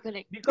 Oh, correct.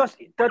 Because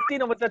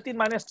 13/13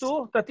 minus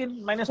 2.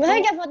 13 minus 2. We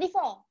get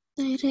 44.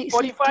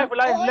 45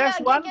 less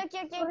 1.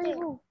 Okay.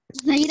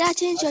 Zaira,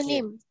 change your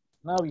name.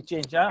 Now we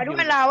change. I don't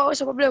know lah. What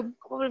was the problem?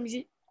 What problem is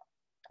it?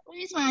 What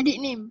is my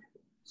adik name?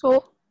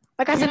 So,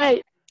 my cousin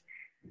right?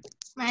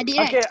 My adik,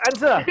 right? Okay,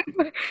 answer.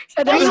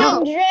 I don't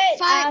know.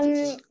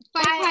 100.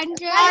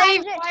 500.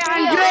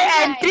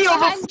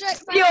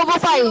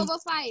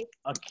 3/5.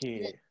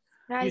 Okay.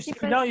 Nah, You it's see,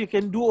 different. now you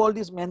can do all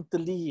this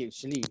mentally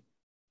actually.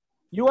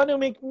 You want to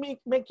make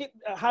it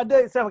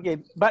harder itself, okay?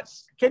 But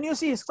can you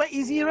see it's quite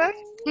easy, right?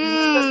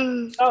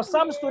 Now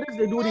some students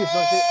they do this.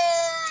 Say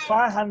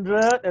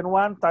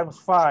 501 times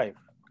 5.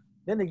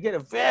 Then they get a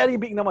very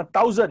big number,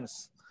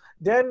 thousands.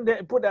 Then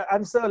they put the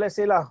answer. Let's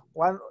say let's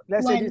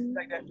say this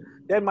like that.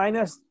 Then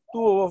minus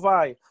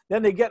 2/5.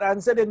 Then they get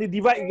answer. Then they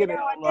divide again.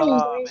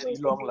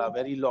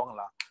 Very long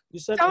lah.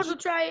 You said I want to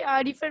try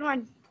a different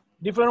one.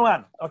 different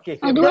one. Okay.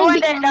 I The don't one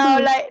want big that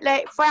number.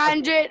 like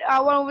 500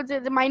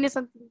 1/3 the minus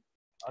something.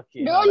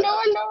 Okay. No.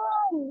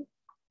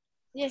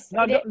 Yes.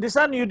 Now this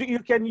one you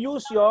can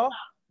use your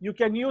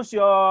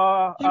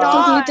Computer.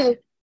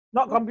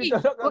 not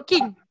computer.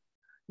 Working.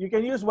 You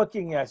can use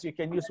working. Yes, you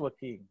can use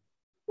working.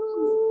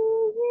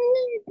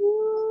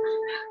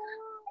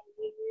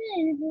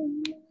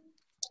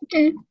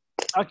 Okay.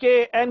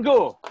 Okay, and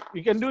go.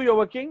 You can do your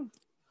working.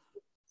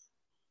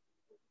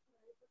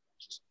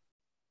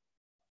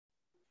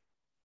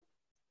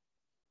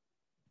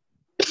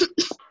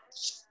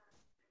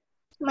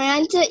 My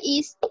answer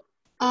is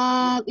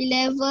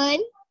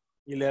 11.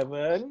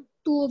 11.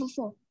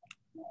 2/4.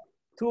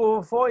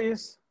 2/4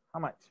 is how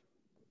much?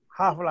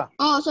 Half lah.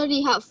 Oh,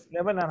 sorry, half.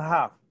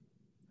 11.5.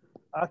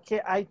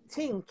 Okay, I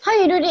think. How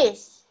you do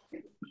this?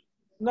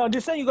 No,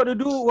 this one you got to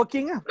do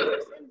working.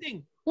 Same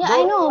thing. Yeah,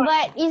 I know,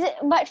 but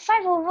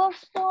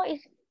 5/4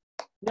 is.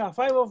 Yeah,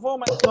 5/4.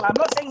 No, I'm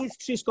not saying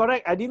she's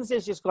correct. I didn't say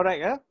she's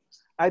correct.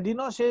 I did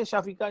not say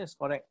Shafika is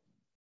correct.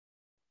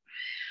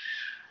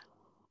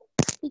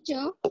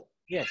 Teacher,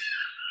 Yes.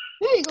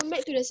 when we go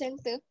back to the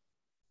center?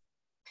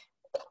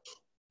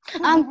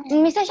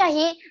 Mr.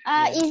 Shaheed,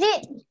 is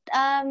it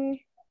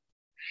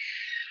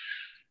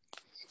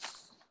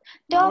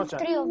 12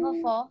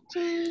 3/4?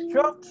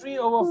 12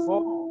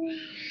 3/4.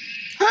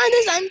 Huh,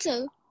 that's the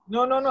answer.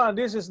 No.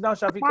 This is now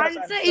Shafika's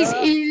Answer is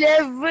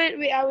 11.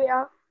 Wait.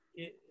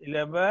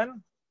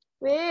 11.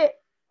 Wait.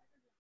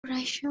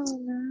 Rasha.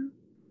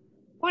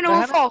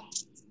 1/4.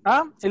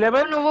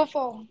 11?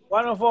 1/4.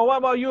 1/4. What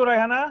about you,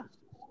 Raihana?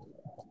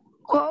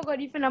 Oh, got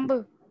different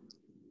number.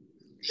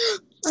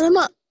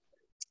 Alamak.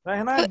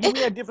 Raihana, give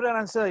me a different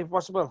answer if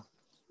possible.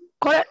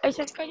 Correct.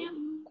 Saya cakapnya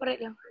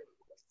correct lah.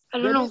 I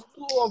don't That know. means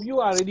two of you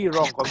are already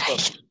wrong, confirm.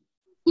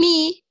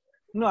 Me.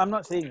 No, I'm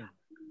not saying.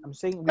 I'm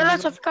saying Kalau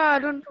maybe, Shafika, I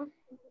don't know.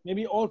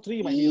 maybe all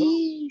three might be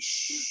wrong.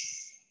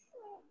 Shh.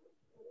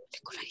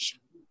 Decoration.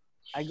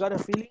 I got a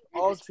feeling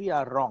all three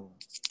are wrong.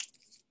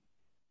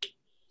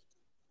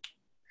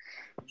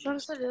 Jangan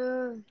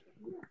salah.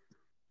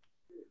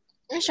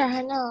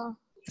 Syahana.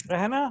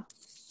 Raihana,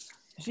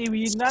 see,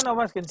 none of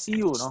us can see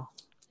you, no?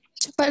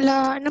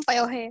 Cepatlah. Nampak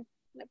your hair.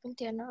 Nak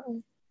pontianak.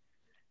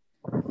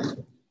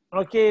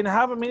 Okay, in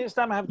half a minute's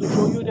time, I have to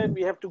show you. Then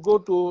we have to go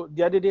to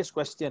the other day's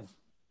question.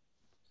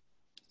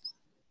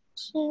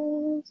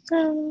 Oh,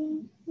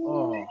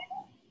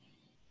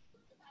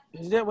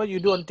 is that what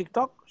you do on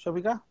TikTok,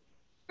 Shafika?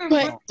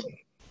 What?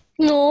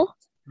 No.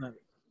 No,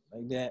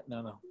 like that.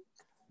 No.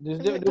 Do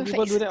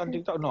people do that on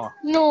TikTok? No,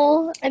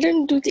 No, I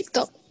don't do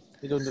TikTok.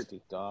 they don't do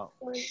TikTok.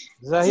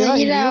 Zahira,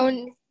 you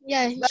do?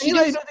 Yeah, she Zahira, do you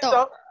do TikTok.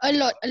 TikTok? A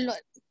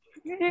lot.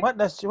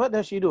 What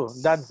does she do?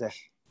 Dance, eh?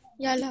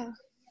 Yalah.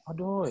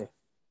 Aduh.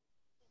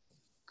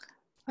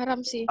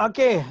 Haram sih.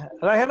 Okay,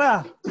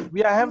 Raihana,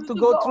 we have to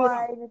go through.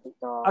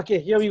 Okay,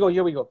 here we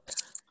go.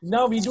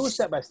 Now we do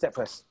step by step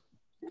first.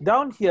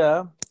 Down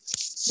here,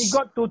 we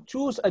got to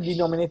choose a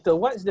denominator.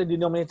 What's the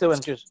denominator we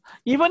choose?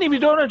 Even if you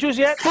don't want to choose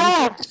yet,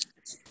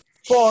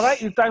 4,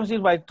 right? You times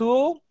it by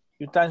 2.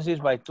 You times this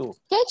by 2. Can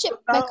I check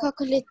my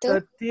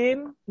calculator?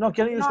 13. No,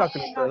 can you use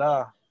calculator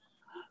lah?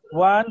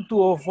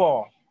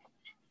 1204.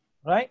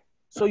 Right?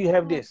 So you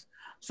have this.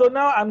 So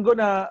now I'm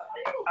gonna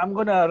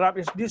wrap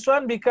this. This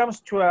one becomes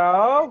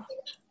 12,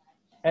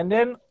 and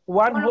then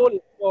 1 whole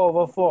is 4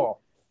 over 4.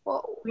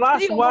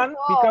 Plus 1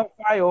 becomes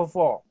 5 over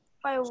 4.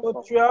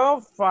 So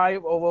 12,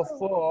 5 over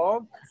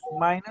 4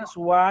 minus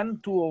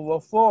 1, 2 over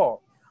 4.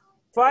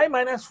 5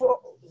 minus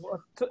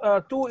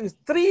 2 is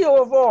 3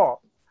 over 4.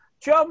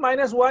 12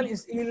 minus 1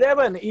 is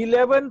 11.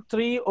 11,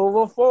 3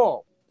 over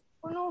 4.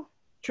 Oh no.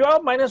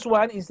 12 minus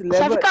 1 is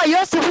 11. Shafika,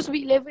 you're supposed to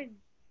be 11.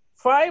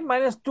 5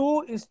 minus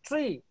 2 is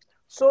 3.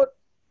 So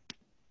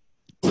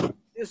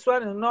this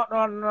one is not, no.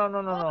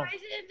 I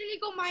accidentally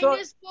go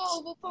minus 4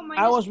 over 4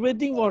 minus I was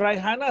waiting for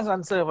Raihana's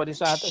answer for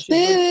this. I thought she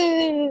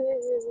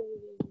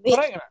Wait.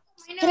 correct or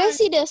not? Can I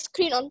see the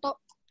screen on top?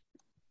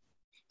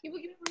 Give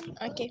me.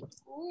 Okay.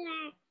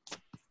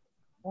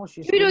 Oh,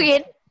 she's Can we do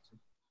again?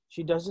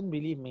 She doesn't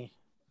believe me.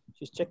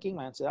 She's checking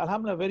my answer.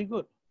 Alhamdulillah, very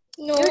good.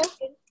 No,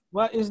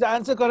 What is the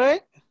answer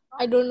correct?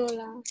 I don't know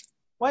lah.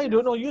 Why you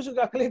don't know? Use a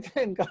calculator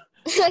and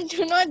I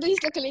don't know how to use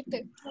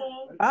calculator.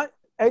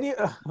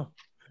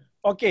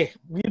 Okay,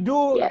 we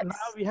do Yes.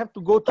 now. We have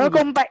to go through.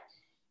 Welcome back.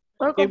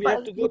 Okay, we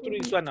have to go through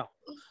this one now.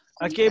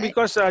 Okay,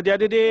 because the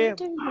other day.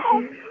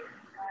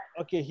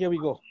 Okay, here we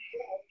go.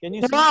 Can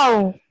you see?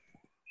 Wow.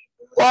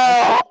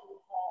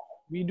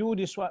 We do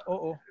this one.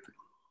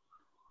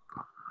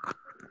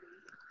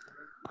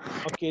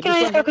 Okay, Can I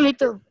this use one.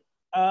 calculator?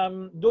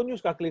 Don't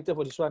use calculator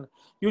for this one.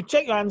 You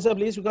check your answer,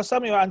 please, because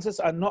some of your answers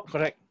are not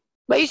correct.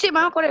 But you said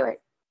my one correct, right?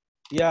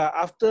 Yeah,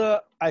 after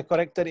I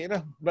corrected it,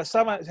 but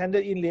some are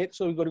handed in late,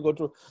 so we got to go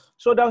through.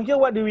 So down here,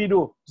 what do we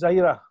do,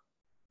 Zahira,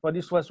 for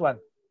this first one?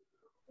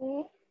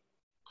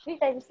 3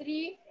 times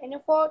 3 and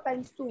then 4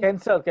 times 2.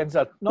 Cancel.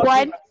 Not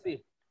 1. 3 times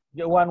 3.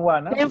 Get 1,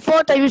 1. Then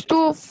 4 times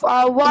 2,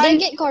 1. Then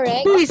get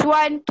correct. 2 is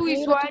 1, 2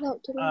 is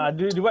 1.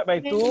 Divide by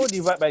 2,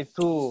 divide by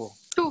 2.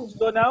 2.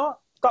 So now,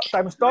 top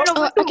times top.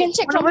 I can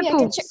check from here.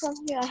 Two.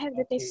 I have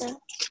the paper.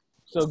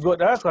 So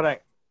good,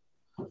 correct.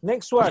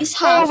 Next one. It's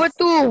half. 4 over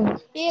 2.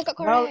 Yeah, got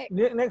Now, correct.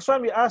 next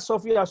one, we ask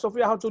Sophia.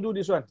 Sophia, how to do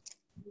this one?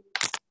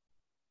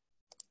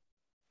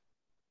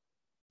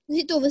 Is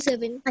it 2 over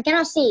 7? I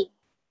cannot see.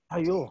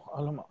 Ayo,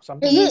 alamak,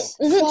 something. Is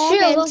it 4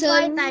 3 over cancel.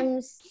 5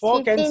 times 4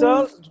 15?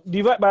 cancel,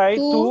 divide by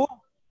 2. Two.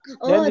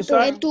 Then Oh, this 2.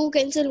 one. Then 2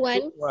 cancel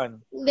 1.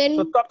 1. Then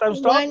So top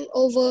times top. 2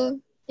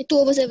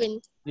 over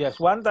 7. Yes,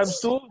 1 times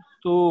 2,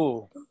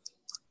 2.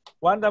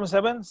 1 times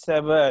 7,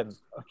 7.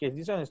 Okay,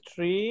 this one is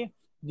 3.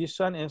 This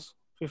one is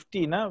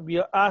 15.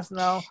 We ask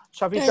now,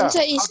 Shafika.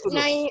 Answer is how to do?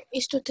 9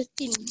 is to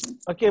 13.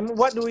 Okay,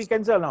 what do we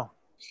cancel now?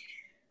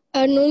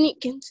 No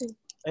need cancel.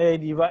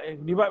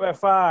 Divide by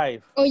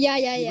 5. Oh, yeah.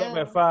 Divide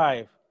by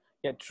 5.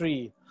 Get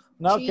 3.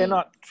 Now 3.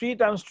 cannot. 3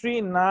 times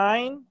 3,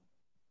 9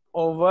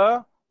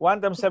 over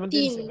 1 times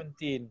 17,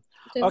 17.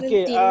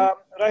 Okay,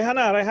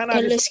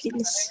 Raihana. This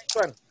next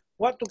one.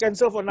 What to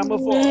cancel for number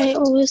 4? 9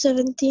 over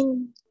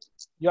 17.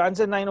 Your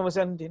answer 9 over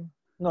 17?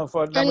 No,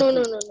 for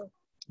number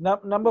No.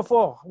 Number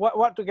 4.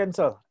 What to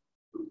cancel?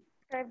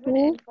 7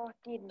 and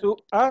 14.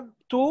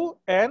 2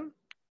 and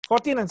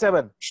 14 and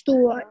 7.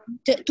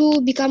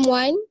 2 become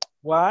 1.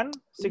 1.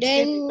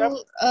 16 Then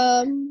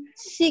become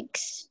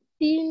 16.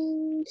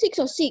 6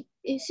 or 6?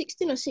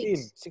 16 or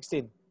 6?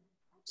 16.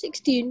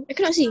 16. I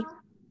cannot see.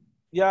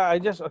 Yeah,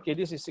 okay,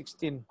 this is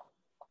 16.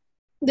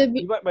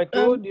 Divide by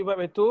 2, divide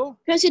by 2.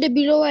 Can I see the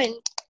below one?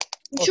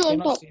 Show on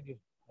top.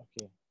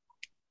 Okay.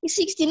 It's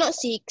 60, not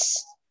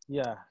 6.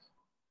 Yeah.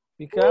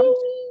 Become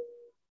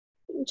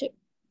Check.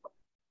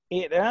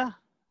 8,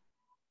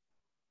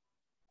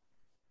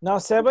 Now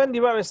 7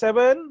 divided by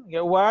 7,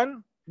 get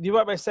 1.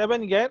 Divide by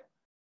 7, get?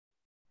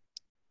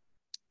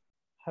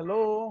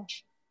 Hello?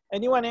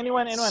 Anyone?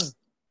 Divide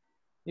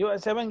by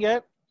 7,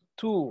 get?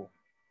 2.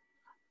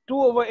 2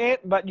 over 8,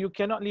 but you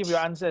cannot leave your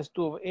answer as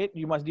 2 over 8.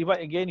 You must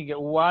divide again, you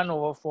get 1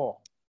 over 4.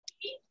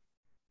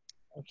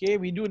 Okay,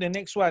 we do the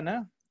next one.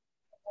 The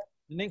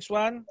next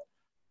one,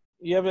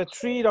 you have a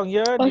 3 down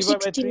here, Or divide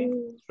by 3.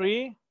 16.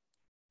 3.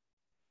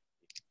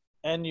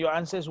 And your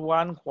answer is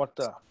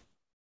 1/4.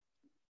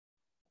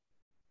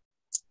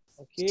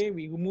 Okay,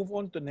 we move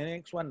on to the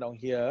next one down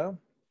here.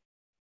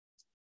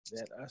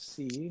 Let us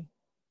see.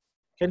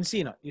 Can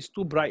see not? It's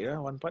too bright,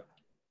 one part.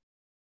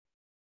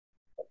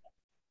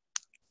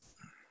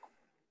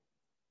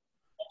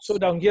 So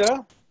down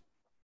here,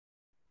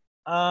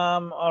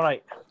 all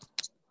right.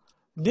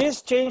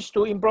 This changed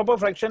to improper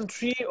fraction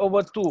 3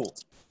 over 2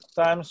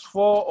 times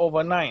 4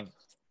 over 9.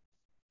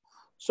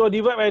 So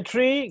divide by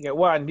 3, get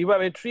 1. Divide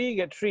by 3,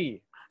 get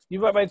 3.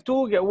 Divide by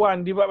 2, get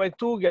 1. Divide by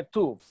 2, get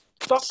 2.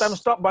 Top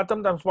times top,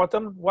 bottom times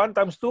bottom. 1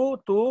 times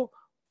 2, 2.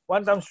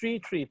 1 times 3,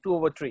 3. 2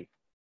 over 3.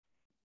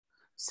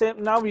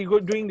 Same, now we go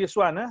doing this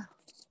one.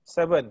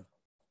 7.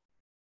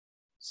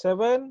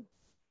 7.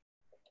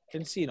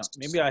 Can see now.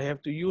 Maybe I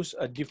have to use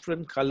a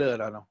different color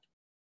now.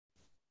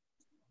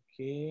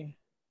 Okay.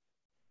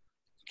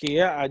 Okay,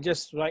 yeah, I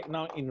just write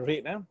now in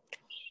red.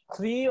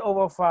 3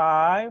 over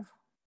 5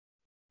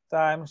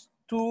 times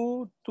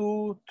 2,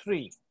 2,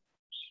 3.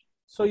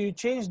 So you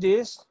change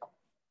this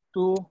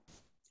to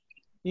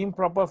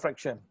improper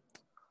fraction.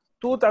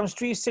 2 times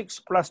 3, 6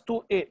 plus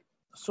 2, 8.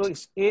 So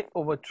it's 8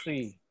 over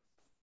 3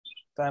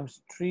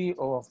 times 3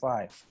 over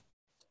 5.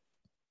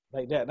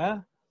 Like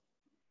that,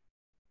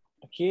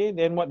 Okay,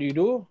 then what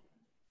do?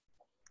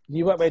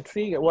 Divide by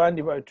 3, get 1.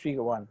 Divide by 3,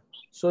 get 1.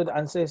 So the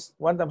answer is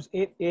 1 times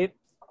 8, 8.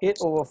 8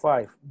 over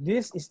 5.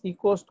 This is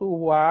equals to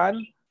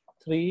 1,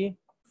 3,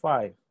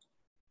 5.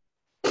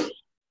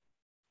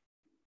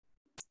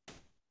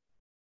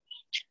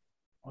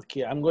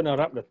 Okay, I'm going to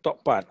wrap the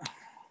top part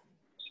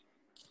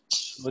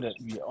so that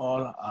we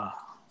all are.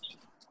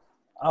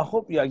 I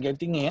hope you are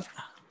getting it.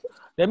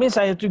 That means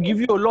I have to give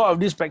you a lot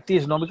of this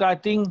practice, because I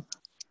think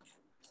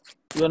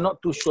you're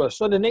not too sure.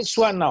 So the next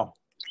one now,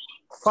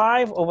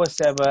 5 over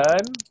 7,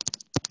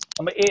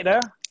 number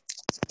 8,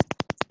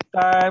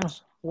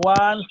 times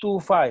 1, 2,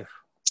 5.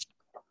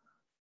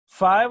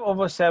 5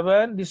 over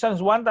 7, this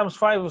one's 1 times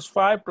 5 is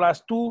 5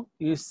 plus 2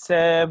 is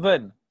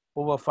 7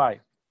 over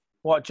 5.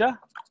 Watch,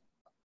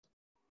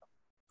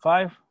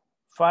 5,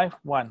 5,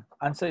 1.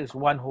 Answer is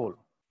 1 whole.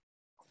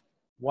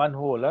 1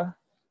 whole,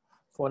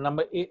 For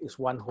number 8 is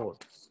 1 whole.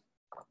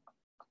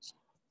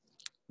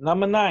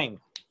 Number 9.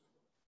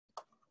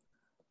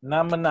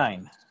 Number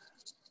 9.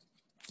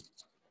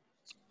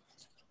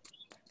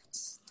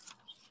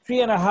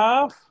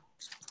 3.5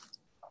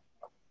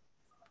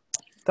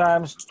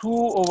 times 2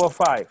 over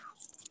 5.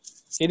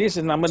 It is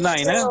number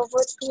 9. 7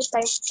 over 2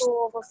 times 2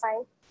 over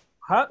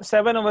 5.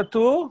 7 over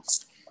 2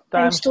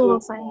 times 2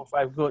 over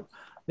 5. Good.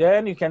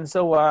 Then you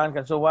cancel 1,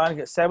 get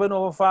 7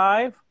 over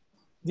 5.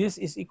 This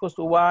is equals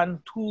to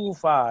 1, 2,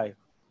 5.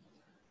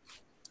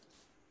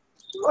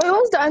 What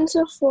was the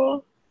answer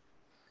for?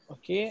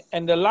 Okay,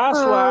 and the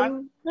last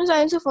one. What's the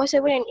answer for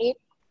 7 and 8?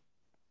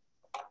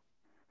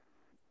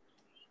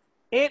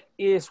 8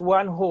 is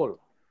 1 whole.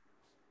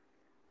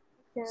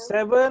 Yeah.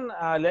 7,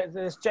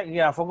 let's check.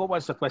 Yeah, I forgot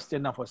what's the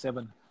question now for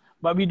 7.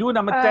 But we do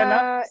number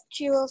 10.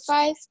 3 over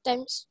 5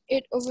 times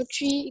 8 over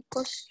 3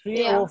 equals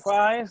 3 over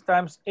 5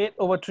 times 8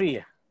 over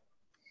 3.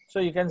 So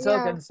you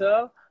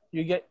cancel.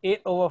 You get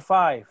 8 over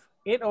 5.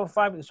 8 over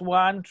 5 is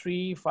 1,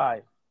 3,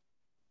 5.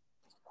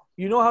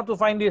 You know how to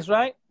find this,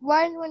 right?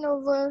 1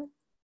 over.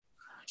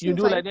 You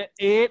do 5. Like that.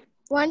 8.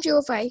 1, 3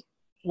 over 5.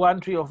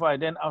 1, 3 over 5.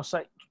 Then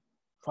outside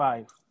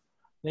 5.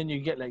 Then you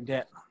get like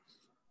that.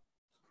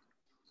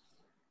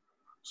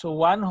 So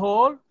 1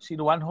 whole. See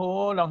the 1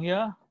 whole down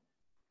here.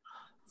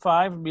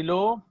 5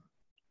 below.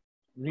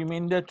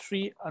 Remainder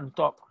 3 on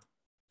top.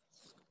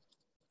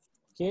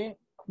 Okay.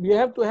 We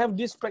have to have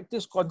this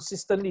practice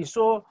consistently.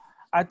 So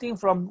I think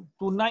from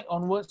tonight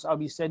onwards, I'll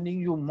be sending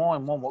you more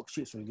and more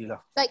worksheets already.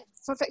 Like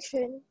for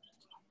fraction.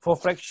 For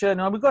fraction,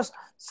 because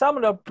some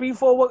of the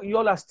pre-4 work, you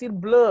all are still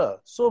blur.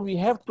 So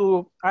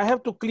I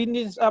have to clean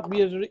this up.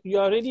 You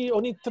are already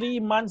only 3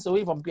 months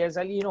away from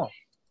PSLE,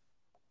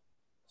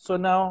 So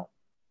now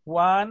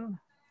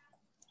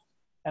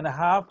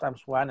 1.5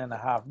 times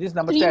 1.5. This is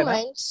number 10. 3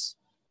 months.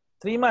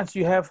 3 months.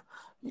 You have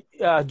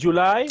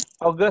July,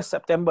 August,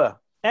 September.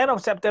 End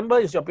of September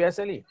is your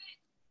PSLE.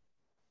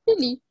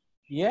 Really?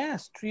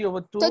 Yes, 3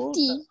 over 2.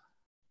 30.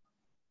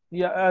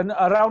 Yeah,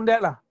 around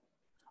that.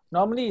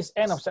 Normally it's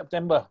end of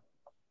September.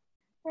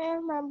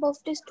 Well, my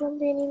birthday is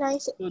 29 So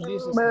September.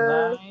 this is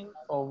 9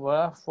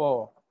 over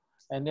 4.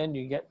 And then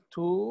you get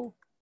 2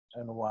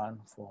 and 1,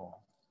 4.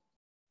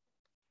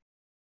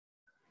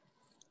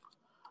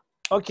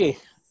 Okay.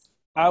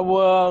 I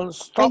will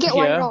stop here.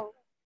 1 wrong.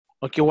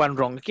 Okay, 1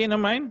 wrong. Okay,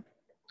 never mind.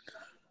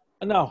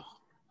 Now,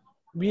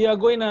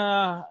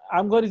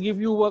 I'm going to give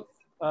you work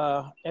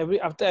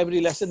after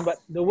every lesson, but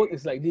the work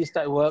is like this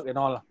type of work and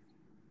all.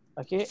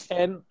 Okay,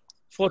 and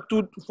for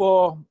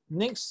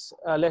next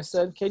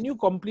lesson, can you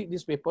complete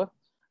this paper?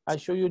 I'll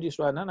show you this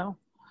one now.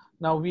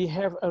 Now we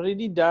have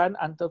already done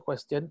until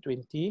question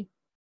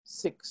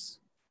 26.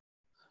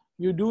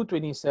 You do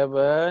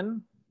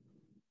 27,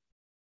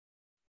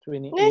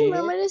 28. Then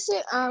my mother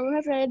said, we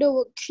have another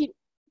worksheet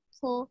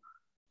for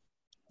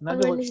on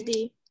Another worksheet.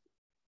 Wednesday.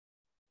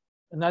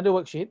 Another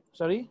worksheet.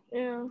 Sorry.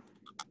 Yeah.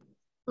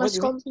 What Must do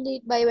you mean?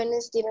 complete by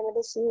Wednesday. My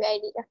mother said I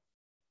did.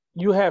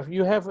 You have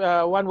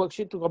one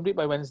worksheet to complete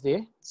by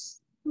Wednesday.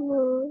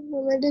 No,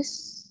 my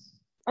mother's.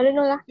 I don't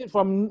know lah. Is it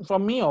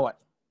from me or what?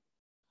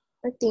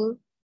 I think.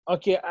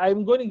 Okay,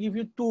 I'm going to give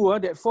you two.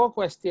 That 4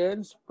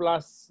 questions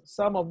plus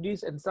some of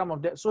this and some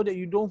of that, so that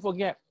you don't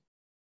forget.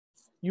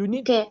 You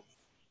need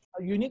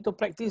to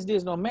practice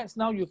this. No, maths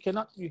now you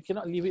cannot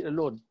leave it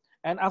alone.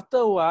 And after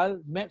a while,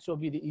 maths will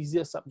be the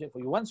easiest subject for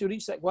you. Once you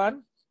reach Sec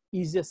 1,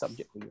 easiest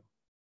subject for you.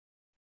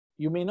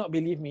 You may not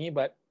believe me,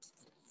 but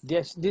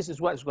this is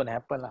what's going to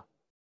happen lah.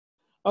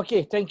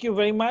 Okay, thank you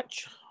very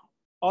much.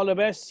 All the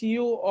best. See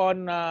you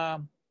on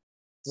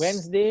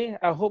Wednesday.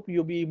 I hope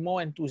you'll be more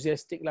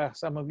enthusiastic lah,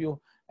 some of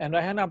you. And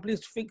Rahana,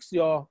 please fix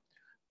your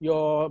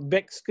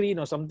back screen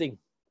or something.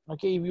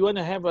 Okay, if you want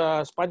to have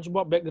a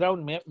SpongeBob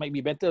background, might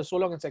be better so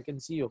long as I can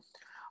see you.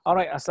 All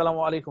right,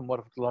 Assalamualaikum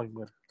warahmatullahi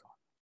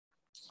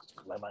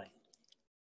wabarakatuh. Bye-bye.